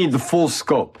 We need the full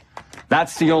scope.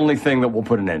 That's the only thing that will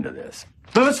put an end to this.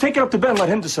 Then let's take it up to Ben. Let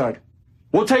him decide.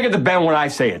 We'll take it to Ben when I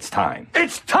say it's time.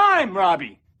 It's time,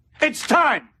 Robbie. It's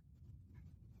time.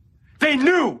 They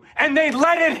knew, and they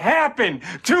let it happen.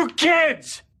 2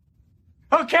 kids.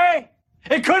 Okay?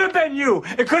 It could have been you.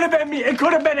 It could have been me. It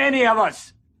could have been any of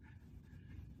us.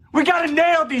 We got to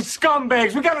nail these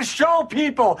scumbags. We got to show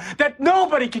people that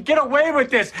nobody can get away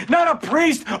with this. Not a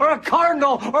priest or a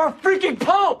cardinal or a freaking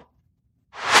pope.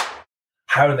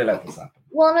 How did they let this happen?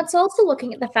 Well, and it's also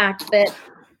looking at the fact that,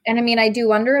 and I mean, I do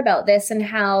wonder about this and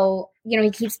how, he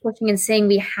keeps pushing and saying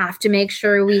we have to make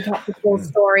sure we get the full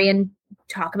story and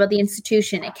talk about the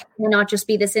institution. It cannot just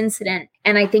be this incident.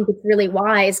 And I think it's really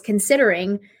wise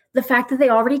considering the fact that they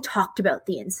already talked about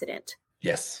the incident.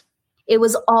 Yes. It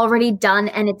was already done,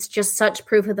 and it's just such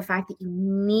proof of the fact that you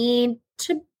need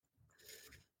to.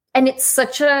 And it's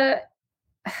such a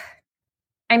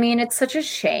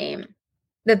shame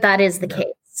that is the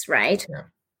case, right? Yeah.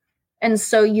 And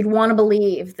so you'd want to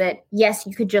believe that, yes,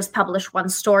 you could just publish one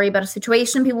story about a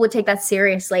situation, people would take that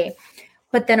seriously.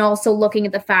 But then also looking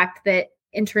at the fact that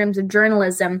in terms of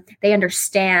journalism, they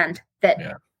understand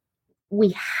that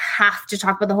we have to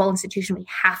talk about the whole institution. We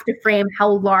have to frame how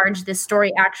large this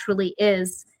story actually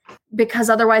is, because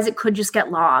otherwise it could just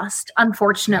get lost.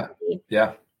 Unfortunately,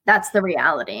 that's the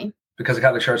reality. Because the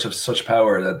Catholic Church has such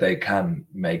power that they can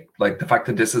make, like the fact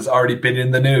that this has already been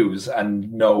in the news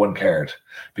and no one cared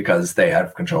because they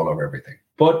have control over everything.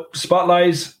 But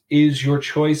Spotlight is your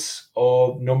choice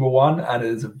of number 1, and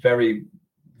it is a very,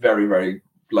 very, very,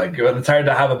 it's hard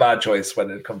to have a bad choice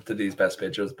when it comes to these best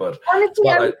pictures. But honestly,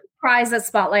 I'm surprised that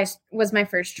Spotlight was my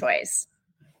first choice.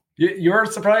 You're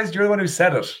surprised? You're the one who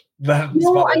said it.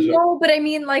 No, I know, but I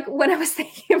mean, when I was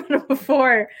thinking about it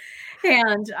before,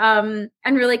 and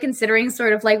really considering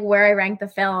sort of where I rank the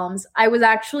films, I was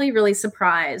actually really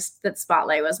surprised that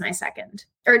Spotlight was my second.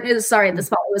 The Spotlight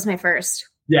was my first.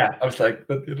 Yeah, I was like,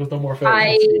 but there's no more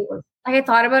films. I had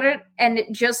thought about it, and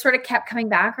it just sort of kept coming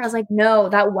back. I was like, no,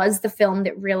 that was the film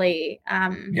that really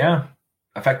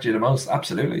affected you the most.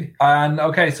 Absolutely. And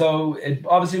okay, so it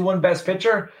obviously won Best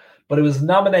Picture, but it was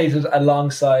nominated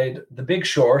alongside The Big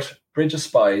Short, Bridge of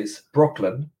Spies,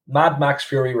 Brooklyn, Mad Max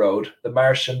Fury Road, The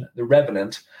Martian, The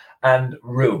Revenant, and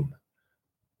Room.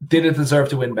 Did it deserve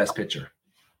to win Best Picture?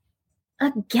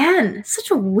 Again,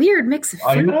 such a weird mix of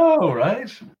films. I know,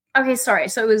 right? Okay, sorry.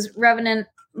 So it was Revenant,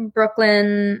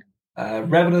 Brooklyn,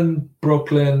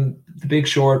 The Big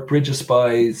Short, Bridge of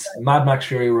Spies, Mad Max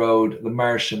Fury Road, The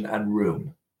Martian, and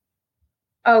Room.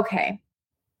 Okay.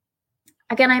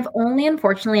 Again, I've only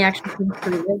unfortunately actually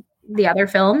concluded the other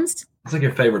films. It's like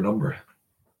your favorite number.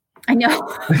 I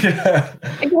know.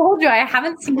 I told you I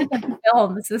haven't seen the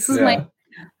films. This is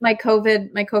my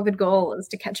COVID goal is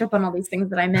to catch up on all these things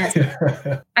that I missed.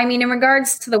 I mean, in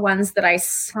regards to the ones that I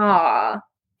saw,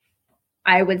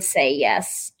 I would say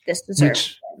yes, this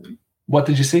deserves. What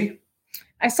did you see?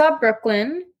 I saw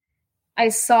Brooklyn. I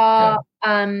saw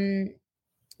The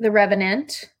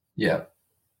Revenant. Yeah.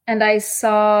 And I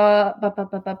saw.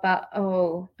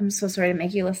 Oh, I'm so sorry to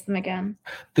make you list them again.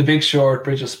 The Big Short,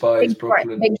 Bridge of Spies,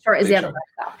 Brooklyn. Big Short is the other one.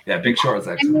 Yeah, Big Short is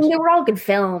excellent. I mean, they were all good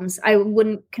films. I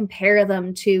wouldn't compare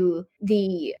them to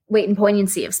the weight and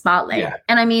poignancy of Spotlight. Yeah.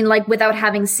 And I mean, like, without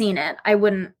having seen it, I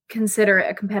wouldn't consider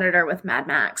it a competitor with Mad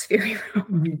Max Fury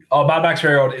Road. Oh, Mad Max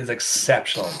Fury Road is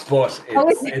exceptional, but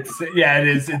it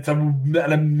is. It's an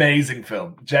amazing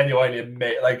film. Genuinely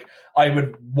amazing. Like, I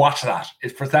would watch that.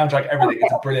 It's for soundtrack, everything.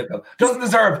 It's a brilliant film.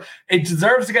 It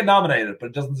deserves to get nominated, but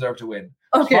it doesn't deserve to win.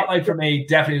 Okay. Spotlight for me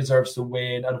definitely deserves to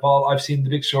win. And of all, I've seen The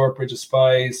Big Short, Bridge of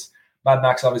Spies, Mad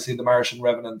Max, obviously, The Martian,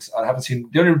 Revenant. I haven't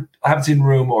seen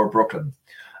Room or Brooklyn.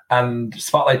 And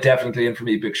Spotlight definitely, and for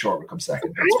me, Big Short would come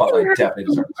second. But Spotlight definitely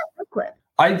deserves it.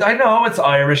 I know it's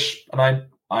Irish, and I'm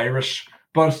Irish,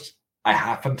 but I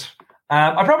haven't.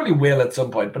 I probably will at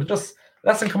some point, but it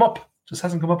hasn't come up. Just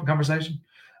hasn't come up in conversation.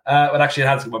 Well, actually, it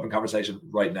has come up in conversation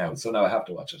right now, so now I have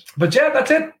to watch it. But yeah,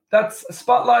 that's it. That's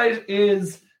Spotlight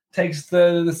takes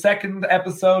the second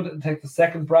episode and takes the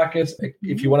second bracket.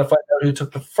 If you want to find out who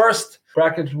took the first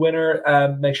bracket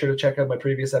winner, make sure to check out my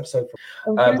previous episode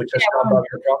with just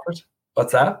Crawford.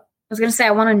 What's that? I was going to say,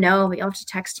 I want to know, but you'll have to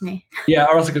text me. Yeah,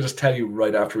 or else I could just tell you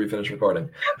right after we finish recording.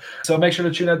 So make sure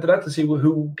to tune out to that to see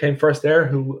who came first there,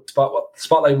 who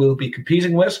Spotlight will be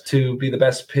competing with to be the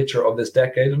best picture of this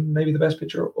decade and maybe the best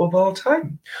picture of all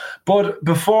time. But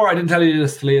before, I didn't tell you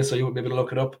this, Thalia, so you wouldn't be able to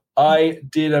look it up. I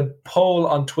did a poll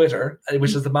on Twitter,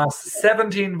 which has amassed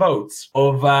 17 votes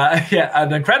of,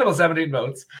 an incredible 17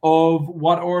 votes of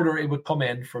what order it would come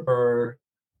in for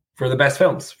the best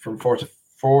films from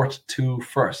fourth to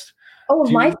first. Oh,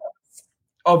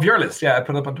 Of your list, yeah, I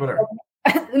put it up on Twitter.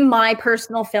 My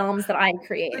personal films that I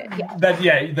created, yeah.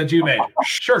 That you made.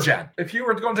 Sure, Jan. If you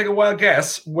were going to take a wild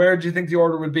guess, where do you think the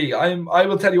order would be? I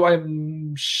will tell you,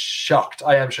 I'm shocked.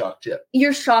 I am shocked, yeah.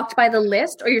 You're shocked by the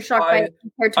list, or you're shocked by it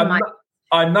compared to mine?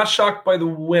 I'm not shocked by the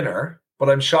winner, but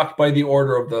I'm shocked by the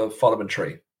order of the following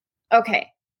three. Okay.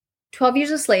 12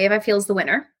 Years a Slave, I feel, is the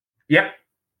winner. Yep.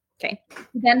 Okay.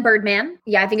 Then Birdman.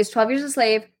 Yeah, I think it's 12 Years a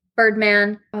Slave,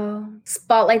 Birdman,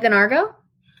 Spotlight, then Argo.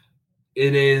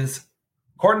 It is,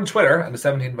 according to Twitter and the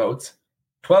 17 votes,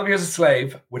 12 Years a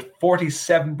Slave with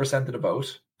 47% of the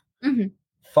vote,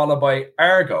 followed by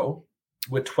Argo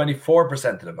with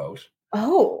 24% of the vote.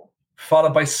 Oh.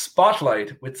 Followed by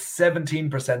Spotlight with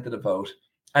 17% of the vote.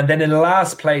 And then in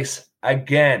last place,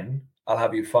 again, I'll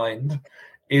have you find,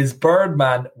 is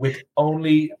Birdman with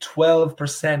only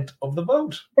 12% of the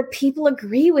vote. The people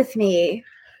agree with me.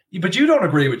 But you don't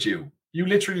agree with you. You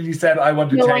literally said, I want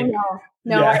to take... I know.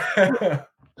 No. Yeah.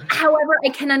 However, I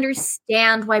can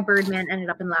understand why Birdman ended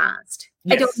up in last.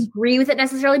 Yes. I don't agree with it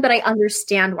necessarily, but I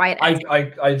understand why it ended.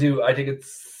 I do. I think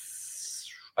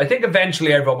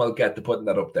eventually everyone will get to putting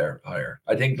that up there higher.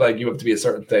 I think like you have to be a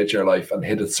certain stage of your life and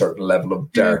hit a certain level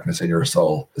of darkness in your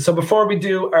soul. So before we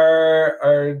do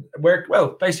our work,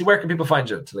 basically, where can people find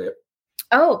you, Thalia?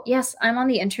 Oh, yes, I'm on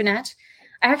the internet.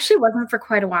 I actually wasn't for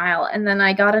quite a while, and then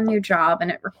I got a new job, and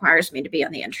it requires me to be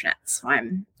on the internet, so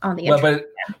I'm on the internet.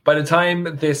 But by the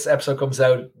time this episode comes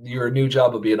out, your new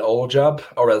job will be an old job,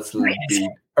 or else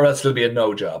it'll be a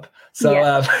no job. So,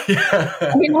 yeah.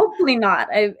 I mean, hopefully not.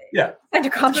 I had a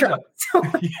contract, so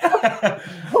an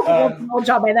old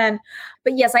job by then.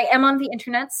 But yes, I am on the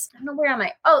internet. I don't know, where am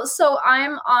I? Oh, so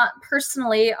I'm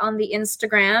personally on the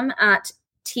Instagram at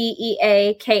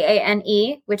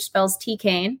TEAKANE, which spells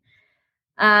T-Kane.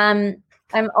 I'm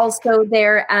also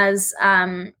there as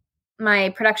my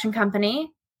production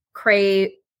company,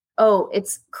 Crave. Oh,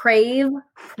 it's Crave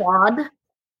Prod,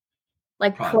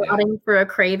 like plotting for a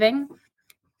craving.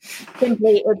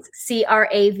 Simply, it's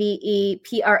CRAVEPROD.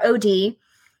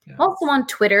 Yes. Also on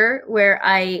Twitter, where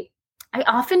I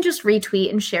often just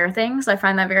retweet and share things. I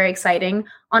find that very exciting.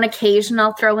 On occasion,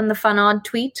 I'll throw in the fun odd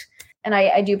tweet, and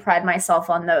I do pride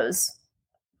myself on those.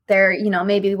 They're,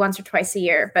 maybe once or twice a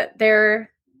year, but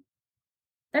they're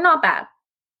not bad.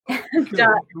 Something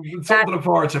to look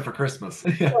forward to for Christmas.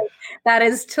 That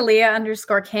is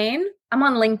Thalia_Kane. I'm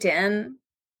on LinkedIn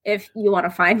if you want to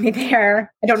find me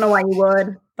there. I don't know why you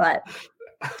would, but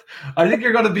I think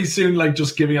you're going to be soon, like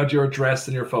just giving out your address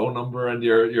and your phone number and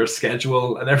your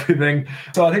schedule and everything.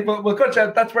 So I think we'll cut you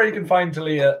out. That's where you can find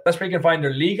Thalia. That's where you can find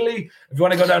her legally. If you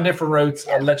want to go down different routes,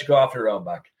 I'll let you go off your own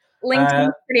back. LinkedIn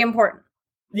is pretty important.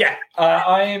 Yeah,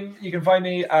 you can find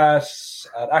me at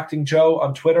Acting Joe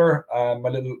on Twitter.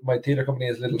 My theater company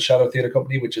is Little Shadow Theater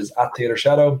Company, which is at Theater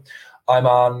Shadow. I'm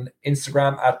on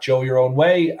Instagram at Joe Your Own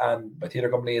Way, and my theatre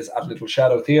company is at Little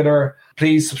Shadow Theatre.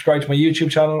 Please subscribe to my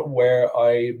YouTube channel where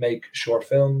I make short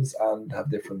films and have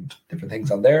different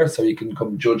things on there, so you can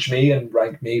come judge me and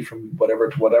rank me from whatever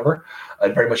to whatever.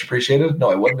 I'd very much appreciate it.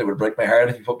 No, I wouldn't. It would break my heart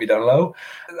if you put me down low.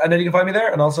 And then you can find me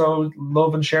there, and also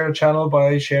love and share the channel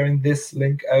by sharing this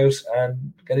link out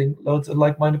and getting loads of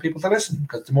like-minded people to listen,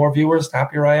 because the more viewers, the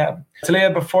happier I am.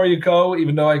 Thalia, before you go,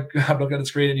 even though I'm looking at the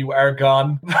screen and you are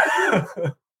gone,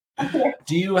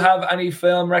 do you have any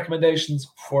film recommendations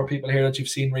for people here that you've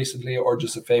seen recently, or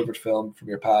just a favorite film from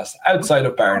your past outside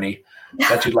of Barney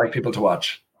that you'd like people to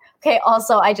watch? Okay,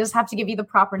 also, I just have to give you the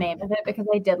proper name of it because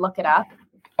I did look it up.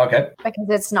 Okay. Because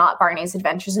it's not Barney's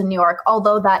Adventures in New York,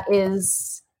 although that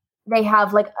is, they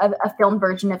have like a film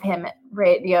version of him at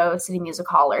Radio City Music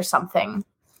Hall or something.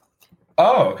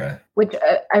 Oh, okay. Which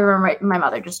I remember my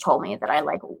mother just told me that I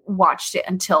like watched it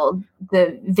until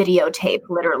the videotape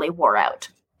literally wore out.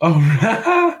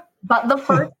 Oh, but the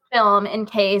first film, in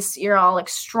case you're all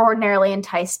extraordinarily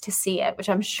enticed to see it, which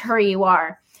I'm sure you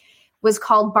are, was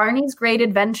called Barney's Great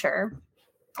Adventure.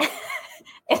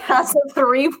 It has a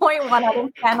 3.1 out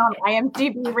of 10 on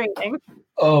IMDb rating.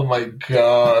 Oh my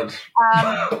God.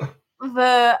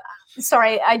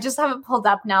 Sorry, I just have it pulled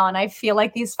up now, and I feel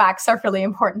like these facts are really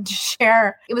important to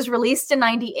share. It was released in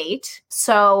 98,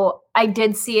 so I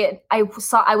did see it. I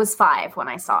was 5 when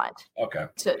I saw it. Okay.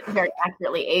 To very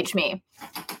accurately age me.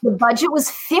 The budget was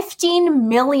 $15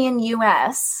 million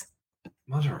US.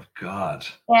 Mother of God.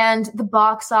 And the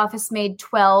box office made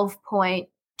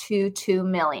 $12.22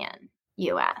 million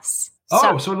US.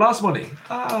 Oh, so it lost money.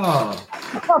 Oh.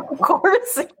 Of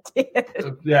course it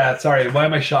did. Yeah, sorry. Why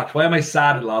am I shocked? Why am I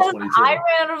sad it lost money too? I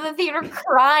ran out of the theater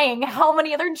crying. How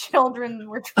many other children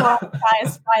were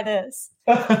traumatized by this?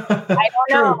 I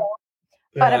don't know.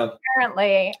 But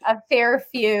apparently a fair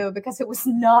few, because it was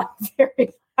not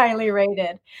very highly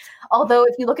rated. Although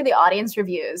if you look at the audience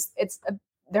reviews,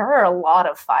 there are a lot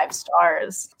of 5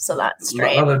 stars, so that's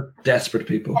strange. A lot of desperate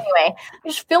people. Anyway,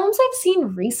 there's films I've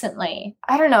seen recently.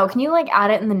 I don't know. Can you like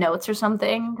add it in the notes or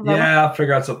something? Yeah, I'll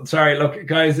figure out something. Sorry, look,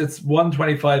 guys, it's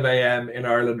 1:25 a.m. in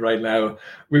Ireland right now.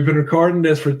 We've been recording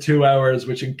this for 2 hours,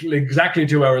 which exactly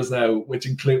 2 hours now, which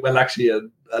include, well, actually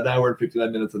an hour and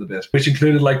 59 minutes and a bit, which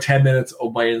included like 10 minutes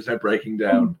of my internet breaking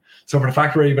down. So for the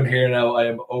fact we're even here now, I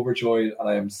am overjoyed and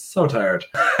I am so tired.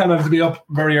 And I have to be up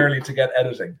very early to get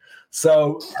editing.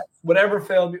 So whatever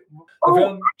film...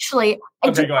 Actually, I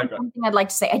do have something I'd like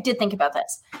to say. I did think about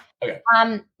this. Okay.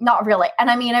 Not really. And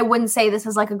I mean, I wouldn't say this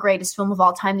is like a greatest film of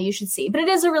all time that you should see, but it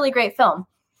is a really great film.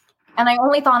 And I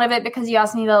only thought of it because you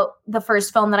asked me about the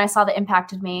first film that I saw that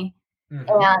impacted me,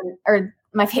 or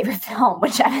my favorite film,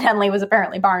 which evidently was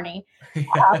apparently Barney.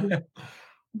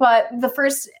 But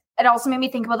it also made me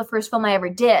think about the first film I ever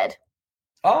did.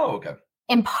 Oh, okay.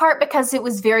 In part because it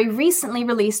was very recently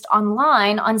released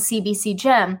online on CBC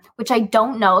Gem, which I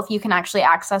don't know if you can actually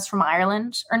access from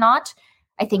Ireland or not.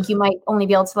 I think you might only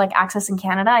be able to like access in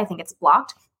Canada. I think it's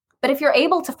blocked. But if you're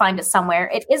able to find it somewhere,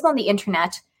 it is on the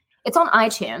internet. It's on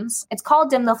iTunes. It's called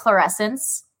Dim the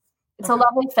Fluorescence. It's a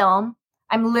lovely film.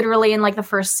 I'm literally in like the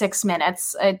first 6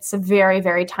 minutes. It's a very,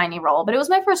 very tiny role, but it was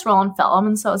my first role in film,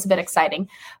 and so it was a bit exciting.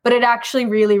 But it actually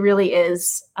really, really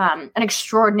is an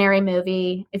extraordinary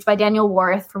movie. It's by Daniel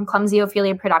Warth from Clumsy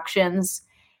Ophelia Productions,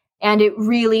 and it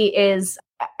really is.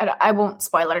 I won't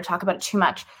spoil it or talk about it too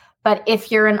much, but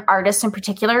if you're an artist in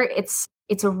particular, it's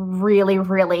a really,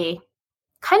 really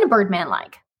kind of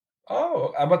Birdman-like.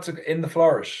 Oh, and what's it, In the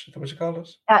Flourish? Is that what you call it?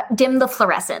 Dim the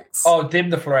Fluorescence. Oh, Dim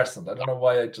the Fluorescent. I don't know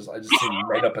why I just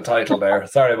made up a title there.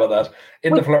 Sorry about that.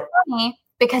 In the Fluorescent.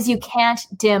 Because you can't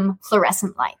dim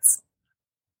fluorescent lights.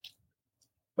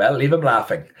 Well, leave him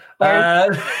laughing.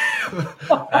 And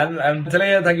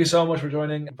Thalia, thank you so much for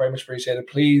joining. Very much appreciated.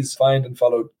 Please find and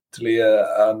follow Thalia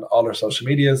on all her social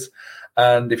medias.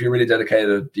 And if you're really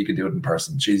dedicated, you can do it in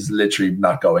person. She's literally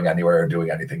not going anywhere or doing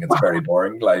anything. It's a very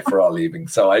boring life. We're all leaving.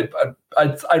 So I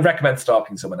recommend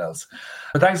stalking someone else.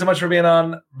 But thanks so much for being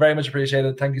on. Very much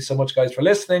appreciated. Thank you so much, guys, for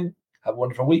listening. Have a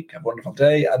wonderful week. Have a wonderful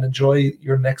day. And enjoy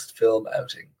your next film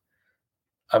outing.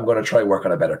 I'm going to try work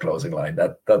on a better closing line. I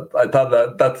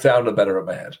thought that sounded better in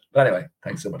my head. But anyway,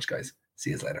 thanks so much, guys. See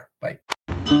you later. Bye.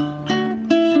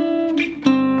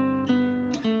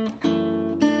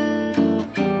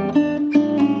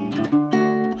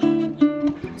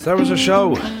 So that was our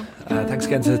show. Thanks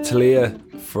again to Thalia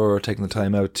for taking the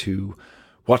time out to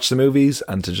watch the movies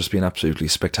and to just be an absolutely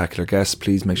spectacular guest.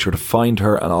 Please make sure to find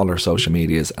her on all her social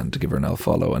medias and to give her an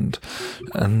follow and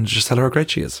just tell her how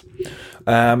great she is.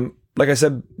 like I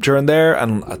said during there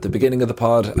and at the beginning of the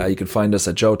pod, you can find us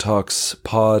at Joe Talks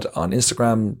Pod on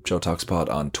Instagram, Joe Talks Pod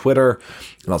on Twitter,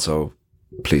 and also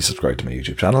please subscribe to my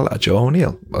YouTube channel at Joe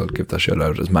O'Neill. I'll give that shout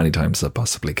out as many times as I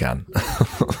possibly can.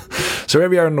 So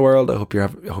wherever you are in the world, I hope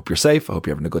you're safe. I hope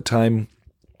you're having a good time,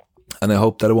 and I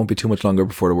hope that it won't be too much longer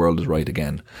before the world is right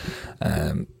again.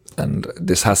 And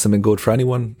this hasn't been good for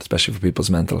anyone, especially for people's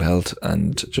mental health.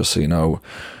 And just so you know,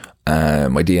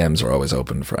 my DMs are always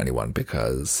open for anyone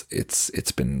because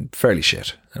it's been fairly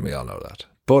shit, and we all know that.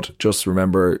 But just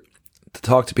remember to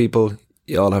talk to people.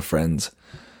 You all have friends.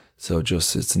 So it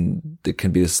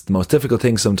can be the most difficult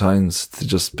thing sometimes to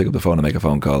just pick up the phone and make a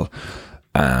phone call.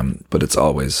 But it's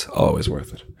always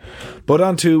worth it. But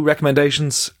on to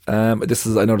recommendations. I know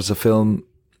it's a film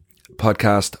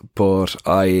podcast, but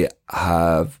I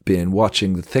have been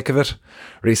watching the thick of it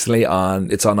recently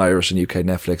it's on Irish and UK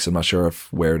Netflix. I'm not sure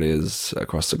where it is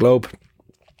across the globe.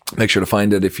 Make sure to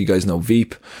find it if you guys know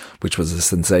Veep, which was a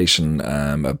sensation,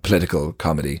 a political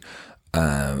comedy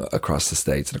across the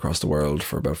States and across the world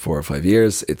for about 4 or 5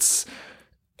 years.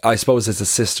 I suppose it's a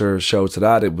sister show to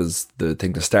that. It was the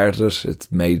thing that started it. It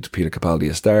made Peter Capaldi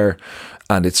a star,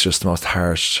 and it's just the most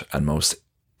harsh and most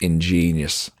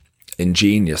ingenious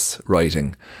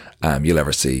writing you'll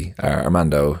ever see.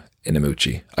 Armando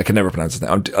Iannucci. I can never pronounce his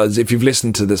name. If you've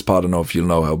listened to this pod enough, you'll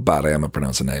know how bad I am at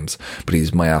pronouncing names, but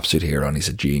he's my absolute hero and he's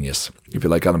a genius. If you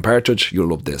like Alan Partridge, you'll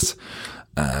love this.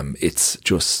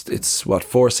 It's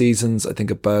 4 seasons, I think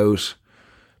about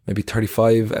maybe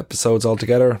 35 episodes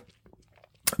altogether.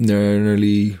 They're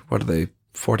nearly,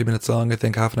 40 minutes long, I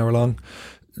think, half an hour long.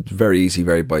 Very easy,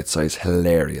 very bite-sized,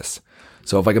 hilarious.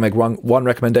 So if I can make one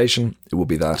recommendation, it would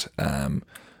be that.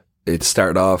 It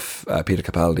started off, Peter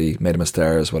Capaldi made him a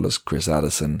star, as well as Chris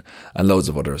Addison and loads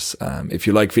of others. If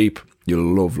you like Veep,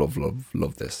 you'll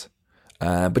love this.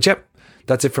 But yeah,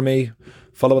 that's it for me.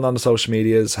 Follow it on the social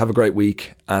medias. Have a great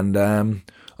week. And I'm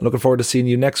looking forward to seeing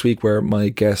you next week, where my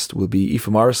guest will be Aoife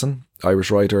Morrison,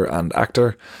 Irish writer and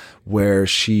actor, where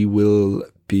she will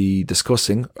be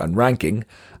discussing and ranking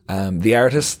The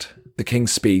Artist, The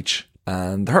King's Speech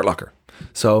and The Hurt Locker.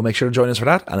 So make sure to join us for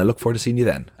that, and I look forward to seeing you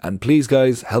then. And please,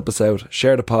 guys, help us out.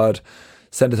 Share the pod.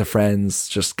 Send it to friends.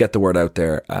 Just get the word out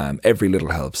there. Every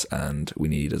little helps, and we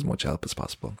need as much help as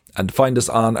possible. And find us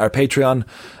on our Patreon.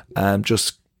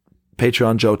 Just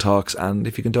Patreon Joe Talks, and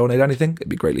if you can donate anything, it'd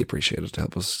be greatly appreciated to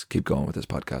help us keep going with this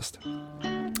podcast.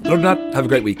 Other than that, have a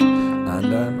great week,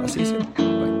 and I'll see you soon.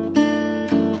 Bye.